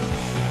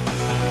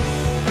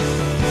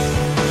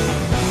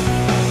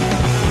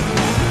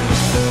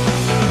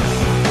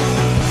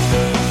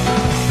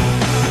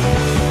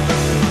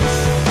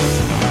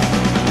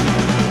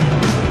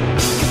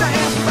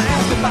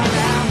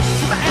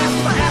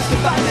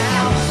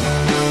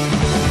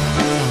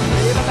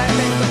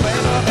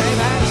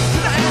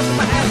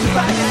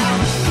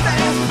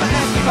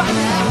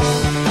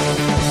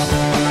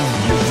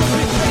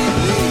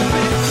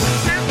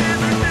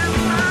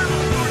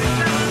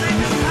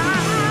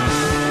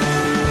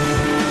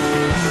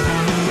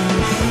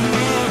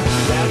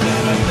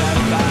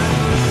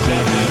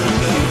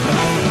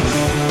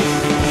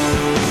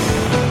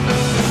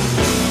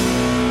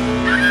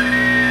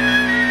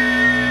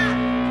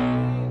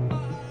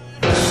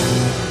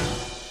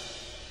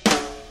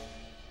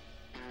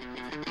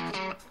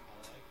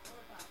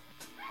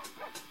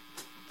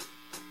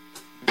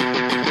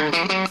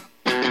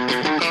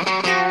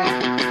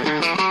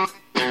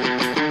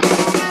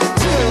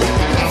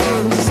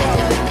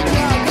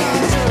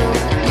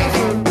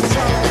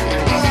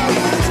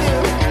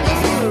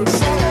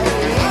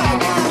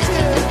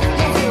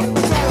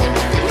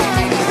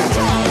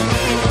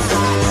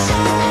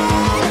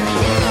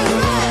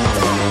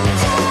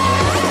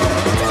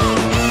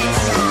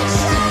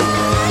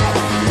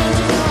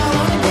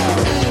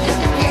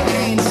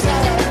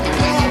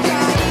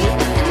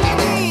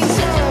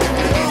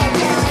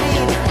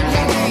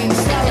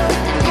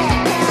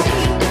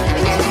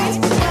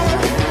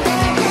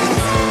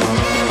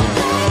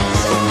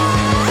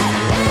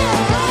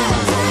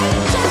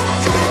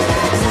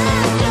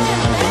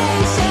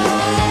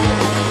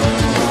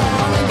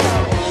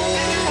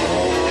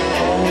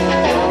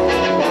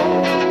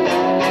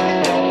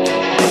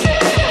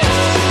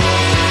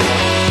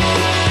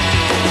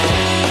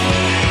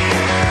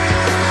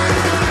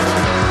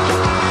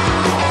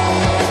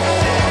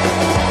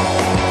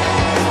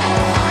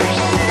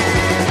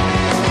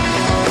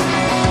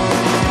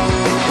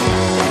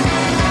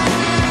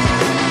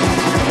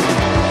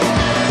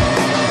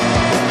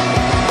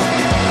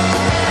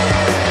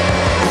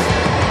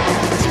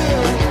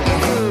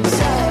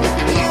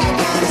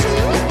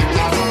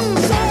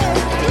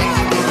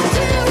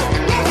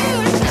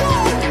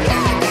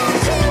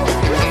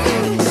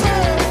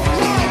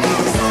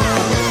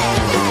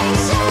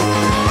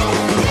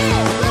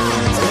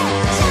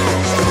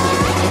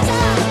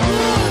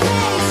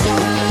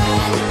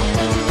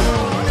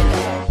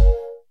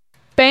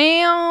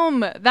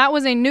 That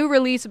was a new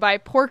release by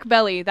Pork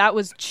Belly. That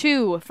was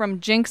Chew from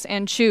Jinx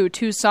and Chew,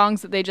 two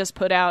songs that they just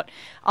put out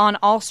on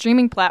all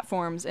streaming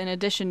platforms in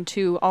addition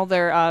to all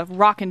their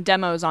rockin'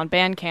 demos on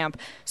Bandcamp.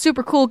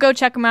 Super cool. Go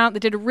check them out. They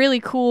did a really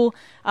cool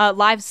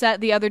live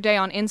set the other day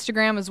on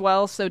Instagram as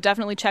well, so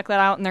definitely check that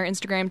out on their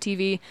Instagram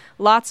TV.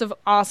 Lots of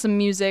awesome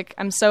music.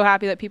 I'm so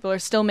happy that people are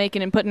still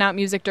making and putting out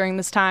music during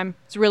this time.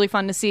 It's really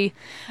fun to see.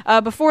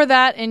 Before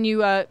that, and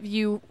you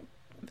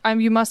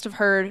must have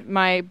heard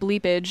my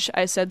bleepage.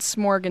 I said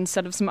smorg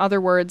instead of some other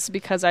words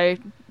because I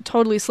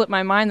totally slipped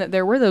my mind that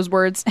there were those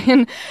words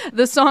in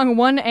the song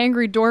One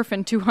Angry Dwarf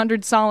and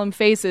 200 Solemn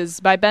Faces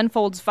by Ben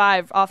Folds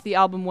 5 off the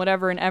album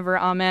Whatever and Ever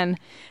Amen.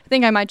 I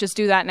think I might just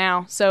do that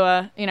now. So,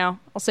 I'll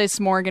say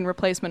smorg in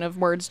replacement of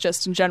words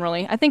just in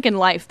generally. I think in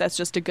life that's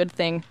just a good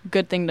thing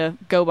to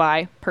go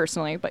by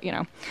personally, but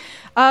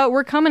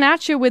we're coming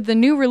at you with the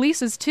new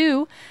releases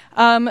too.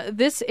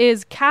 This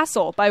is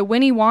Castle by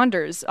Winnie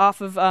Wanders off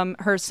of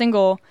her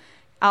single,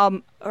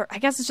 or I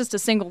guess it's just a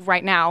single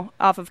right now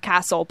off of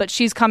Castle, but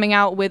she's coming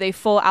out with a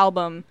full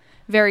album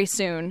very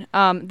soon.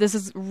 This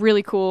is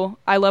really cool.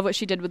 I love what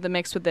she did with the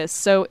mix with this.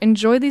 So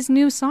enjoy these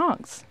new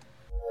songs.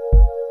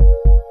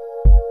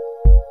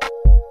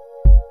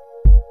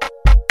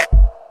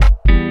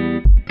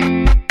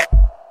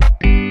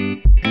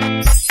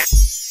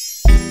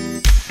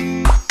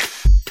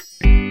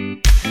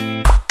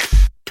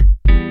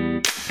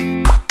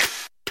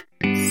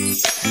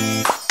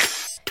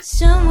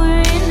 Somewhere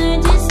in the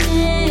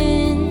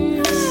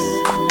distance,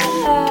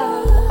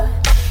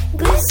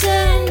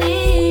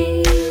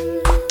 glistening.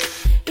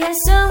 Yeah,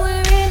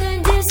 somewhere in the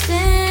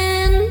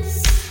distance,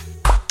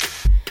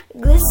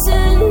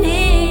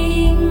 glistening.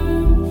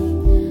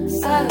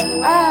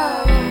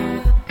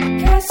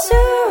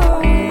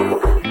 Castle,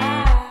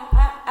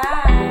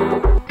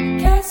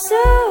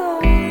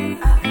 castle,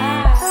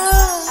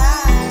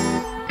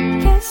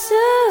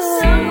 castle.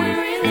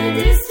 Somewhere in the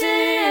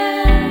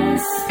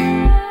distance.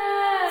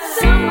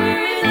 Somewhere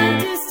in the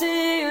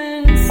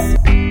distance,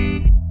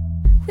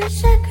 wish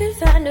I could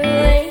find a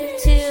way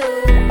to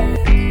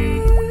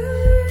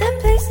the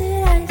place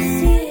that I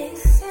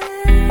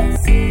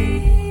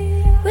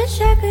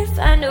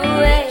find a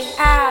way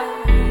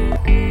out.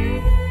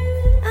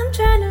 I'm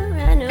trying to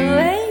run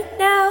away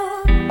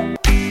now.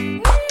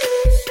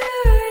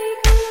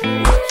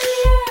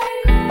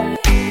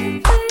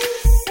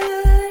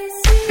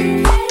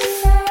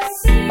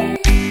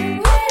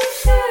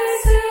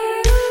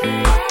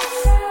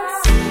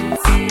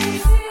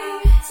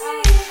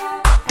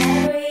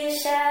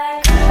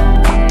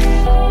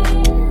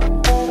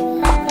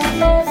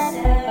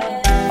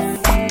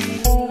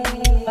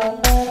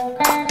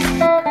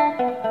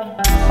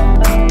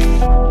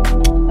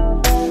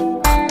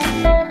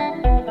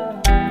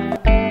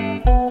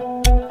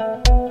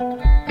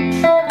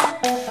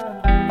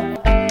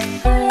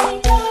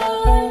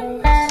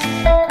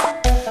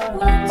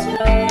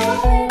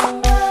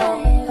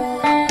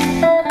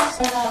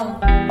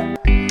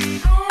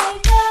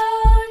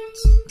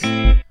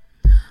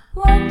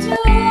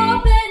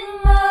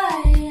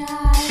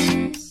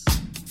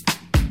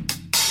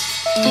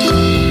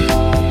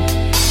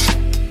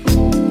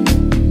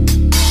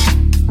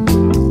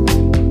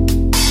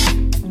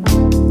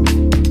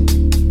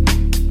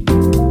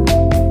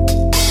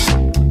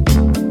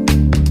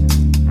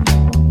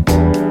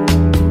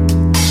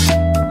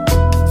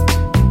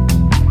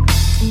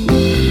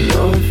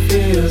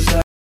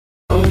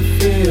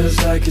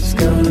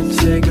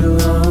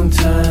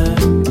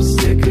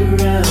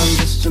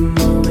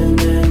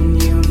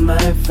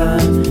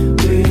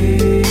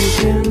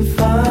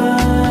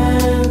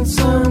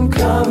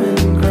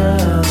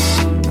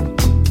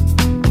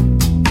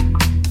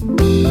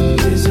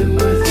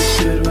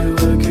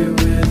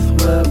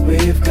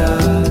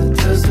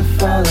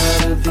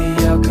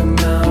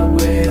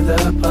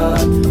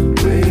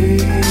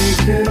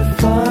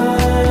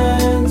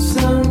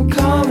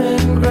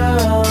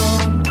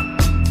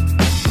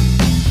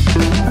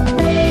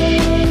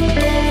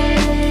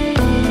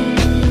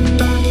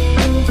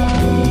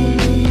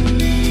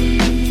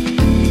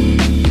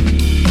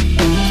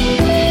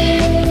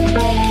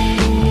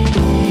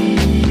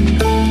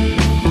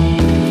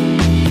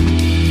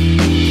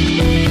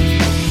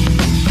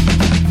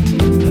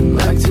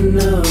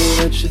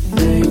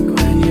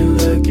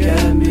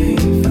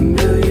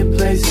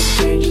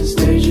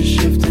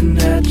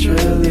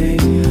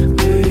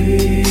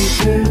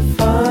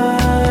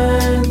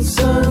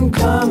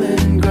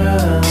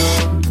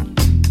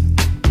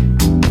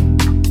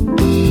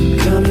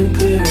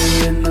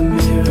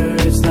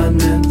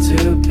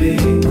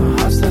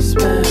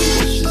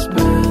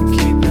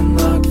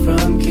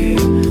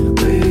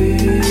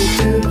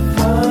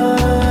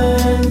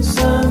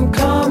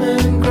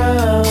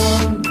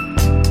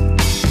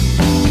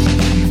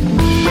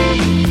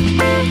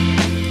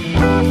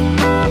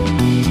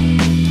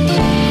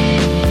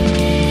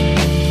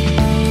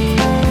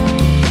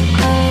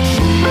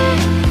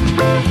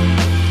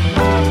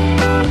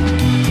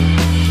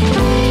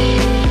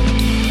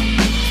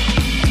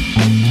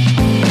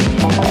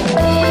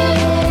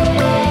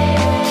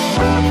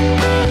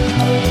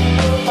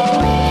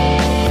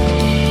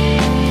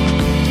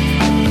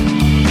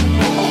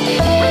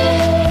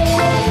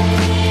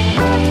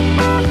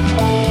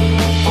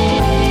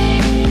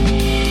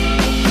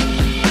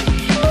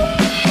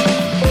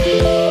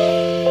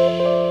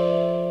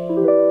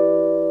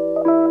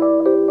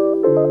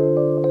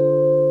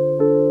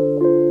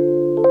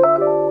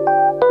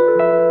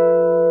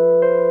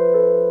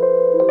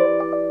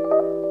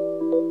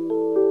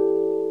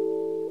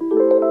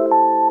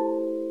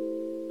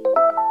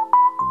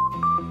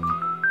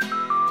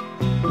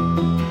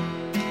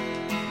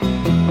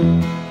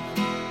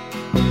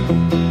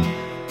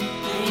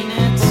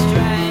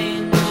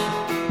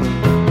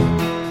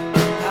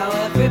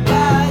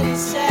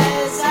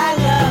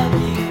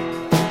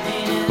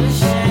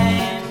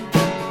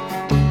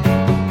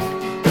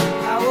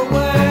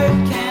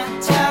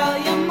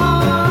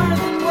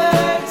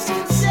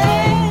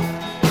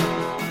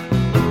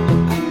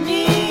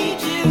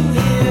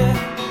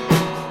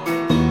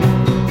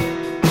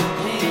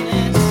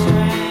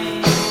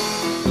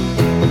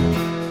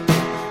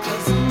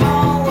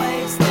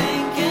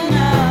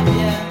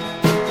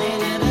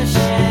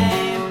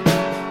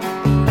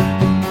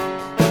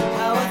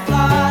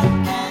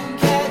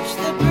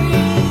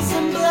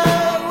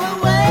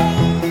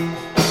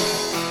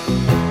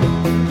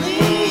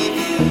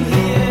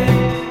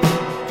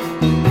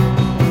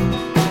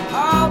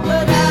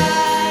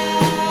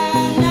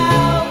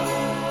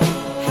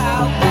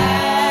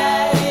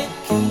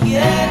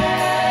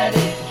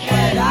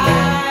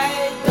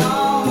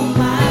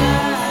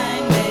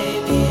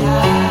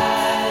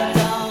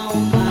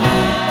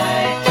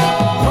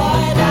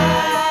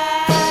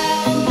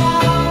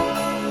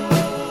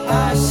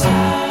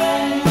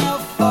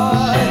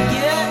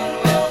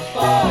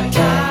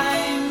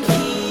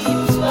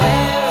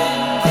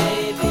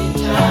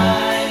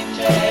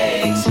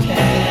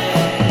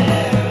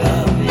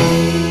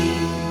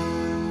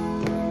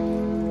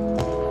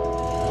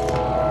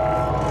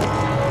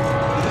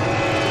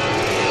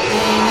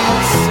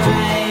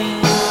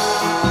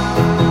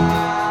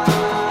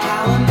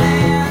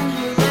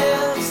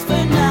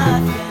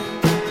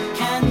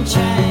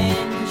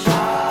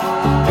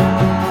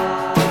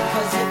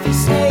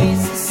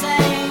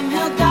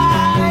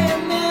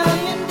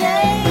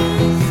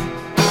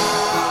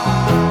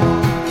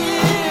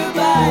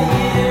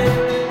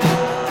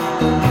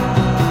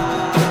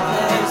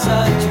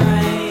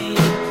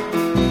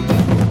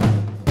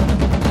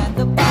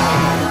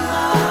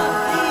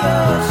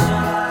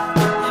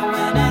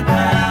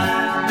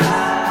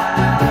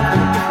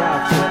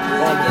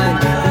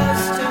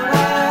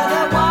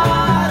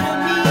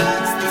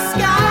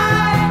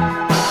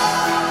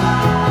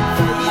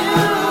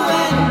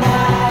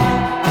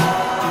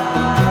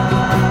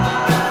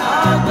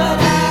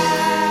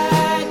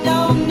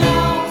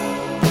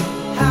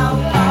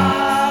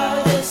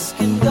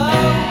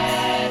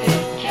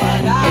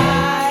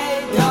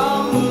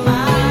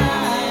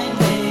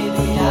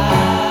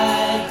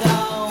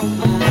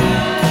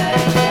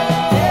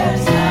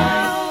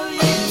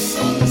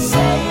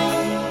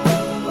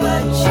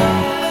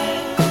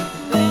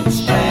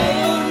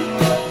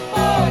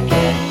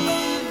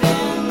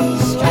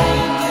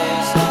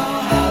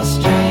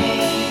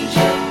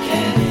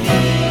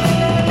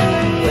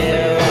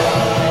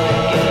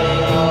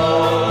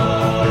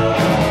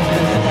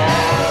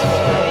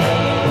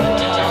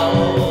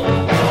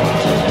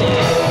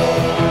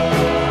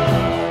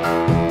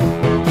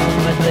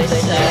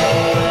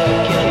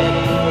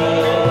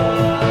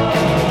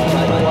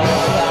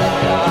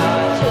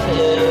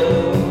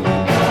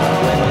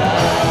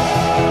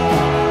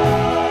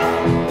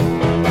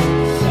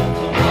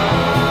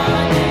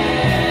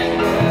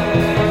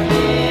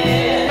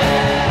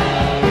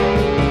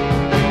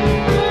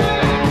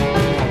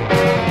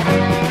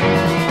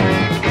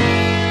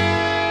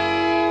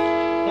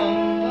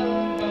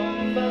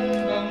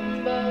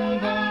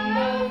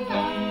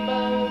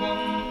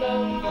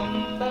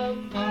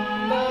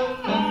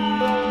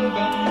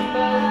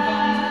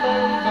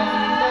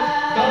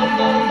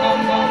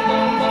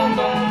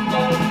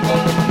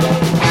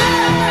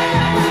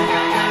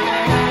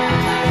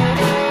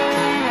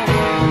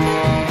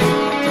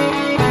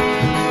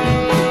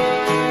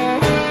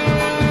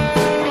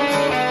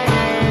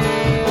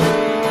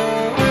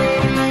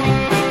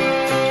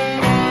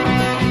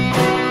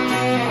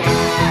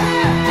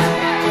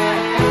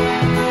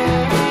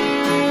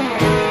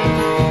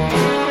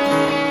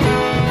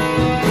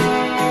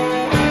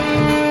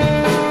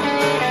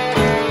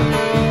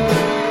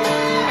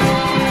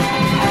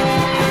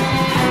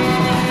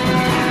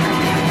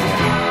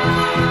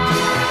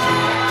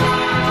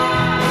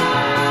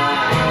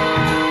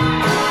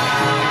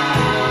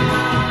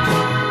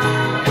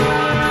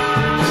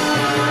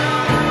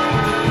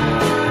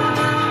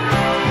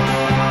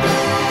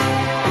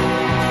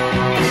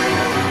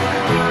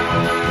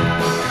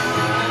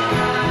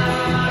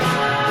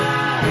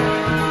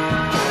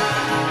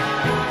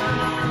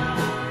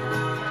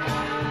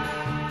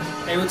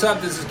 what's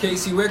up? This is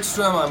Casey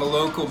Wickstrom. I'm a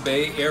local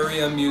Bay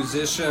Area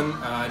musician.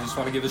 I just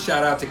want to give a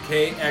shout out to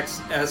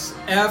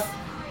KXSF.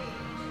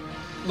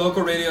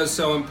 Local radio is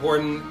so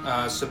important.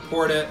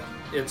 Support it.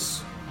 It's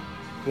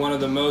one of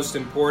the most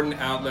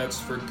important outlets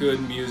for good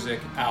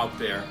music out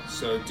there.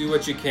 So do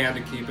what you can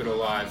to keep it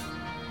alive.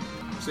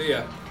 See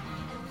ya.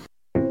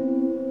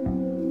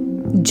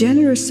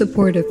 Generous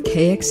support of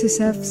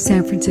KXSF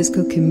San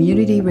Francisco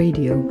Community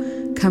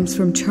Radio comes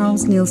from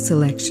Charles Neal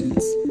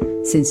Selections.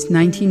 Since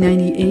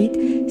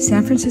 1998,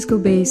 San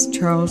Francisco-based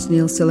Charles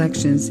Neal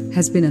Selections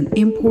has been an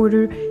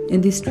importer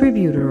and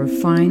distributor of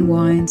fine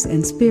wines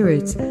and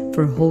spirits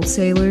for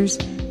wholesalers,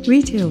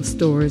 retail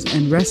stores,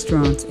 and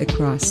restaurants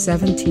across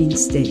 17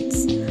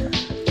 states.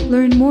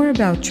 Learn more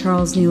about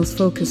Charles Neal's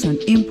focus on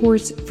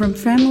imports from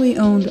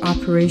family-owned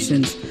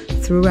operations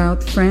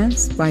throughout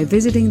France by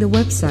visiting the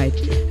website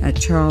at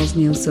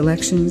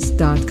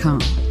charlesnealselections.com.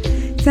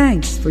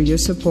 Thanks for your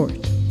support.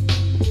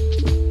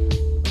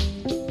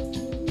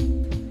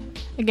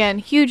 Again,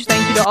 huge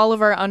thank you to all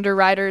of our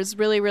underwriters.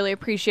 Really, really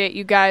appreciate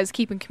you guys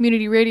keeping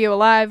community radio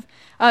alive.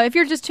 If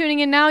you're just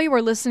tuning in now, you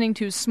are listening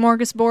to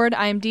Smorgasbord.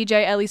 I am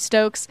DJ Ellie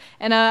Stokes,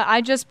 and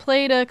I just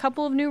played a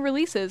couple of new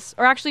releases.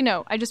 Or actually,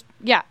 no,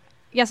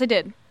 yes, I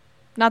did.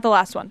 Not the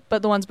last one,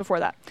 but the ones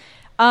before that.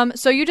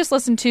 So you just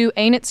listened to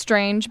Ain't It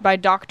Strange by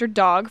Dr.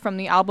 Dog from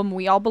the album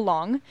We All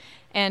Belong.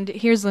 And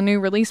here's the new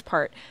release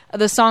part.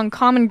 The song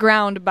Common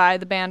Ground by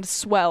the band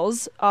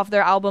Swells off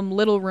their album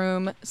Little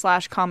Room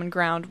 / Common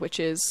Ground, which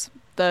is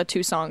the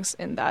two songs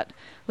in that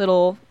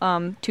little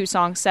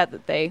two-song set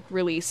that they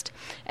released.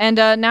 And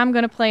now I'm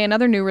going to play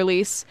another new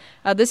release.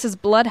 This is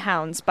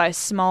Bloodhounds by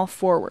Small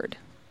Forward.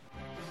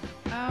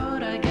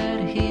 How'd I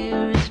get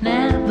here? It's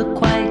never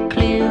quite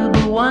clear,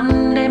 but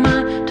one day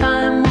my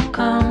time will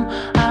come.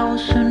 I will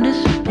soon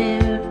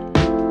disappear.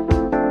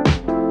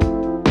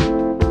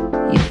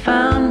 You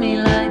found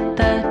me like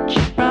that.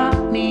 You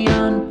brought me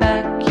on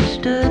back. You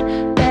stood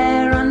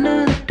there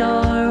under the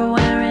door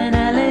wearing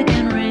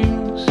elegant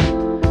rings.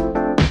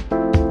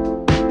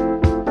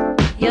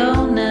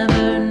 You'll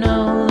never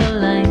know the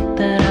length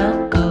that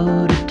I'll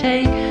go to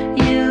take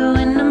you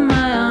into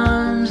my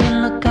arms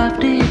and look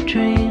after your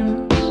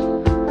dreams.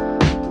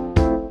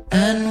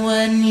 And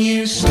when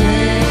you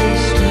stay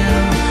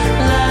still,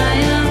 lie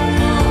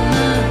upon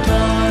the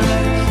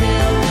dark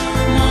hill,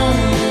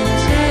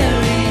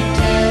 momentary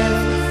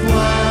death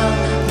while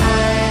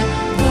I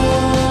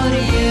hold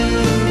you.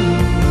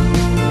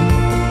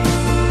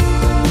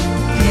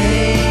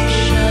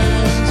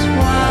 Patience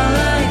while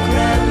I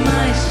grab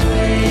my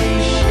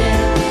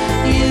spaceship.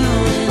 You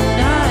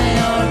and I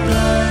are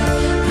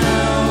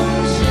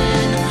bloodhounds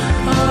in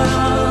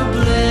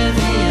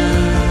oblivion.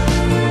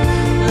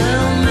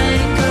 We'll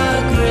make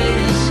our great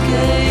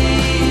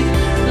escape,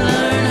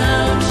 learn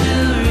how to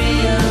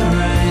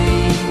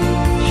rearrange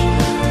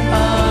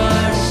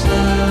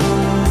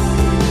ourselves.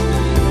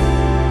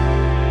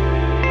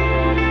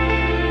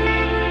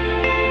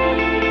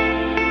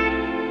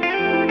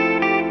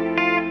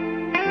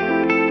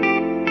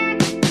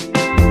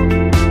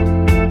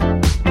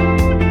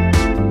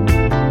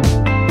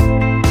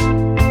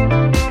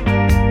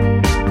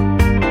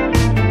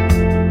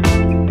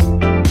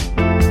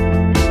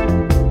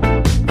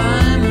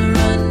 I'm a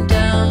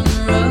rundown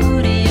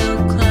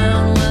rodeo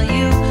clown while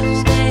you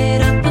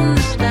stayed up in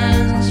the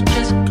stands,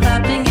 just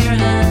clapping your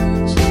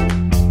hands.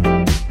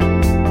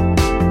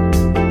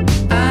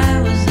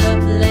 I was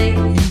up late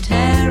in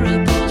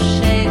terrible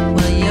shape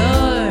while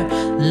you're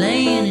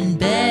laying in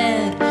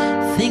bed,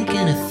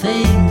 thinking of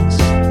things.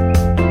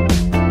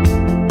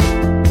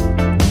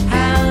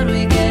 How'd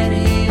we get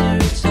here?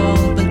 It's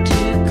all but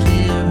too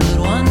clear, but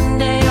one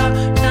day our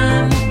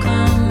time will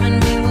come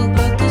and we will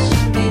both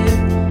disappear.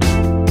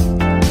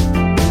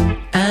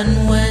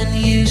 And when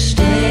you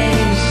stay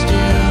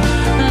still,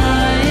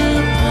 lie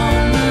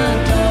upon the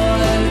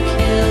dark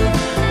hill,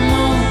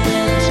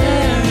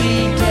 momentary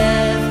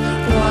death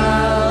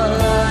while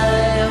I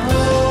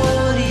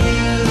hold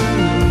you.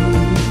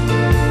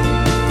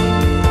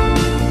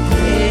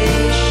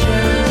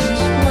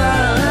 Patience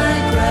while I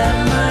grab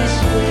my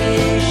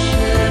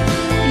spaceship.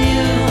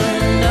 You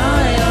and I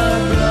are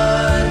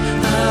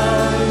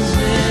bloodhounds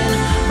in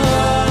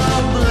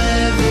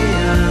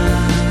oblivion.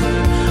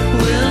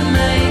 We'll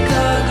make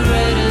our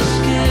great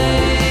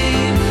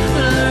escape,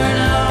 learn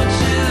how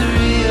to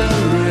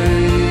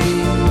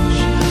rearrange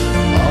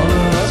all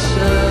of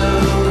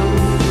ourselves.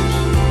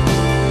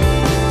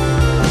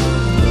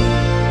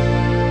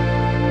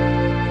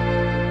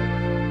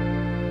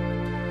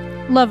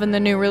 Loving the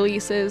new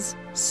releases.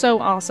 So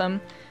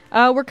awesome.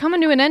 We're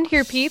coming to an end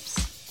here,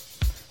 peeps.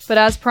 But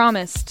as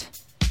promised,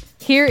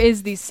 here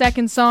is the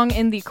second song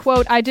in the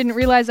quote, I didn't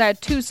realize I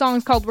had two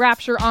songs called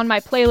Rapture on my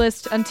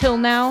playlist until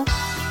now.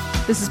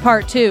 This is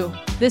part 2.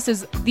 This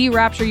is the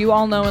Rapture you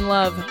all know and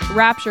love,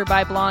 Rapture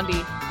by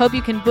Blondie. Hope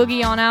you can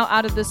boogie on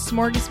out of this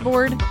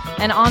smorgasbord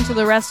and on to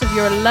the rest of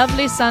your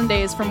lovely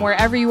Sundays from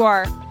wherever you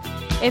are.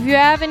 If you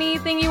have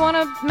anything you want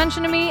to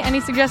mention to me, any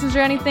suggestions or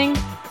anything,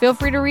 feel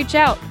free to reach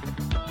out.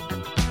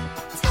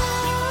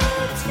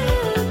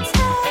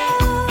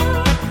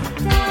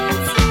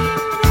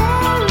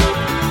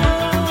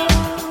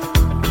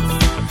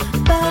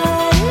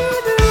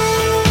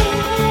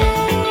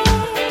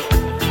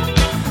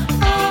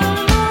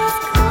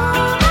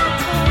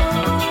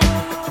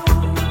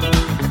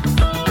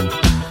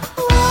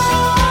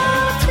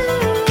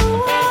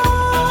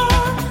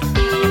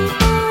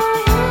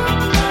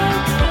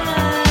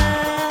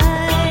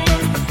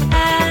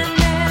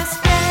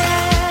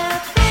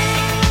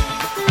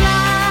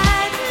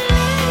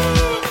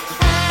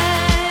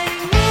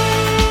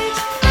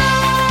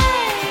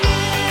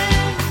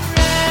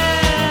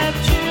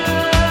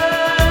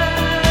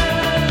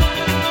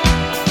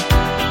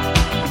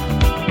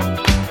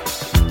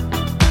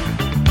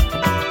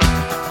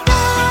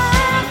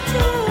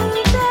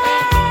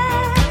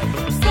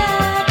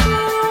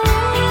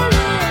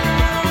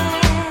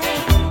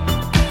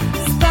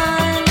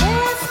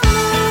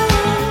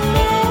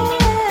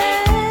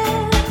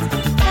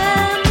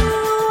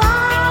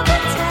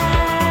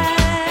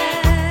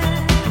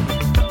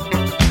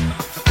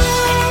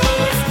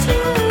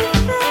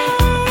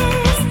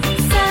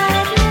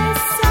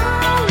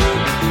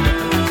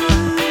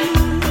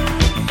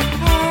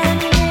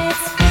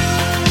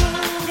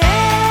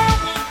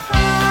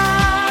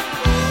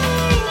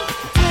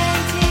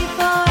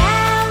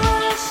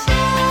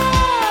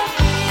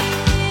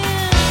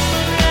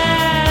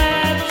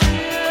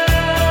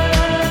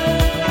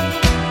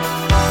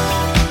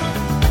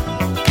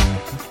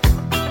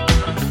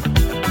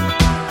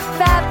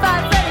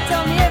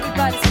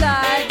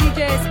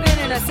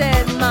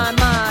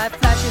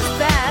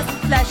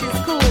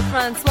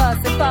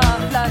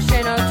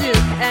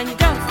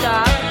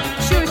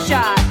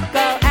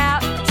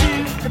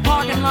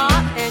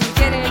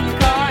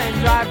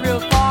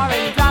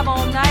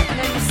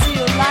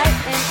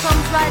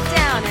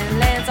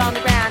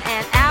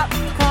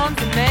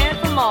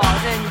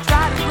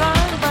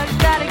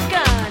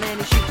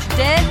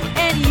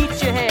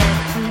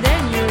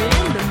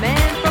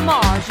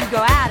 bars, you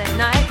go out at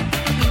night.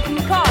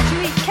 Eating cars,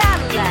 you eat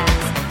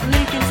Cadillacs,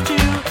 Lincolns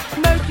too,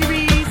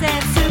 Mercuries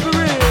and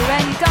Subaru,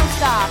 and you don't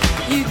stop.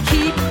 You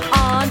keep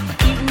on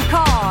eating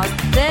cars.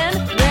 Then,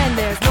 when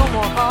there's no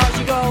more cars,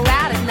 you go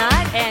out at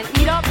night and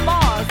eat up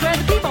bars where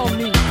the people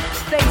meet.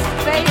 Face to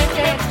face,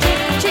 it's cheek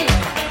to cheek.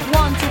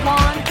 One to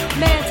one,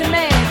 man to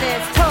man,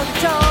 it's toe to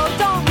toe.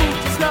 Don't move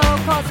too slow,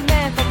 cause the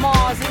man from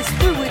Mars is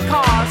through with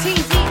cars.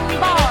 He's eating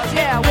bars,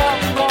 yeah, wall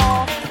to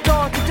wall,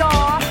 door to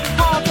door,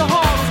 hall to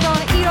hall. He's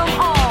gonna eat them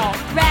all.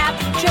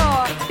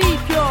 Rapture, be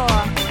pure,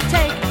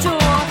 take a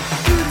tour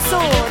through the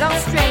sword. Don't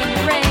strain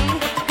the rain,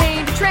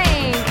 pain to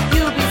train.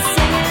 You'll be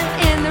singing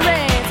in the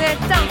rain. Say,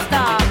 don't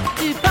stop,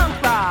 do punk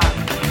rock.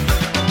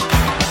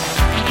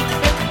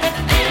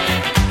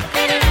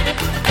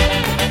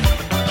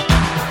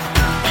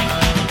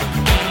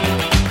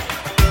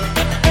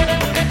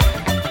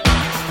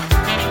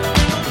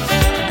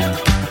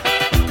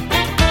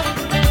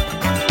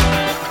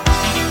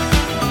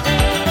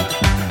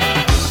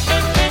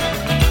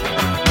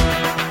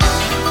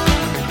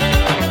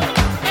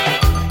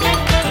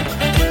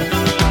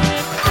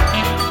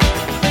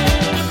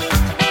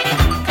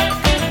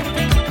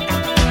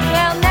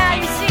 Well, now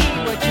you see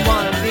what you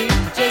wanna be.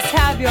 Just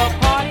have your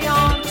party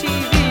on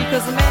TV.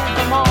 Cause the man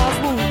from Mars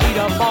won't eat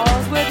up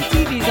bars where the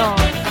TV's on.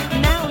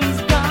 Now he's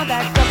gone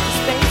back up to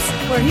space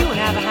where he won't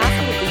have a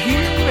hassle with the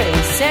human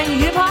race. And you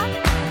hip hop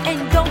and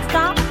you don't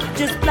stop,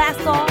 just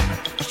blast off,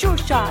 sure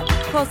shot.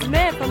 Cause the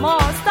man from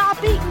Mars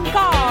stopped eating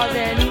cars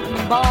and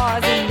eating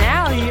bars, and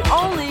now he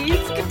only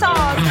eats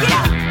guitars.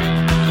 Yeah!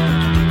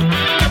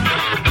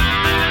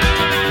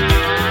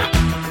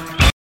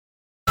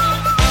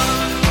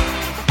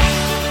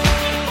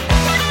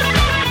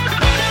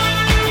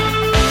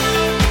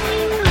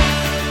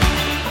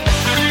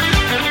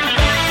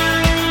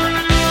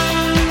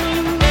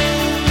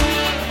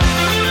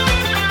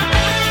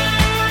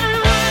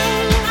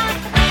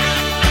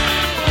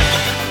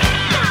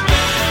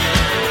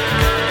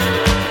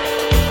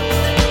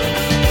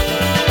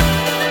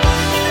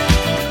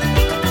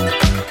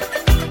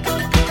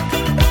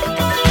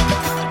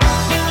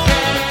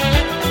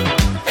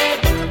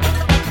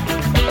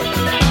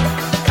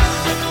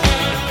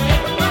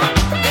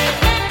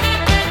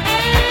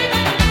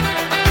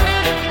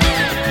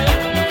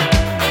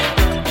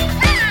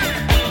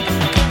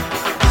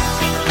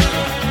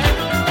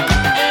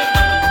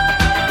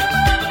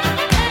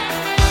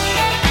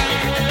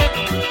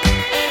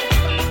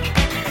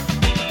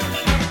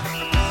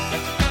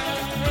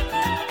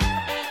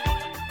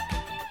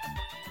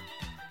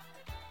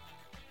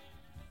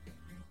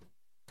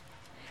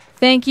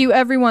 Thank you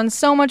everyone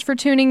so much for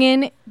tuning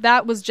in.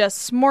 That was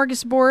just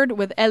Smorgasbord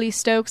with Ellie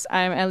Stokes.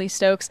 I'm Ellie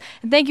Stokes.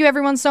 And thank you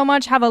everyone so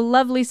much. Have a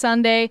lovely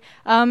Sunday.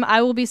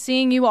 I will be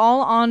seeing you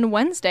all on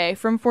Wednesday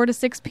from 4 to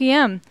 6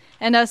 p.m.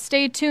 And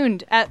stay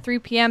tuned at 3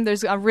 p.m.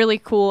 There's a really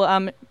cool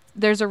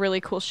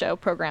show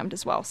programmed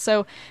as well.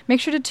 So make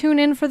sure to tune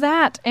in for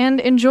that and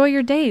enjoy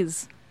your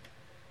days.